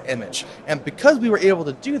 sharper image. And because we were able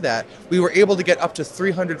to do that, we were able to get up to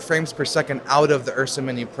 300 frames per second out of the Ursa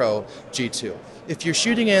Mini Pro G2. If you're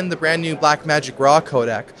shooting in the brand new Blackmagic RAW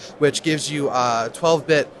codec, which gives you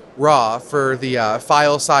 12-bit RAW for the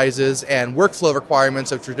file sizes and workflow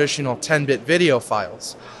requirements of traditional 10-bit video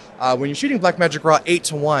files, when you're shooting Blackmagic RAW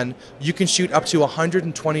 8:1, you can shoot up to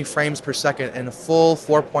 120 frames per second in a full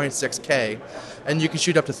 4.6K, and you can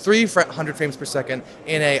shoot up to 300 frames per second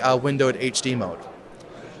in a windowed HD mode.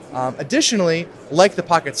 Additionally, like the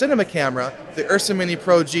Pocket Cinema camera, the Ursa Mini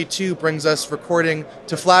Pro G2 brings us recording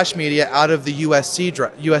to flash media out of the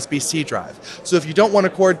USB-C drive. So if you don't want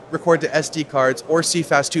to record to SD cards or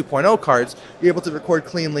CFast 2.0 cards, you're able to record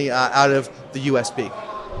cleanly out of the USB.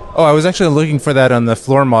 Oh, I was actually looking for that on the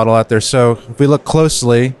floor model out there. So if we look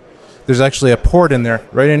closely, there's actually a port in there.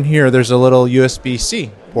 Right in here, there's a little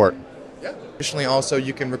USB-C port. Yeah. Additionally, also,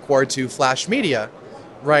 you can record to flash media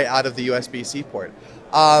right out of the USB-C port.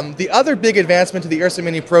 The other big advancement to the Ursa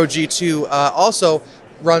Mini Pro G2 also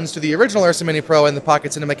runs to the original Ursa Mini Pro and the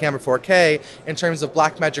Pocket Cinema Camera 4K in terms of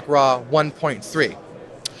Blackmagic RAW 1.3.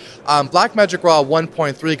 Blackmagic RAW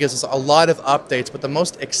 1.3 gives us a lot of updates, but the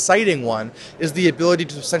most exciting one is the ability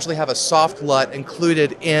to essentially have a soft LUT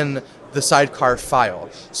included in the sidecar file.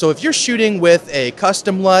 So if you're shooting with a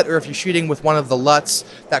custom LUT or if you're shooting with one of the LUTs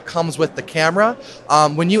that comes with the camera,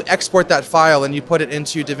 when you export that file and you put it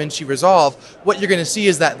into DaVinci Resolve, what you're going to see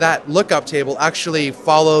is that that lookup table actually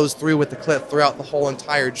follows through with the clip throughout the whole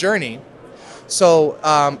entire journey. So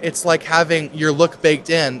it's like having your look baked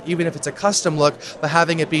in, even if it's a custom look, but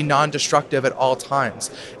having it be non-destructive at all times.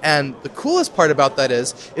 And the coolest part about that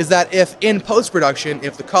is that if in post-production,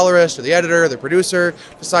 if the colorist or the editor or the producer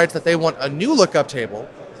decides that they want a new lookup table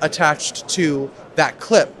attached to that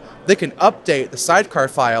clip, they can update the sidecar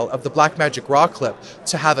file of the Blackmagic RAW clip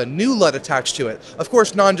to have a new LUT attached to it. Of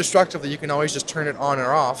course, non-destructively, you can always just turn it on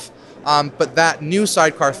or off. But that new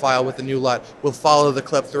sidecar file with the new LUT will follow the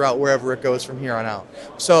clip throughout wherever it goes from here on out.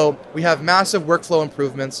 So we have massive workflow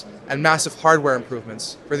improvements and massive hardware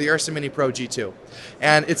improvements for the Ursa Mini Pro G2.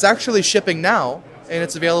 And it's actually shipping now, and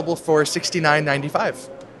it's available for $69.95.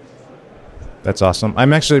 That's awesome.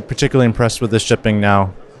 I'm actually particularly impressed with the shipping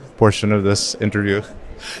now portion of this interview.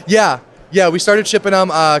 Yeah, we started shipping them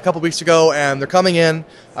a couple weeks ago, and they're coming in.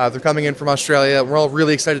 They're coming in from Australia. We're all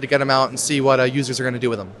really excited to get them out and see what users are going to do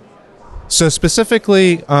with them. So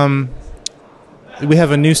specifically, we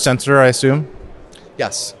have a new sensor, I assume?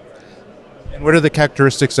 Yes. And what are the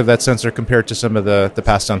characteristics of that sensor compared to some of the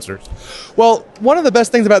past sensors? Well, one of the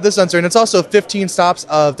best things about this sensor, and it's also 15 stops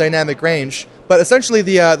of dynamic range, but essentially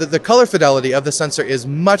the color fidelity of the sensor is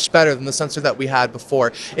much better than the sensor that we had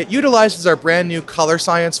before. It utilizes our brand new Color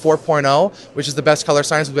Science 4.0, which is the best color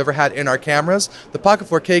science we've ever had in our cameras. The Pocket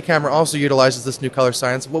 4K camera also utilizes this new color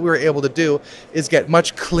science. What we were able to do is get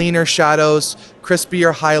much cleaner shadows,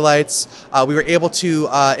 crispier highlights. We were able to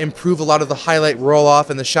improve a lot of the highlight roll-off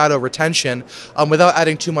and the shadow retention without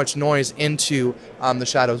adding too much noise into the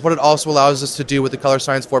shadows. What it also allows us to do with the Color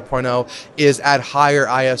Science 4.0 is add higher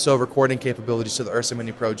ISO recording capabilities to the Ursa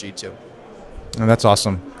Mini Pro G2. Oh, that's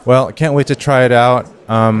awesome. Well, I can't wait to try it out.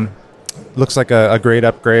 Looks like a great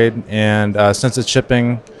upgrade, and since it's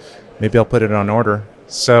shipping, maybe I'll put it on order.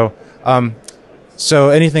 So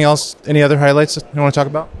anything else, any other highlights you want to talk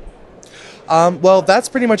about? Well, that's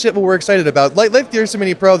pretty much it. What we're excited about, like the Ursa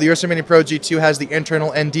Mini Pro, the Ursa Mini Pro G2 has the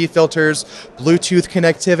internal ND filters, Bluetooth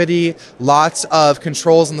connectivity, lots of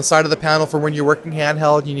controls on the side of the panel for when you're working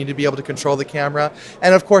handheld. You need to be able to control the camera,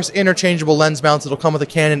 and of course, interchangeable lens mounts. It'll come with a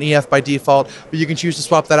Canon EF by default, but you can choose to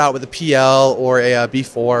swap that out with a PL or a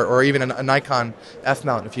B4 or even a Nikon F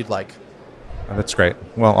mount if you'd like. Oh, that's great.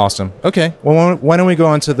 Well, awesome. Okay. Well, why don't we go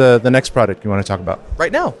on to the next product you want to talk about?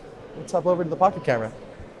 Right now, let's hop over to the pocket camera.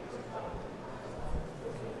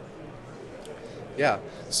 Yeah.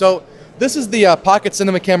 So this is the Pocket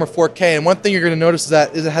Cinema Camera 4K, and one thing you're going to notice is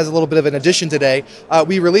that it has a little bit of an addition today.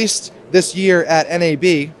 We released this year at NAB,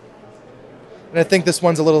 and I think this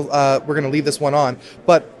one's a little, we're going to leave this one on,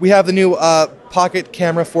 but we have the new Pocket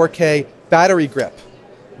Camera 4K battery grip,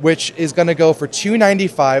 which is going to go for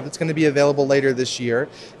 $295. It's going to be available later this year.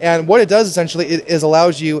 And what it does essentially is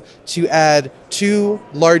allows you to add 2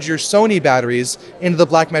 larger Sony batteries into the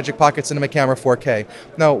Blackmagic Pocket Cinema Camera 4K.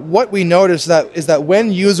 Now, what we noticed is that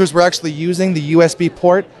when users were actually using the USB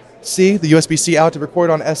port C, the USB-C out to record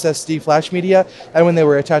on SSD flash media, and when they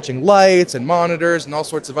were attaching lights and monitors and all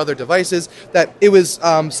sorts of other devices, that it was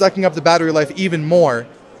sucking up the battery life even more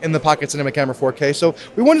in the Pocket Cinema Camera 4K. So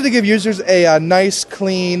we wanted to give users a nice,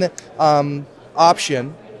 clean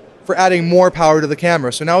option for adding more power to the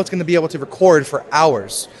camera. So now it's going to be able to record for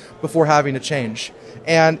hours before having to change.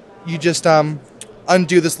 And you just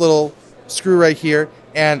undo this little screw right here,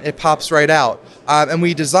 and it pops right out. And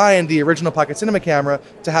we designed the original Pocket Cinema camera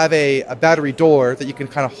to have a battery door that you can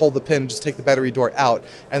kind of hold the pin, just take the battery door out,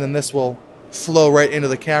 and then this will flow right into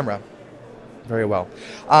the camera. Very well.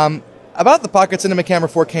 About the Pocket Cinema Camera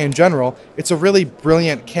 4K in general, it's a really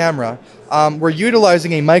brilliant camera. We're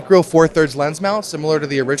utilizing a micro 4/3 lens mount, similar to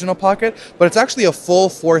the original Pocket, but it's actually a full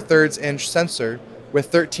 4/3 inch sensor with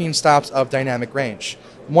 13 stops of dynamic range.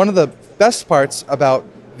 One of the best parts about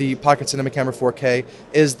the Pocket Cinema Camera 4K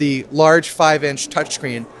is the large 5-inch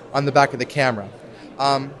touchscreen on the back of the camera.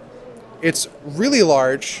 It's really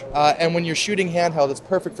large, and when you're shooting handheld, it's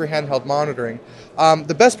perfect for handheld monitoring.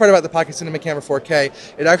 The best part about the Pocket Cinema Camera 4K,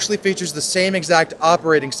 it actually features the same exact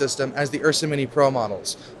operating system as the Ursa Mini Pro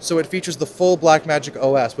models. So it features the full Blackmagic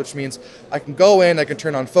OS, which means I can go in, I can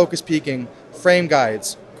turn on focus peaking, frame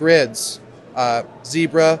guides, grids,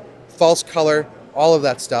 zebra, false color, all of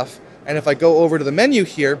that stuff. And if I go over to the menu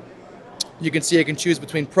here, you can see I can choose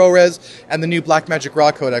between ProRes and the new Blackmagic RAW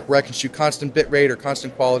codec, where I can shoot constant bitrate or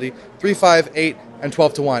constant quality, 3.5, 8, and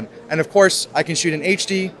 12:1. And of course, I can shoot in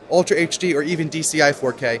HD, Ultra HD, or even DCI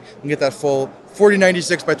 4K and get that full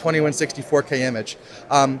 4096 by 2160 4K image.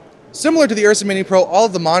 Similar to the Ursa Mini Pro, all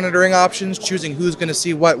of the monitoring options, choosing who's going to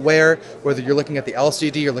see what where, whether you're looking at the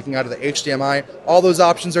LCD or looking out of the HDMI, all those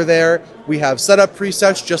options are there. We have setup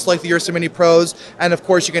presets just like the Ursa Mini Pros, and of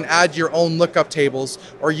course you can add your own lookup tables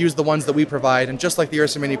or use the ones that we provide. And just like the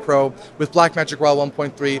Ursa Mini Pro, with Blackmagic RAW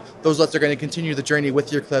 1.3, those LUTs are going to continue the journey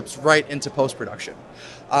with your clips right into post-production.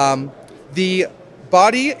 The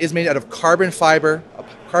body is made out of carbon fiber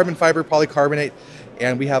polycarbonate,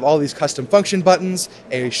 and we have all these custom function buttons,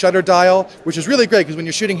 a shutter dial, which is really great because when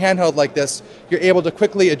you're shooting handheld like this, you're able to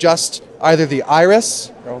quickly adjust either the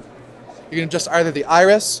iris, or you can adjust either the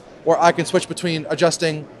iris, or I can switch between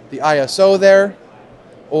adjusting the ISO there,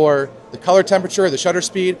 or the color temperature, the shutter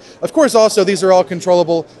speed. Of course, also, these are all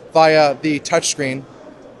controllable via the touchscreen.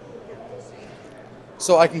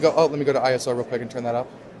 So I can go, let me go to ISO real quick and turn that up.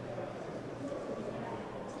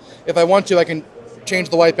 If I want to, I can change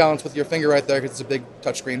the white balance with your finger right there because it's a big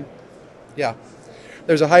touchscreen. Yeah.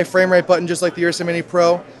 There's a high frame rate button just like the Ursa Mini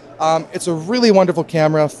Pro. It's a really wonderful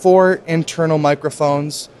camera, 4 internal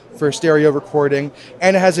microphones for stereo recording,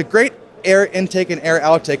 and it has a great air intake and air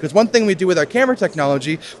outtake. Because one thing we do with our camera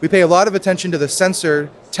technology, we pay a lot of attention to the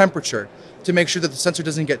sensor temperature to make sure that the sensor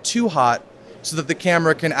doesn't get too hot, so that the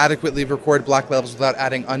camera can adequately record black levels without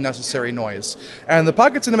adding unnecessary noise. And the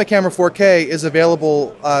Pocket Cinema Camera 4K is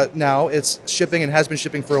available now. It's shipping and has been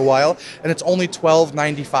shipping for a while, and it's only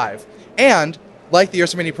 $12.95. And like the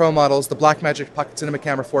Ursa Mini Pro models, the Blackmagic Pocket Cinema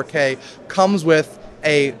Camera 4K comes with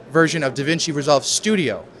a version of DaVinci Resolve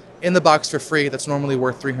Studio in the box for free that's normally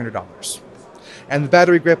worth $300. And the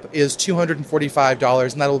battery grip is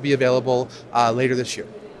 $245, and that will be available later this year.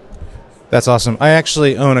 That's awesome. I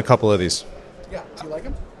actually own a couple of these. Yeah, do you like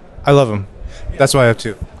them? I love them. That's why I have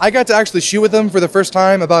 2. I got to actually shoot with them for the first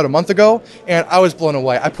time about a month ago, and I was blown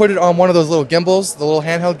away. I put it on one of those little gimbals, the little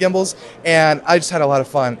handheld gimbals, and I just had a lot of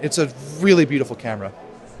fun. It's a really beautiful camera.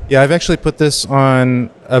 Yeah, I've actually put this on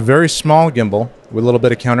a very small gimbal with a little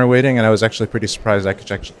bit of counterweighting, and I was actually pretty surprised I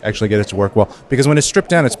could actually get it to work well. Because when it's stripped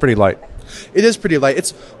down, it's pretty light. It is pretty light.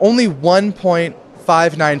 It's only 1.5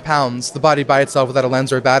 5-9 pounds, the body by itself without a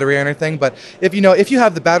lens or a battery or anything. But if you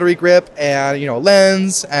have the battery grip and a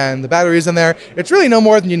lens and the batteries in there, it's really no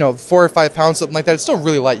more than 4 or 5 pounds, something like that. It's still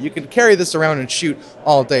really light. You can carry this around and shoot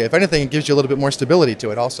all day. If anything, it gives you a little bit more stability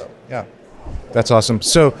to it also. Yeah. That's awesome.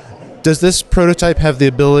 So, does this prototype have the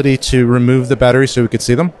ability to remove the batteries so we could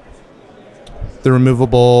see them? The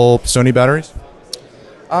removable Sony batteries?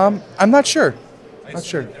 I'm not sure. Not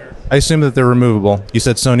sure. I assume that they're removable. You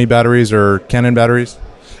said Sony batteries or Canon batteries?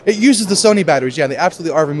 It uses the Sony batteries, yeah, they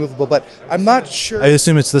absolutely are removable, but I'm not sure. I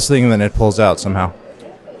assume it's this thing and then it pulls out somehow.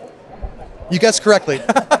 You guessed correctly.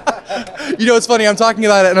 It's funny, I'm talking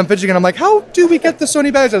about it and I'm fidgeting and I'm like, how do we get the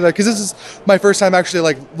Sony batteries out of there? Because this is my first time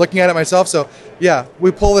actually looking at it myself. So yeah, we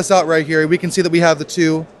pull this out right here. We can see that we have the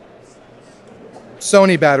 2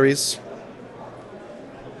 Sony batteries.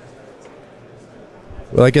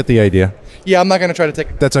 Well, I get the idea. Yeah, I'm not going to try to take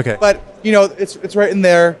it. That's okay. But, it's right in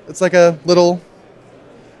there. It's like a little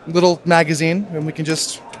magazine, and we can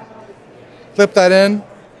just clip that in,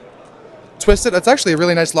 twist it. It's actually a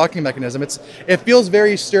really nice locking mechanism. It feels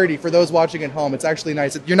very sturdy for those watching at home. It's actually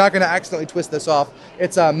nice. You're not going to accidentally twist this off.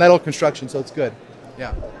 It's a metal construction, so it's good.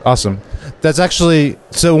 Yeah. Awesome. That's actually,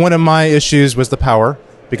 so one of my issues was the power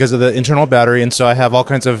because of the internal battery, and so I have all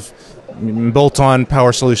kinds of bolt-on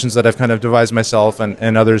power solutions that I've kind of devised myself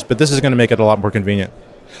and others, but this is going to make it a lot more convenient.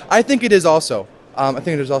 I think it is also.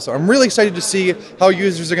 I'm really excited to see how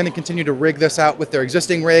users are going to continue to rig this out with their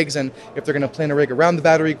existing rigs, and if they're going to plan a rig around the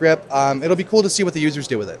battery grip. It'll be cool to see what the users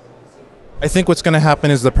do with it. I think what's going to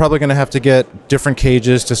happen is they're probably going to have to get different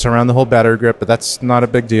cages to surround the whole battery grip, but that's not a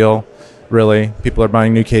big deal, really. People are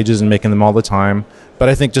buying new cages and making them all the time. But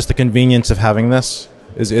I think just the convenience of having this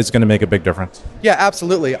is going to make a big difference. Yeah,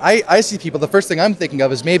 absolutely. I see people, the first thing I'm thinking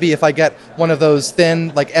of is maybe if I get one of those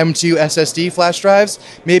thin M2 SSD flash drives,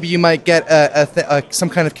 maybe you might get some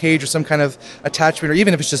kind of cage or some kind of attachment, or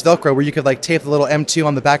even if it's just Velcro, where you could tape the little M2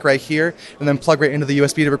 on the back right here and then plug right into the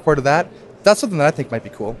USB to record to that. That's something that I think might be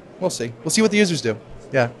cool. We'll see. We'll see what the users do.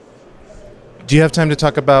 Yeah. Do you have time to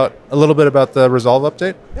talk a little bit about the Resolve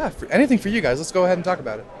update? Yeah, anything for you guys. Let's go ahead and talk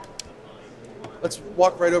about it. Let's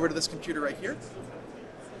walk right over to this computer right here.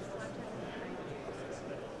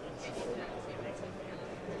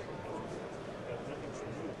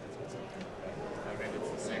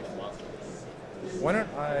 Why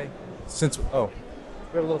don't I, we have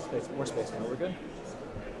a little space, more space now, we're good?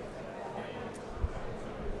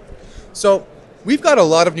 So, we've got a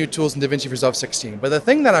lot of new tools in DaVinci Resolve 16, but the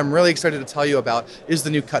thing that I'm really excited to tell you about is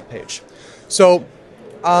the new cut page. So,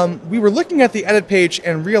 we were looking at the edit page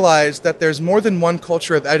and realized that there's more than one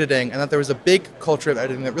culture of editing, and that there was a big culture of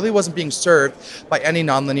editing that really wasn't being served by any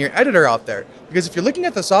nonlinear editor out there. Because if you're looking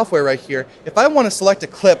at the software right here, if I want to select a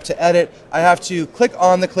clip to edit, I have to click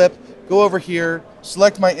on the clip, go over here,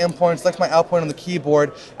 select my in point, select my out point on the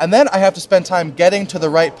keyboard, and then I have to spend time getting to the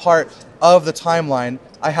right part of the timeline.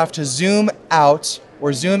 I have to zoom out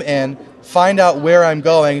or zoom in, find out where I'm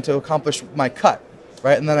going to accomplish my cut,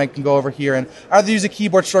 right? And then I can go over here and either use a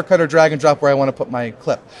keyboard shortcut or drag and drop where I want to put my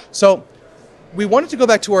clip. So we wanted to go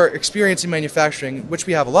back to our experience in manufacturing, which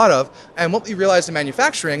we have a lot of, and what we realized in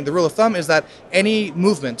manufacturing, the rule of thumb is that any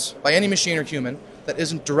movement by any machine or human that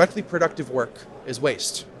isn't directly productive work is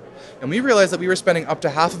waste. And we realized that we were spending up to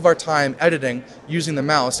half of our time editing using the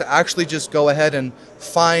mouse to actually just go ahead and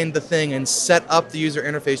find the thing and set up the user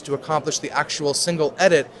interface to accomplish the actual single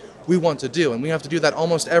edit we want to do. And we have to do that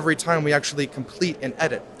almost every time we actually complete an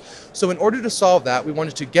edit. So in order to solve that, we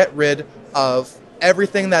wanted to get rid of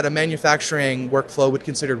everything that a manufacturing workflow would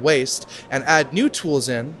consider waste and add new tools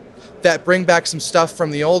in that bring back some stuff from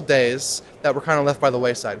the old days that were kind of left by the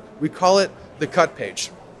wayside. We call it the cut page.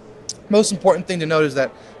 Most important thing to note is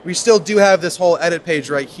that we still do have this whole edit page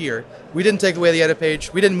right here. We didn't take away the edit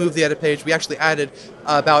page. We didn't move the edit page. We actually added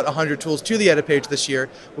about 100 tools to the edit page this year.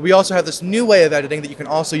 But we also have this new way of editing that you can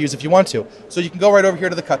also use if you want to. So you can go right over here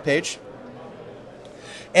to the cut page.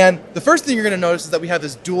 And the first thing you're going to notice is that we have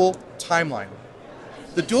this dual timeline.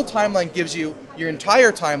 The dual timeline gives you your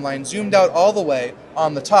entire timeline zoomed out all the way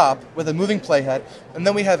on the top with a moving playhead. And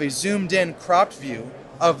then we have a zoomed in cropped view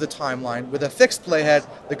of the timeline with a fixed playhead,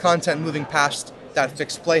 the content moving past that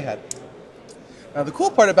fixed playhead. Now the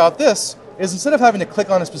cool part about this is instead of having to click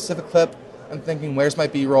on a specific clip and thinking, where's my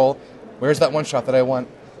B-roll, where's that one shot that I want,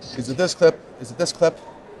 is it this clip, is it this clip?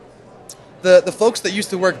 The folks that used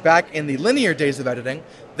to work back in the linear days of editing,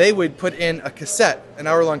 they would put in a cassette, an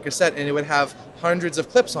hour-long cassette, and it would have hundreds of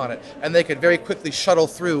clips on it, and they could very quickly shuttle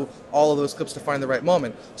through all of those clips to find the right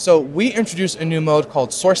moment. So we introduced a new mode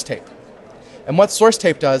called source tape. And what source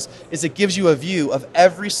tape does is it gives you a view of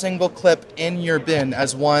every single clip in your bin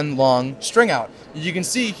as one long string out. You can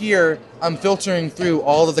see here I'm filtering through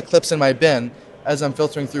all of the clips in my bin as I'm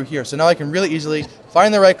filtering through here. So now I can really easily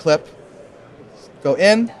find the right clip, go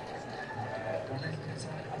in,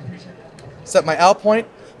 set my out point.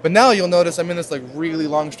 But now you'll notice I'm in this like really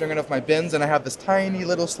long string of my bins, and I have this tiny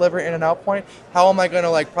little sliver in and out point. How am I going to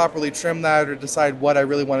like properly trim that or decide what I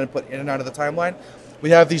really want to put in and out of the timeline? We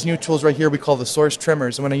have these new tools right here we call the source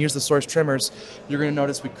trimmers. And when I use the source trimmers, you're going to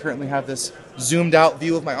notice we currently have this zoomed out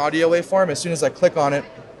view of my audio waveform. As soon as I click on it,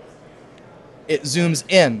 it zooms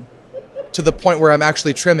in to the point where I'm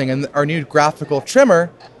actually trimming. And our new graphical trimmer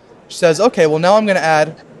says, okay, well now I'm going to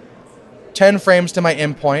add 10 frames to my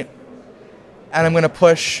in point, and I'm going to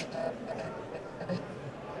push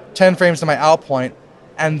 10 frames to my out point,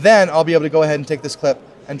 and then I'll be able to go ahead and take this clip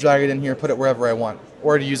and drag it in here, put it wherever I want,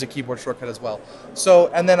 or to use a keyboard shortcut as well. So,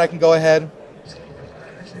 and then I can go ahead,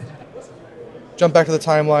 jump back to the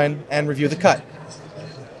timeline, and review the cut.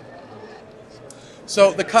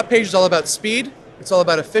 So the cut page is all about speed, it's all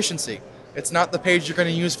about efficiency. It's not the page you're going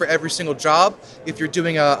to use for every single job. If you're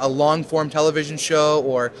doing a long-form television show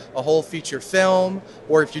or a whole feature film,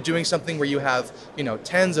 or if you're doing something where you have, you know,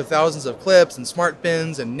 tens of thousands of clips and smart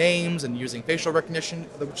bins and names and using facial recognition,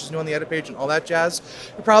 which is new on the edit page and all that jazz,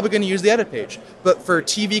 you're probably going to use the edit page. But for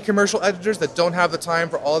TV commercial editors that don't have the time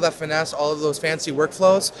for all of that finesse, all of those fancy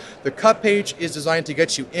workflows, the cut page is designed to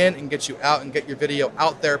get you in and get you out and get your video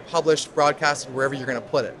out there, published, broadcasted, wherever you're going to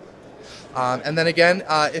put it. And then again,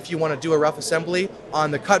 if you want to do a rough assembly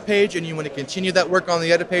on the cut page and you want to continue that work on the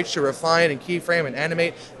edit page to refine and keyframe and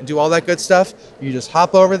animate and do all that good stuff, you just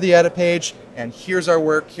hop over to the edit page and here's our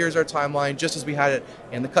work, here's our timeline, just as we had it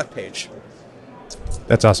in the cut page.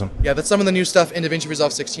 That's awesome. Yeah, that's some of the new stuff in DaVinci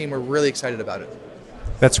Resolve 16. We're really excited about it.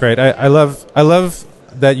 That's great. I love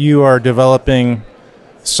that you are developing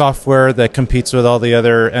software that competes with all the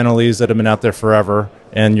other NLEs that have been out there forever,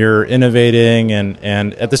 and you're innovating,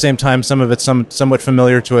 and at the same time, some of it's somewhat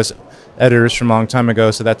familiar to us editors from a long time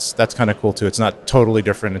ago, so that's kind of cool too. It's not totally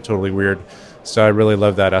different and totally weird, so I really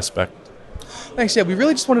love that aspect. Thanks. Yeah, we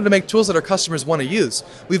really just wanted to make tools that our customers want to use.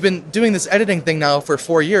 We've been doing this editing thing now for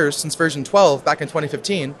 4 years, since version 12 back in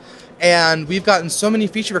 2015, and we've gotten so many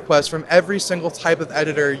feature requests from every single type of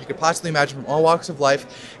editor you could possibly imagine from all walks of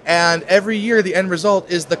life, and every year the end result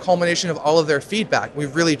is the culmination of all of their feedback.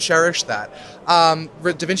 We've really cherished that.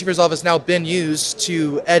 DaVinci Resolve has now been used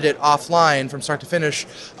to edit offline from start to finish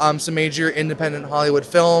some major independent Hollywood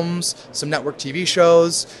films, some network TV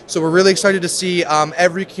shows. So we're really excited to see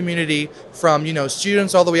every community from, you know,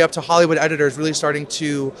 students all the way up to Hollywood editors really starting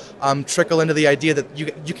to trickle into the idea that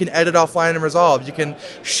you can edit offline in Resolve. You can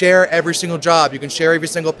share every single job. You can share every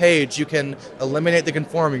single page. You can eliminate the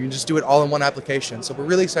conformer. You can just do it all in one application. So we're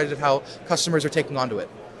really excited at how customers are taking onto it.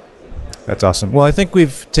 That's awesome. Well, I think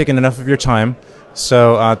we've taken enough of your time.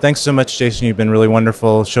 So thanks so much, Jason. You've been really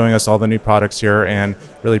wonderful showing us all the new products here, and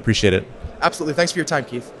really appreciate it. Absolutely. Thanks for your time,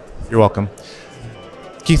 Keith. You're welcome.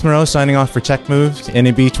 Keith Moreau signing off for TechMove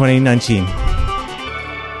NAB 2019.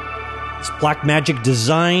 It's Blackmagic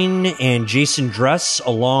Design and Jason Dress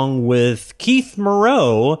along with Keith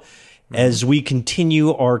Moreau as we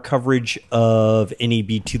continue our coverage of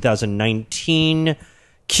NAB 2019.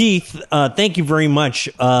 Keith, thank you very much.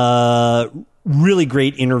 Really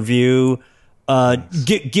great interview.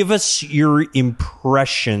 Give us your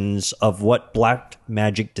impressions of what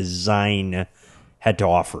Blackmagic Design had to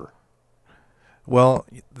offer. Well,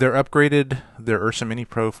 they're upgraded their Ursa Mini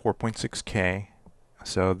Pro 4.6K.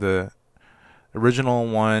 So the original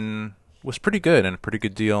one was pretty good and a pretty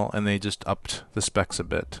good deal, and they just upped the specs a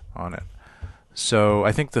bit on it. So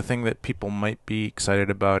I think the thing that people might be excited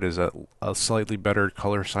about is a slightly better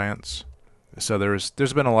color science. So there's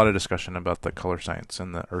been a lot of discussion about the color science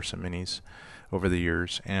in the Ursa Minis over the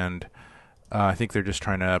years, and I think they're just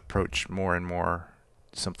trying to approach more and more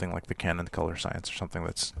something like the Canon color science, or something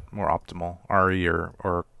that's more optimal, RE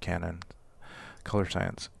or Canon color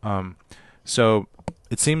science. So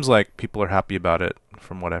it seems like people are happy about it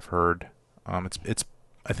from what I've heard. It's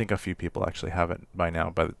I think a few people actually have it by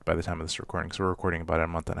now by the time of this recording. So we're recording about a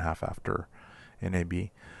month and a half after NAB.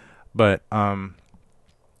 But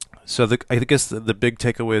so I guess the big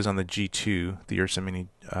takeaways on the G2, the Ursa Mini,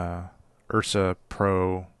 Ursa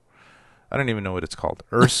Pro, I don't even know what it's called.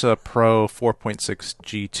 Ursa Pro 4.6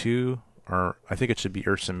 G2, or I think it should be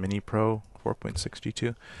Ursa Mini Pro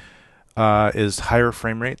 4.6 G2, is higher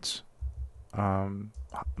frame rates,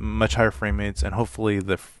 much higher frame rates, and hopefully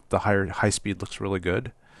the high speed looks really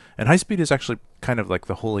good. And high speed is actually kind of like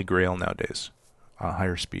the holy grail nowadays,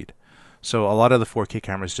 higher speed. So a lot of the 4K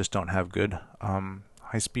cameras just don't have good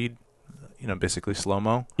high speed, basically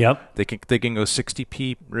slow-mo. Yep. They can go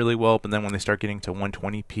 60p really well, but then when they start getting to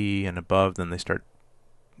 120p and above, then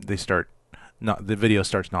the video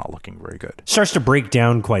starts not looking very good. Starts to break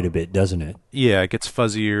down quite a bit, doesn't it? Yeah, it gets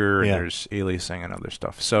fuzzier, Yeah. and there's aliasing and other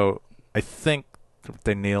stuff. So I think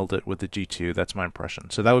they nailed it with the G2. That's my impression.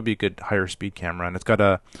 So that would be a good higher speed camera, and it's got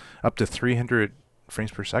up to 300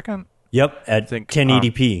 frames per second. Yep, at think,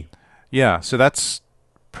 1080p. Yeah, so that's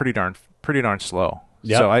pretty darn slow.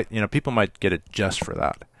 Yep. So people might get it just for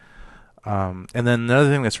that. And then another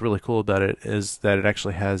thing that's really cool about it is that it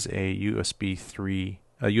actually has a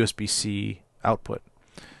USB-C output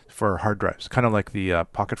for hard drives, kind of like the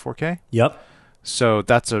Pocket 4K. Yep. So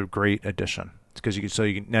that's a great addition because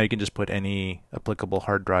now you can just put any applicable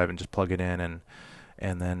hard drive and just plug it in,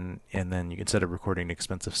 and then you, instead of recording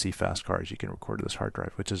expensive CFast cards, you can record to this hard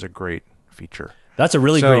drive, which is a great feature. That's a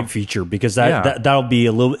really great feature because that'll be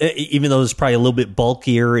a little, even though it's probably a little bit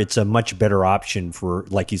bulkier, it's a much better option for,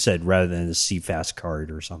 like you said, rather than a CFast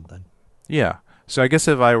card or something. Yeah. So I guess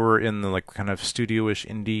if I were in the like kind of studio-ish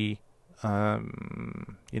indie,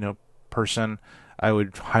 person, I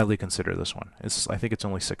would highly consider this one. I think it's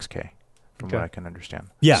only 6K from what I can understand.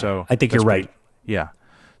 Yeah. So I think you're right. Yeah.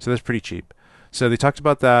 So that's pretty cheap. So they talked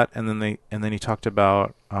about that, and then he talked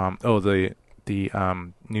about the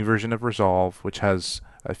new version of Resolve, which has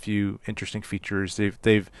a few interesting features.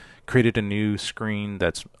 They've created a new screen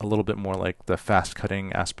that's a little bit more like the fast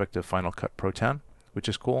cutting aspect of Final Cut Pro 10, which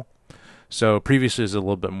is cool. So previously it was a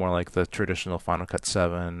little bit more like the traditional Final Cut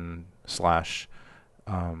 7 /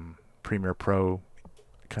 Premiere Pro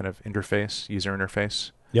kind of user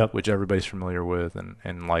interface, which everybody's familiar with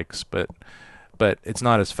and likes, but it's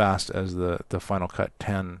not as fast as the Final Cut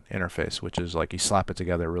 10 interface, which is like you slap it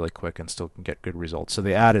together really quick and still can get good results. So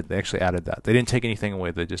they actually added that. They didn't take anything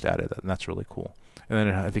away, they just added that, and that's really cool. And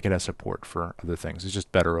then I think it has support for other things. It's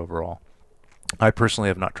just better overall. I personally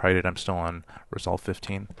have not tried it. I'm still on Resolve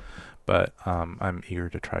 15, but I'm eager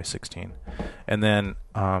to try 16. And then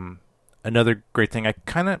another great thing, I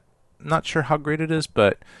kind of not sure how great it is,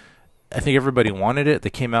 but I think everybody wanted it. They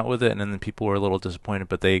came out with it, and then people were a little disappointed.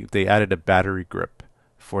 But they added a battery grip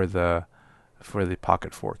for the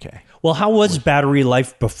Pocket 4K. Well, how was battery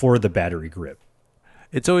life before the battery grip?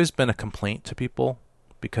 It's always been a complaint to people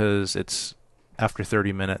because it's after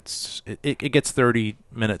 30 minutes. It gets 30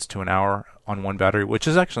 minutes to an hour on one battery, which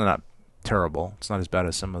is actually not terrible. It's not as bad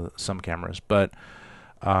as some cameras, but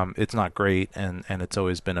it's not great, and it's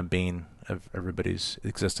always been a bane of everybody's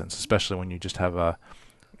existence, especially when you just have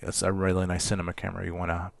it's a really nice cinema camera. You want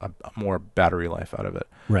a more battery life out of it.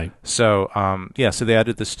 Right. So, so they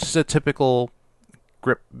added this, just a typical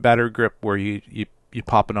battery grip where you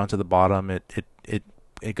pop it onto the bottom.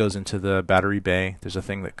 It goes into the battery bay. There's a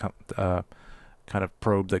thing that kind of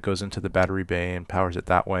probe that goes into the battery bay and powers it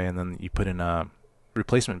that way, and then you put in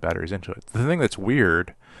replacement batteries into it. The thing that's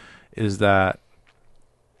weird is that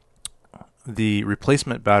the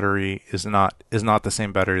replacement battery is not the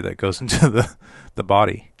same battery that goes into the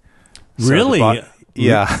body. Really?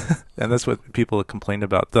 Yeah. And that's what people have complained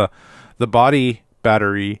about. The body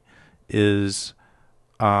battery is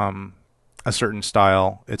a certain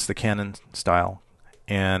style. It's the Canon style,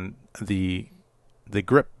 and the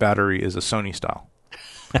grip battery is a Sony style.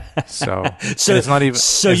 So it's not even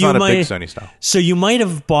a big Sony style. So you might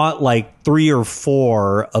have bought like 3 or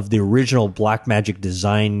 4 of the original Blackmagic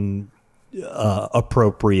design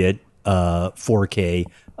appropriate 4K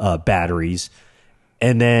batteries,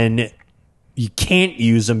 and then you can't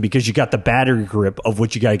use them because you got the battery grip of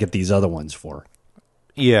what you got to get these other ones for.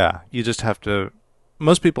 Yeah, you just have to.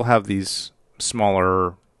 Most people have these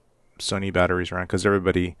smaller Sony batteries around because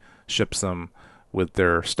everybody ships them with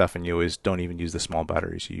their stuff, and you always don't even use the small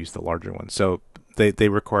batteries. You use the larger ones. So they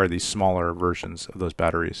require these smaller versions of those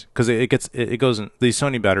batteries because it goes in. These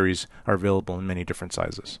Sony batteries are available in many different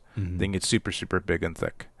sizes. Mm-hmm. They can get super, super big and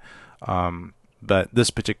thick. But this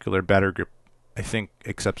particular battery grip, I think,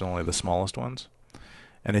 accepts only the smallest ones,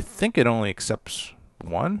 and I think it only accepts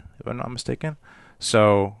 1, if I'm not mistaken.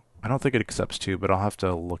 So I don't think it accepts 2, but I'll have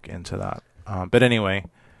to look into that. But anyway,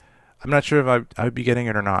 I'm not sure if I would be getting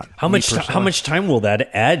it or not. How much time will that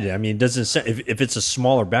add? I mean, if it's a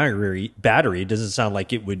smaller battery, it doesn't sound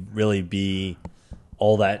like it would really be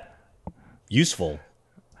all that useful.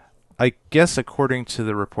 I guess according to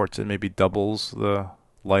the reports, it maybe doubles the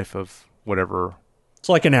life of whatever. It's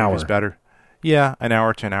like an hour. Better. Yeah, an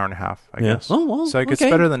hour to an hour and a half, I guess. Oh, well, so it's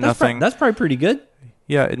better than nothing. That's probably pretty good.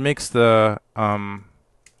 Yeah, it makes the camera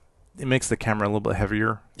a little bit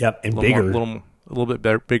heavier. Yep, and bigger. A little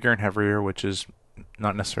bit bigger and heavier, which is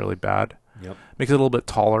not necessarily bad. Yep. Makes it a little bit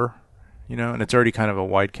taller, and it's already kind of a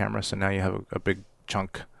wide camera, so now you have a big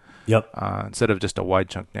chunk Yep. Instead of just a wide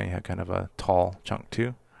chunk, now you have kind of a tall chunk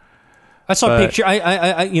too. I saw a picture.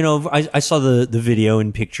 I saw the video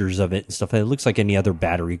and pictures of it and stuff. It looks like any other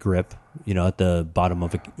battery grip, at the bottom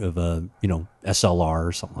of a SLR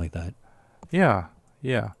or something like that. Yeah.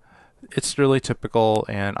 It's really typical,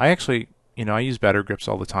 and I actually, I use battery grips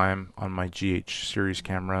all the time on my GH series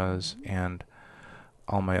cameras and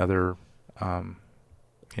all my other, Sony.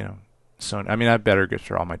 I mean, I have battery grips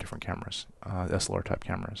for all my different cameras, SLR type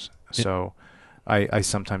cameras. Yeah. So I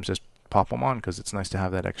sometimes just pop them on because it's nice to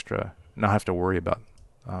have that extra, not have to worry about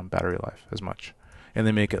battery life as much. And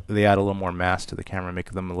they add a little more mass to the camera,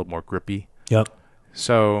 make them a little more grippy. Yep.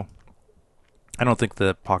 So I don't think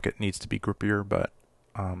the Pocket needs to be grippier, but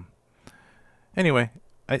anyway,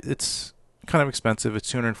 it's kind of expensive.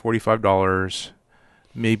 It's $245,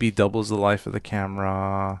 maybe doubles the life of the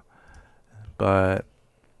camera, but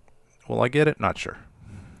will I get it? Not sure.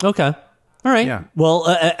 Okay. All right. Yeah.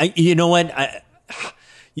 Well, you know what?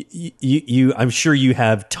 I'm sure you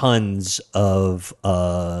have tons of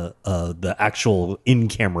the actual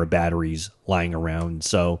in-camera batteries lying around.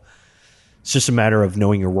 So it's just a matter of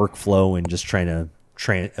knowing your workflow and just trying to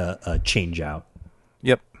change out.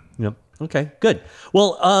 Yep. Okay, good.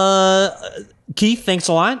 Well, Keith, thanks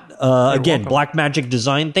a lot. Again, welcome. Blackmagic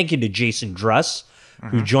Design. Thank you to Jason Druss,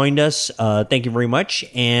 who joined us. Thank you very much.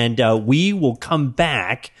 And we will come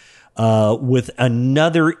back with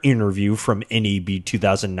another interview from NAB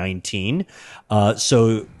 2019.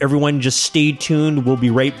 So everyone just stay tuned. We'll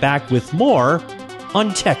be right back with more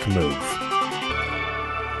on Tech Move.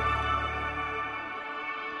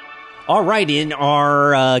 All right, in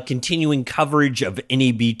our continuing coverage of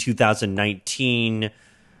NAB 2019,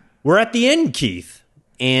 we're at the end, Keith.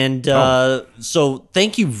 And so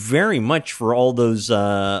thank you very much for all those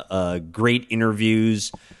great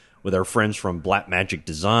interviews with our friends from Blackmagic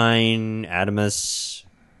Design, Adamus,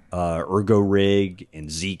 ErgoRig, and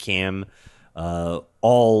Zcam.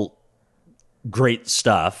 All great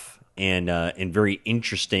stuff and very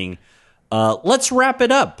interesting. Let's wrap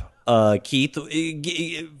it up. Keith,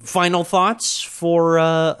 final thoughts for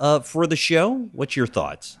the show? What's your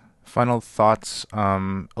thoughts? Final thoughts.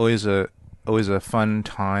 Always a fun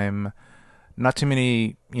time. Not too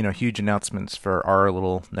many, huge announcements for our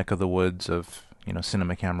little neck of the woods of,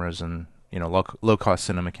 cinema cameras and, low cost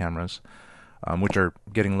cinema cameras, which are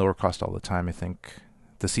getting lower cost all the time. I think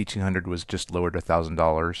the C200 was just lowered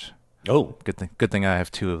 $1,000. Oh, good thing I have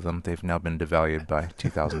two of them. They've now been devalued by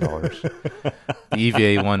 $2,000. The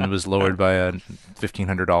EVA one was lowered by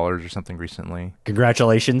 $1,500 or something recently.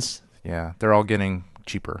 Congratulations. Yeah, they're all getting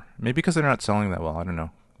cheaper. Maybe because they're not selling that well. I don't know.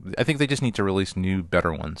 I think they just need to release new,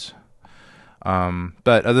 better ones.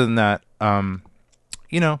 But other than that,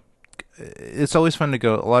 it's always fun to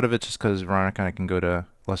go. A lot of it's just because Veronica and I can go to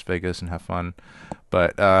Las Vegas and have fun.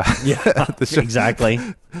 But exactly.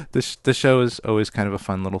 The show is always kind of a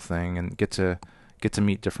fun little thing, and get to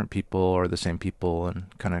meet different people or the same people and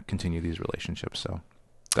kind of continue these relationships. So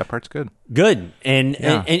that part's good. Good. And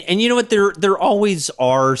you know what? There always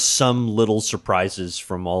are some little surprises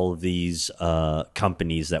from all of these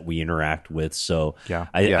companies that we interact with. So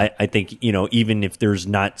I think, even if there's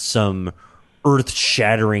not some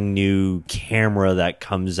earth-shattering new camera that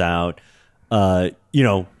comes out,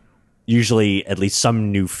 usually at least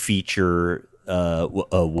some new feature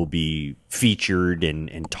will be featured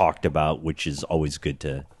and talked about, which is always good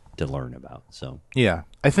to learn about. So yeah,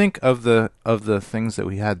 I think of the things that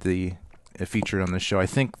we had featured on the show, I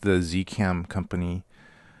think the Zcam company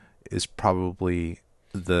is probably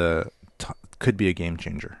could be a game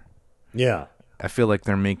changer. Yeah, I feel like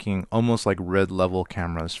they're making almost like red level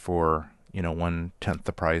cameras for 1/10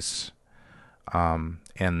 the price.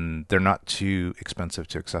 And they're not too expensive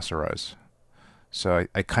to accessorize. So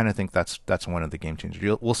I kind of think that's one of the game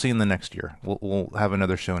changers. We'll see in the next year. We'll have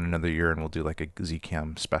another show in another year, and we'll do like a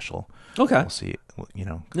Zcam special. Okay. We'll see.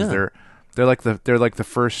 Because they're like the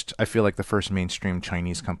first. I feel like the first mainstream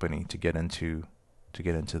Chinese company to get into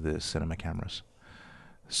the cinema cameras.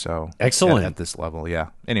 So excellent at this level. Yeah.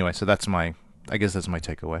 Anyway, so I guess that's my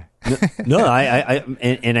takeaway. No, I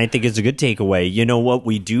think it's a good takeaway. You know what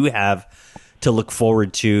we do have to look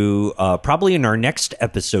forward to probably in our next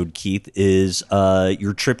episode, Keith, is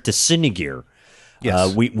your trip to Cinegear.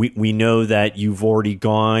 Yes. We know that you've already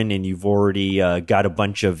gone and you've already got a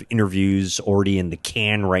bunch of interviews already in the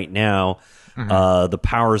can right now. Mm-hmm. The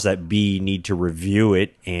powers that be need to review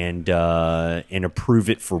it and approve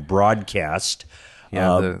it for broadcast.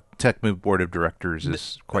 Yeah, the Tech Move board of directors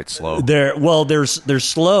is quite slow. They're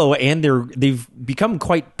slow and they've become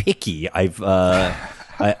quite picky.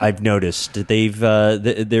 I've noticed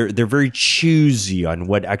they're very choosy on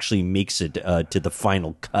what actually makes it to the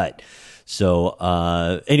final cut.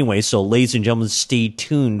 So anyway, so ladies and gentlemen, stay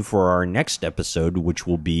tuned for our next episode, which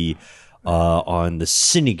will be on the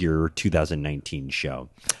Cinegear 2019 show.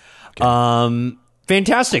 Okay.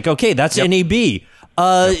 Fantastic. Okay, that's NAB.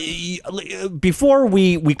 Before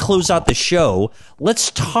we close out the show,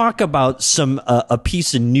 let's talk about a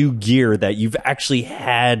piece of new gear that you've actually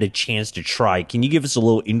had a chance to try. Can you give us a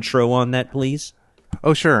little intro on that, please?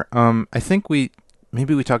 Oh, sure. I think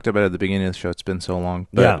maybe we talked about it at the beginning of the show. It's been so long,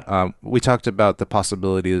 but we talked about the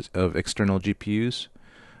possibilities of external GPUs.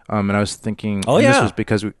 And I was thinking, this was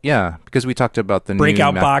because we talked about the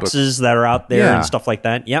breakout new boxes that are out there and stuff like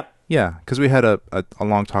that. Yep. Yeah, because we had a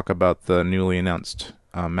long talk about the newly announced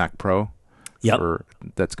Mac Pro.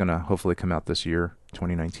 That's going to hopefully come out this year,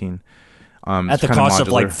 2019. At the cost of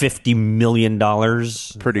like $50 million,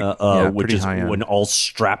 which is when all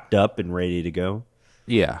strapped up and ready to go.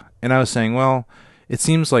 Yeah, and I was saying, well, it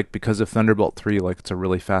seems like because of Thunderbolt 3, like it's a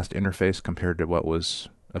really fast interface compared to what was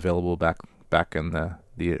available back in the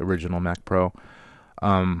original Mac Pro.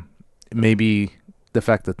 Maybe the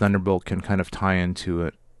fact that Thunderbolt can kind of tie into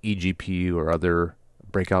an eGPU or other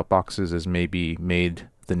breakout boxes has maybe made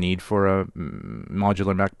the need for a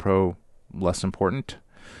modular Mac Pro less important.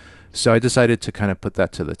 So I decided to kind of put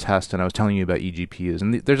that to the test, and I was telling you about eGPUs,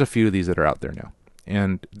 and there's a few of these that are out there now,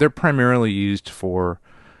 and they're primarily used for,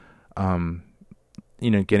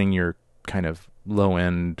 getting your kind of lower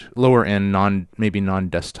end,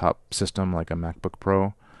 non-desktop system like a MacBook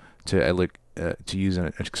Pro to use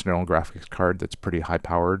an external graphics card that's pretty high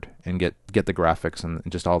powered and get the graphics and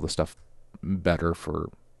just all the stuff better for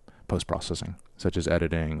post processing, such as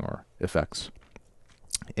editing or effects.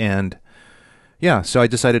 And so I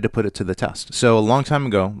decided to put it to the test. So a long time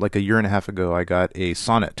ago, like a year and a half ago, I got a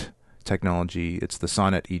Sonnet technology. It's the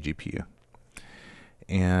Sonnet eGPU,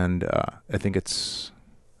 and I think it's.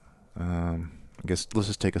 I guess let's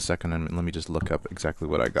just take a second and let me just look up exactly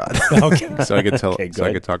what I got. Okay. So I could so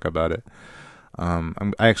I could talk about it. I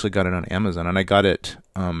actually got it on Amazon, and I got it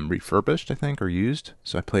refurbished, I think, or used.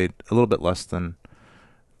 So I paid a little bit less than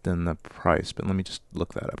the price. But let me just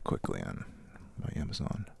look that up quickly on my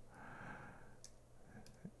Amazon.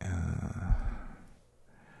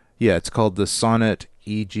 It's called the Sonnet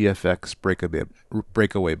eGFX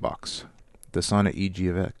breakaway box. The Sonnet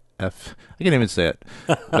eGFX. I can't even say it,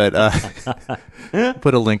 but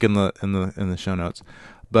put a link in the show notes.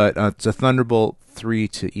 But it's a Thunderbolt 3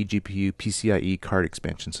 to eGPU PCIe card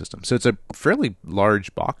expansion system. So it's a fairly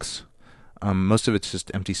large box. Most of it's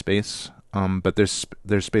just empty space, but there's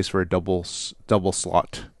space for a double space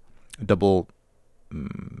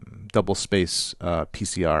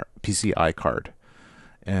PCI card,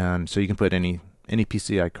 and so you can put any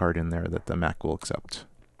PCI card in there that the Mac will accept.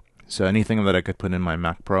 So anything that I could put in my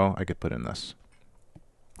Mac Pro, I could put in this.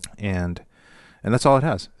 And that's all it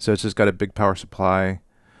has. So it's just got a big power supply.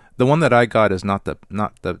 The one that I got is not the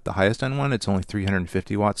highest end one. It's only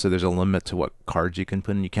 350 watts, so there's a limit to what cards you can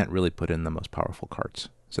put in. You can't really put in the most powerful cards.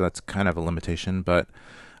 So that's kind of a limitation, but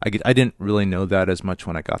I didn't really know that as much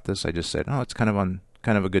when I got this. I just said, "Oh, it's kind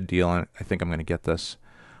of a good deal, and I think I'm going to get this."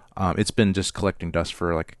 It's been just collecting dust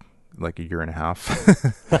for like a year and a half.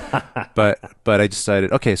 but I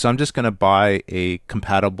decided, okay, so I'm just going to buy a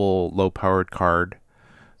compatible low-powered card.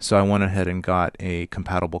 So I went ahead and got a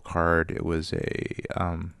compatible card. It was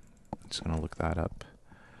I'm just going to look that up.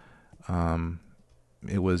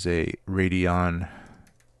 It was a Radeon,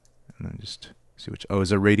 and then just see which. Oh, it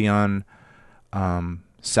was a Radeon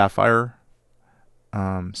Sapphire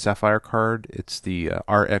card. It's the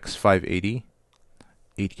RX 580,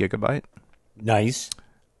 8 gigabyte. Nice.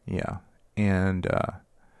 Yeah, and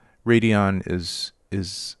Radeon is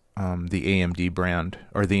the AMD brand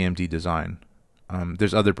or the AMD design.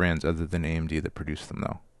 There's other brands other than AMD that produce them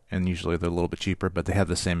though, and usually they're a little bit cheaper, but they have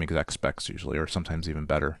the same exact specs usually, or sometimes even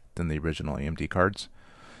better than the original AMD cards.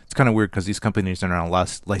 It's kind of weird because these companies are now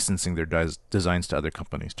licensing their designs to other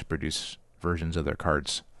companies to produce versions of their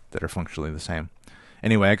cards that are functionally the same.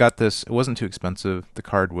 Anyway, I got this. It wasn't too expensive. The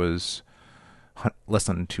card was less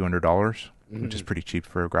than $200. Which is pretty cheap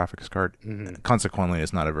for a graphics card. Consequently,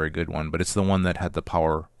 it's not a very good one, but it's the one that had the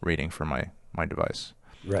power rating for my device.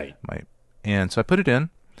 Right. And so I put it in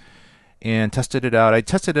and tested it out. I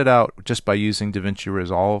tested it out just by using DaVinci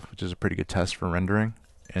Resolve, which is a pretty good test for rendering.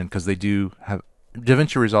 And because they do have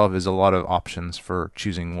DaVinci Resolve is a lot of options for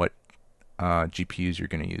choosing what GPUs you're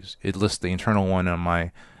going to use. It lists the internal one on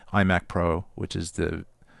my iMac Pro, which is the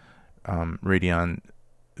Radeon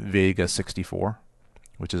Vega 64.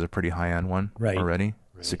 Which is a pretty high-end one already,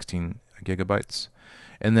 16 gigabytes.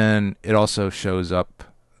 And then it also shows up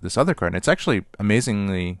this other card. And it's actually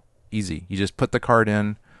amazingly easy. You just put the card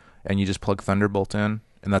in, and you just plug Thunderbolt in,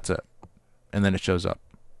 and that's it. And then it shows up.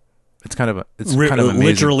 It's kind of amazing.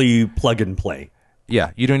 Literally plug and play.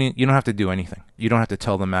 Yeah, you don't have to do anything. You don't have to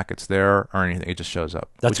tell the Mac it's there or anything. It just shows up.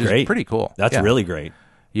 That's which great. Is pretty cool. That's yeah. really great.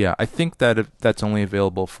 Yeah, I think that that's only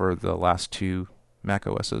available for the last 2 Mac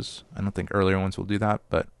OSs. I don't think earlier ones will do that,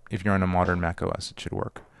 but if you're on a modern Mac OS, it should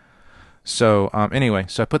work. So anyway,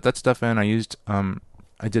 so I put that stuff in. I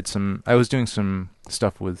was doing some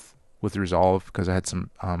stuff with Resolve because I had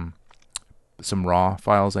some raw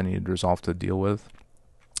files I needed Resolve to deal with,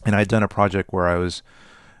 and I'd done a project where I was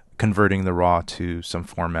converting the raw to some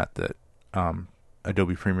format that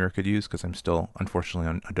Adobe Premiere could use, because I'm still unfortunately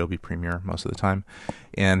on Adobe Premiere most of the time,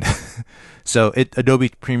 and so Adobe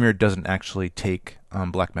Premiere doesn't actually take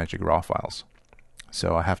Blackmagic raw files,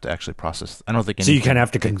 so I have to actually process. I don't think so. You kind of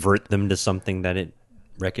have to convert them to something that it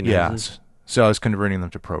recognizes. Yeah. So I was converting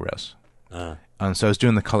them to ProRes. So I was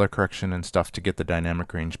doing the color correction and stuff to get the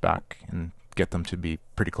dynamic range back and get them to be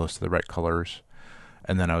pretty close to the right colors,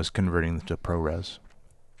 and then I was converting them to ProRes.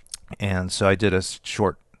 And so I did a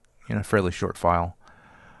fairly short file.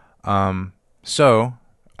 So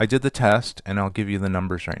I did the test, and I'll give you the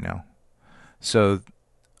numbers right now. So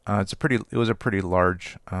it was a pretty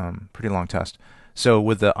large, pretty long test. So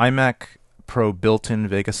with the iMac Pro built-in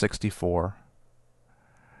Vega 64,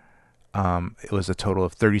 it was a total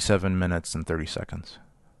of 37 minutes and 30 seconds.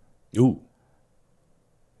 Ooh.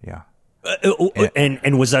 Yeah.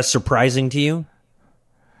 And was that surprising to you?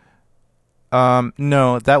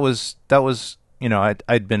 No, that was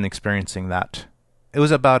I'd been experiencing that. It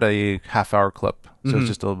was about a half-hour clip, so it was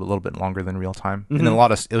just a little bit longer than real time. And I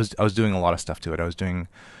was doing a lot of stuff to it. I was doing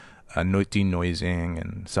denoising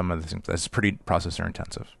and some of the things. That's pretty processor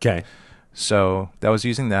intensive. Okay. So that was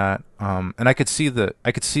using that, and I could see that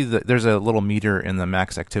there's a little meter in the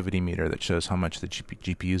Mac's activity meter that shows how much the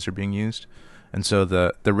GPUs are being used. And so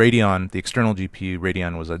the Radeon, the external GPU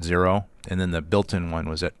Radeon, was at 0, and then the built-in one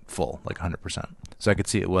was at full, like 100%. So I could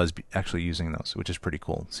see it was actually using those, which is pretty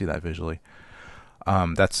cool. See that visually.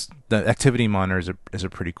 That's the activity monitor is a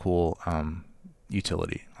pretty cool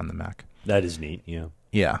utility on the Mac. That is neat. Yeah.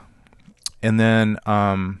 Yeah, and then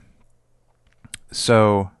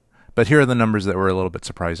but here are the numbers that were a little bit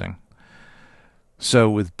surprising. So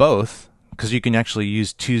with both, because you can actually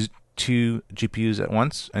use two GPUs at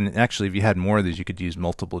once, and actually if you had more of these, you could use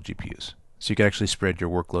multiple GPUs. So you could actually spread your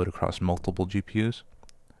workload across multiple GPUs,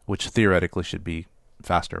 which theoretically should be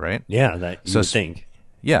faster, right? Yeah, that you would think.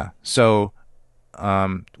 Yeah. So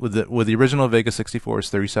with the original Vega 64 is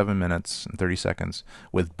 37 minutes and 30 seconds.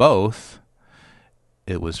 With both,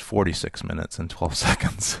 it was 46 minutes and 12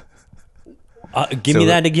 seconds. Give me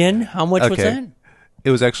that again. How much was that? It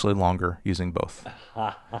was actually longer using both.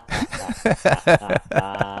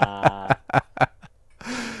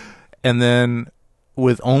 And then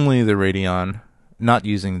with only the Radeon, not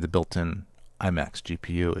using the built-in iMac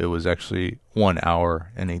GPU, it was actually 1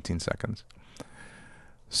 hour and 18 seconds.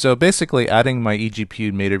 So basically, adding my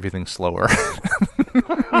eGPU made everything slower.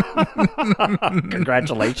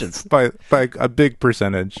 Congratulations. By a big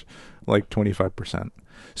percentage, like 25%.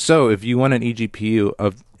 So if you want an eGPU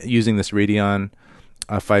of using this Radeon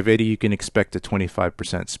 580, you can expect a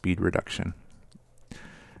 25% speed reduction.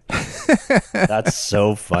 That's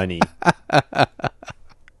so funny.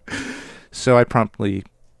 So I promptly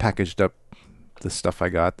packaged up the stuff I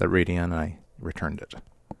got, the Radeon, and I returned it.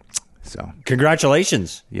 So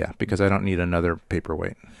congratulations. Yeah, because I don't need another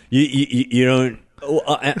paperweight. You don't.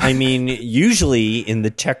 I mean, usually in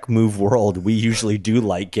the tech move world, we usually do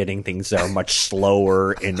like getting things that are much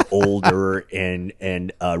slower and older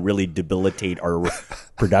and really debilitate our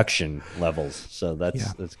production levels. So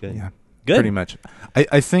that's good. Yeah, good. Pretty much.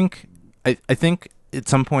 I think at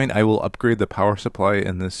some point I will upgrade the power supply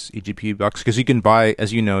in this eGPU box, because you can buy,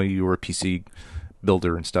 as you know, you were a PC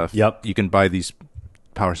builder and stuff. Yep. You can buy these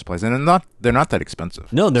power supplies, and they're not that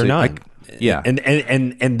expensive. No, they're not. Yeah,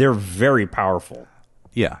 and they're very powerful.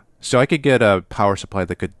 Yeah. So I could get a power supply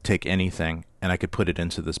that could take anything, and I could put it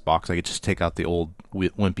into this box. I could just take out the old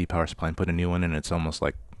wimpy power supply and put a new one in. It's almost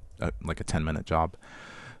like a 10-minute job.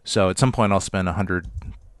 So at some point I'll spend $100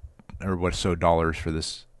 or so for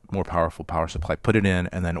this more powerful power supply, put it in,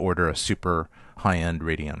 and then order a super high-end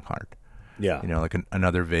Radeon card. Yeah. You know, like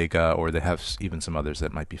another Vega, or they have even some others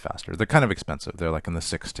that might be faster. They're kind of expensive. They're like in the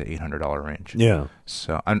 $600 to $800 range. Yeah.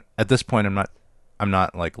 So at this point I'm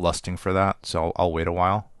not like lusting for that, so I'll wait a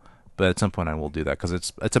while. But at some point I will do that, because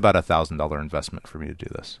it's about $1,000 investment for me to do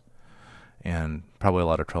this, and probably a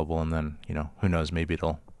lot of trouble. And then, you know, who knows? Maybe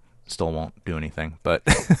it'll still won't do anything. But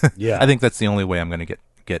yeah, I think that's the only way I'm going to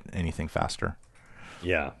get anything faster.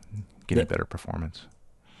 Yeah. getting better performance.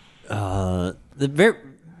 The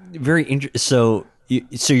very interesting. So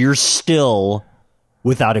you're still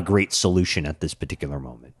without a great solution at this particular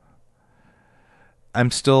moment.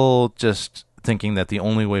 I'm still just thinking that the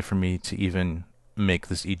only way for me to even make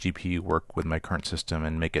this eGPU work with my current system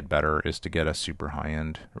and make it better is to get a super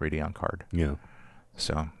high-end Radeon card. Yeah.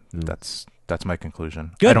 So that's my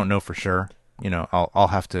conclusion. Good. I don't know for sure. I'll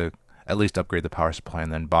have to at least upgrade the power supply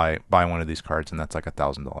and then buy one of these cards, and that's like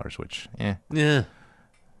 $1,000, which Yeah.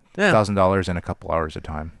 $1,000 in a couple hours of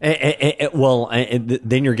time.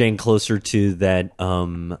 Then you're getting closer to that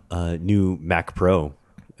new Mac Pro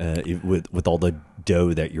with all the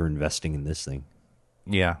dough that you're investing in this thing.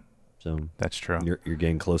 Yeah, So that's true. you're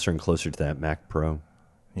getting closer and closer to that Mac Pro.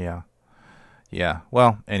 Yeah.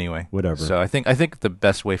 Well, anyway, Whatever. So I think the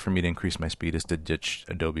best way for me to increase my speed is to ditch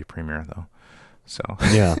Adobe Premiere, though. So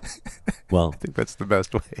Yeah. Well, I think that's the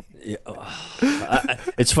best way.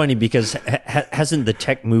 it's funny because hasn't the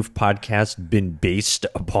Tech Move podcast been based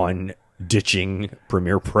upon ditching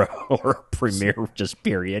Premiere Pro or Premiere just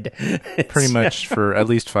period? Pretty much for at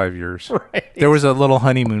least 5 years. Right. There was a little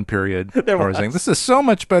honeymoon period where I was saying, this is so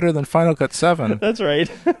much better than Final Cut 7. That's right.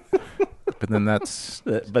 But then that's...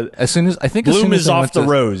 But as soon as Bloom is they off went the to-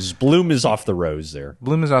 rose. Bloom is off the rose there.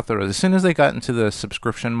 Bloom is off the road. As soon as they got into the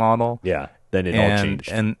subscription model, Yeah. Then it all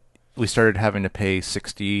changed. and we started having to pay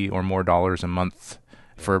 $60 or more a month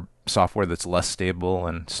for software that's less stable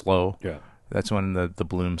and slow. Yeah. That's when the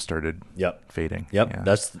bloom started Yep. fading. Yep. Yeah.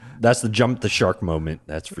 That's the jump the shark moment.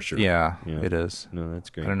 That's for sure. Yeah, Yeah. it is. No, that's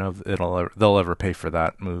great. I don't know if they'll ever pay for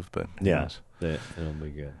that move, but who Yeah. knows? That'll be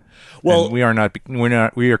good. Well, Well, we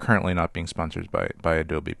are currently not being sponsored by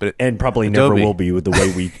Adobe, but and probably never Adobe. will be with the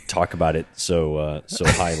way we talk about it so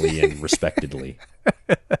highly and respectedly.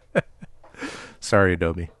 sorry,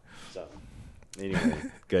 Adobe. Anyway,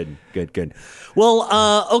 good.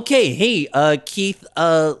 Well, okay. Hey, Keith,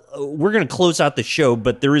 we're going to close out the show,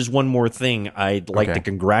 but there is one more thing I'd like Okay. to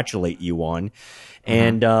congratulate you on.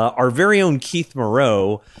 And our very own Keith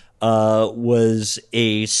Moreau was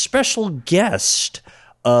a special guest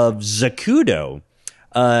of Zacudo.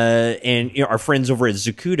 And our friends over at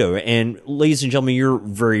Zacudo. And ladies and gentlemen, you're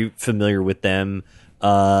very familiar with them,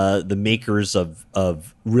 the makers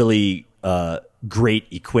of really great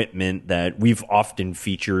equipment that we've often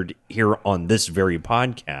featured here on this very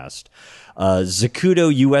podcast.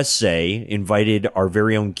 Zacudo USA invited our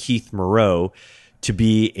very own Keith Moreau to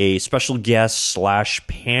be a special guest /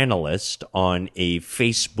 panelist on a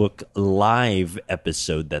Facebook Live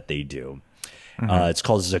episode that they do. It's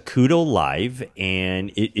called Zacudo Live, and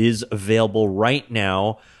it is available right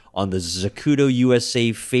now on the Zacudo USA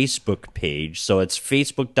Facebook page. So it's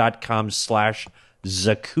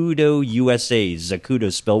facebook.com/Zacudo USA.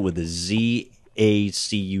 Zacudo spelled with a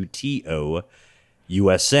ZACUTO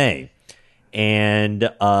USA. And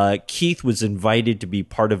Keith was invited to be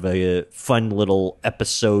part of a fun little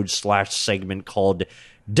episode / segment called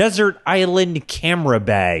Desert Island Camera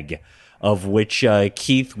Bag, of which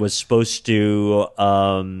Keith was supposed to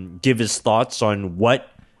give his thoughts on what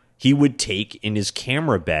he would take in his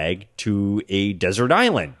camera bag to a desert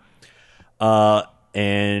island.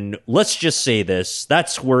 And let's just say this,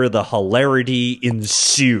 that's where the hilarity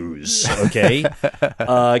ensues, okay?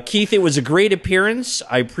 Keith, it was a great appearance.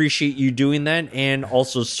 I appreciate you doing that and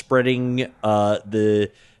also spreading the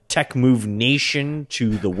Tech Move Nation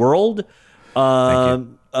to the world. I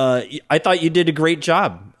thought you did a great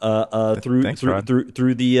job through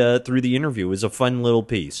the interview. It was a fun little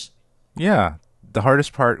piece. Yeah, the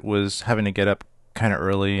hardest part was having to get up kind of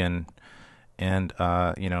early and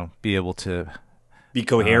be able to Be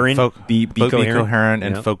coherent. Be coherent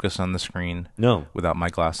and Yeah. focus on the screen. No. Without my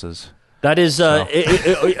glasses. That is,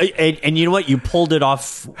 and you know what? You pulled it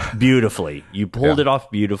off beautifully. You pulled it off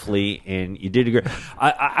beautifully, and you did a great.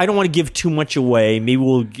 I don't want to give too much away. Maybe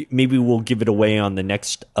we'll give it away on the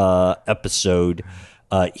next episode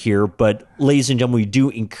here. But ladies and gentlemen, we do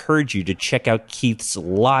encourage you to check out Keith's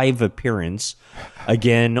live appearance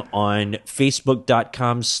again on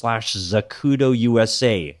Facebook.com/Zacudo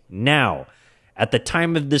USA. Now, at the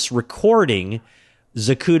time of this recording,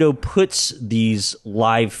 Zacudo puts these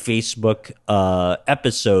live Facebook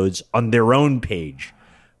episodes on their own page.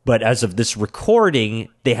 But as of this recording,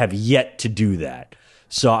 they have yet to do that.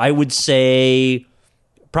 So I would say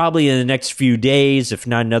probably in the next few days, if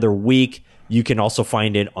not another week, you can also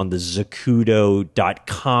find it on the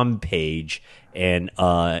Zacudo.com page and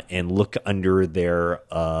look under their,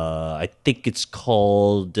 I think it's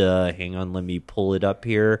called, hang on, let me pull it up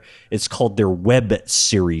here. It's called their web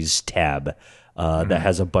series tab. that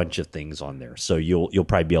has a bunch of things on there. So you'll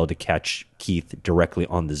probably be able to catch Keith directly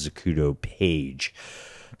on the Zacuto page.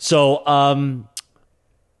 So,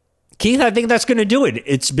 Keith, I think that's going to do it.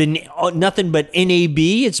 It's been nothing but NAB.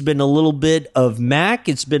 It's been a little bit of Mac.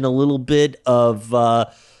 It's been a little bit of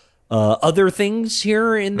other things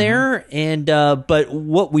here and there. And but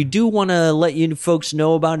what we do want to let you folks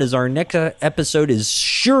know about is our next episode is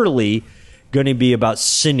surely going to be about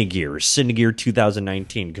Cinegear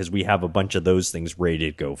 2019, because we have a bunch of those things ready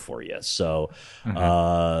to go for you. So,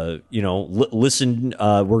 listen.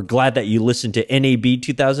 We're glad that you listened to NAB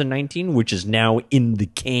 2019, which is now in the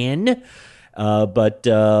can. But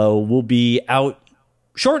we'll be out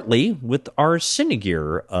shortly with our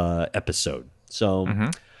Cinegear episode.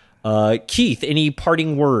 So, Keith, any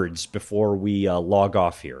parting words before we log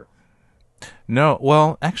off here? No.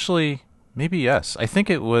 Well, actually, maybe yes. I think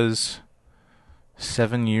it was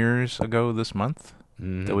 7 years ago this month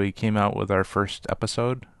that we came out with our first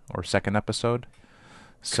episode or second episode.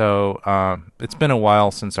 So it's been a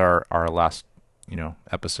while since our last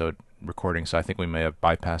episode recording. So I think we may have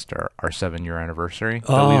bypassed our 7-year anniversary.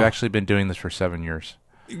 But we've actually been doing this for 7 years.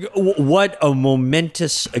 What a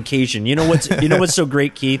momentous occasion! You know what's so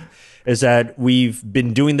great, Keith, is that we've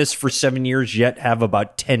been doing this for 7 years, yet have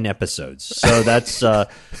about 10 episodes. So that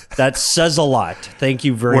says a lot. Thank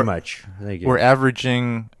you very much. Thank you. We're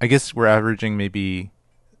averaging maybe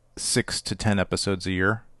 6 to 10 episodes a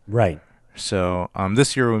year. Right. So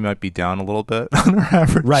this year we might be down a little bit on our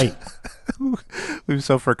average. Right. We've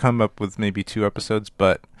so far come up with maybe 2 episodes,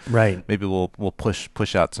 but maybe we'll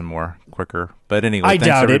push out some more quicker. But anyway, I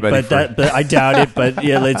doubt it. But I doubt it. But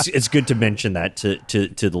yeah, it's good to mention that to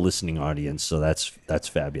the listening audience. So that's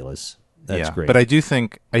fabulous. That's great. But I do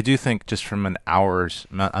think just from an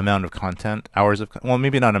amount of content,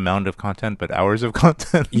 maybe not amount of content, but hours of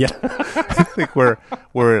content. Yeah, I think we're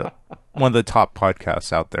one of the top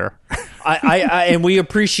podcasts out there. And we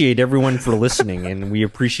appreciate everyone for listening, and we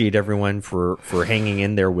appreciate everyone for hanging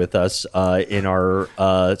in there with us in our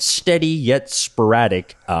steady yet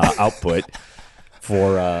sporadic output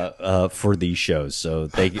for these shows. So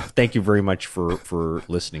thank you very much for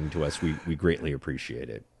listening to us. We greatly appreciate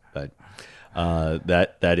it. But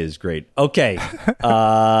that is great. Okay.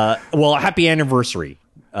 Well, happy anniversary.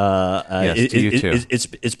 Yes, to you too.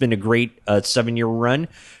 It's been a great 7-year run.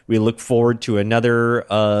 We look forward to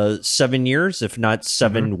another 7 years, if not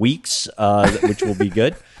 7 weeks, which will be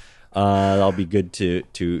good. That'll be good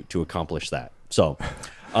to accomplish that. So,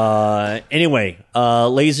 anyway,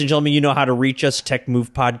 ladies and gentlemen, you know how to reach us,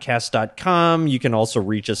 techmovepodcast.com. You can also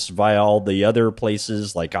reach us via all the other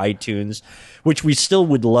places like iTunes, which we still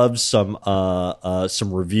would love some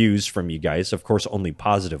reviews from you guys. Of course, only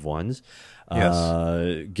positive ones.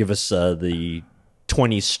 Yes. Give us the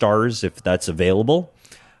 20 stars if that's available.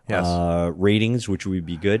 Yes. Ratings, which would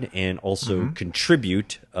be good, and also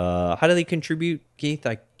contribute. How do they contribute, Keith?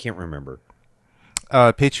 I can't remember.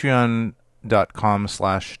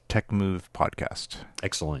 Patreon.com/techmovepodcast.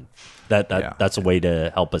 Excellent. That's a way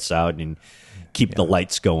to help us out and keep the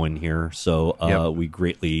lights going here. So we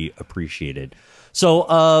greatly appreciate it.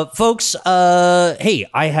 So, folks, hey,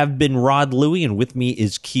 I have been Rod Louie, and with me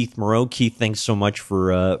is Keith Moreau. Keith, thanks so much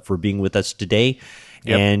for being with us today.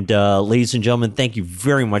 Yep. And ladies and gentlemen, thank you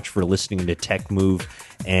very much for listening to Tech Move,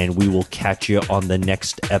 and we will catch you on the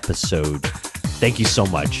next episode. Thank you so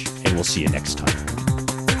much, and we'll see you next time.